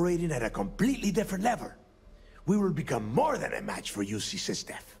be operating at a completely different level. We will become more than a match for UC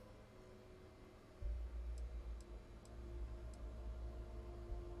Systef.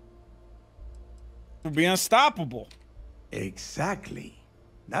 We'll be unstoppable. Exactly.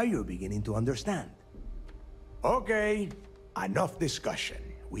 Now you're beginning to understand. Okay, enough discussion.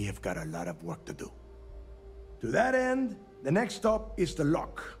 We have got a lot of work to do. To that end, the next stop is the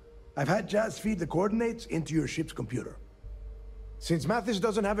lock. I've had Jazz feed the coordinates into your ship's computer. Since Mathis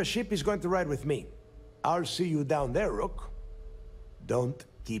doesn't have a ship, he's going to ride with me. I'll see you down there, Rook. Don't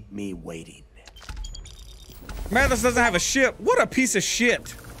keep me waiting. Mathis doesn't have a ship. What a piece of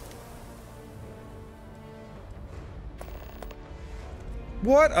shit.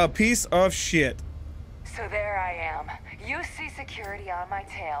 What a piece of shit. So there I am. UC security on my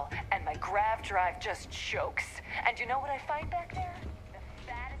tail, and my grav drive just chokes. And you know what I find back there? The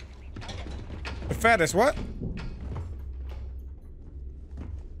fattest sleep. The fattest what?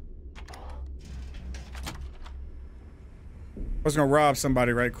 I was gonna rob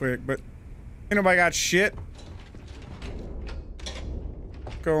somebody right quick, but ain't nobody got shit.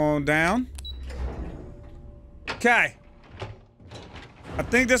 Go on down. Okay. I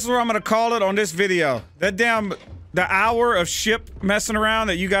think this is where I'm gonna call it on this video. That damn, the hour of ship messing around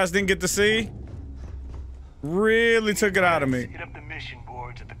that you guys didn't get to see really took it out of me. Hit up the mission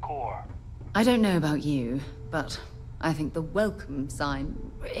boards at the core. I don't know about you, but I think the welcome sign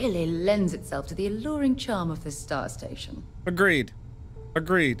really lends itself to the alluring charm of this star station. Agreed.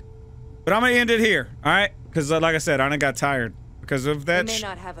 Agreed. But I'm gonna end it here, alright? Because like I said, I done got tired. Because of that We may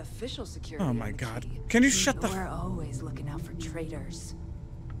not have official security. Oh my god. Can you shut the We're always looking out for traitors.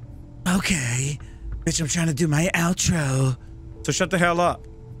 Okay. Bitch, I'm trying to do my outro. So shut the hell up.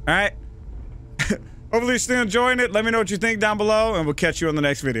 Alright? Hopefully you're still enjoying it. Let me know what you think down below, and we'll catch you on the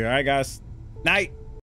next video. Alright, guys? Night.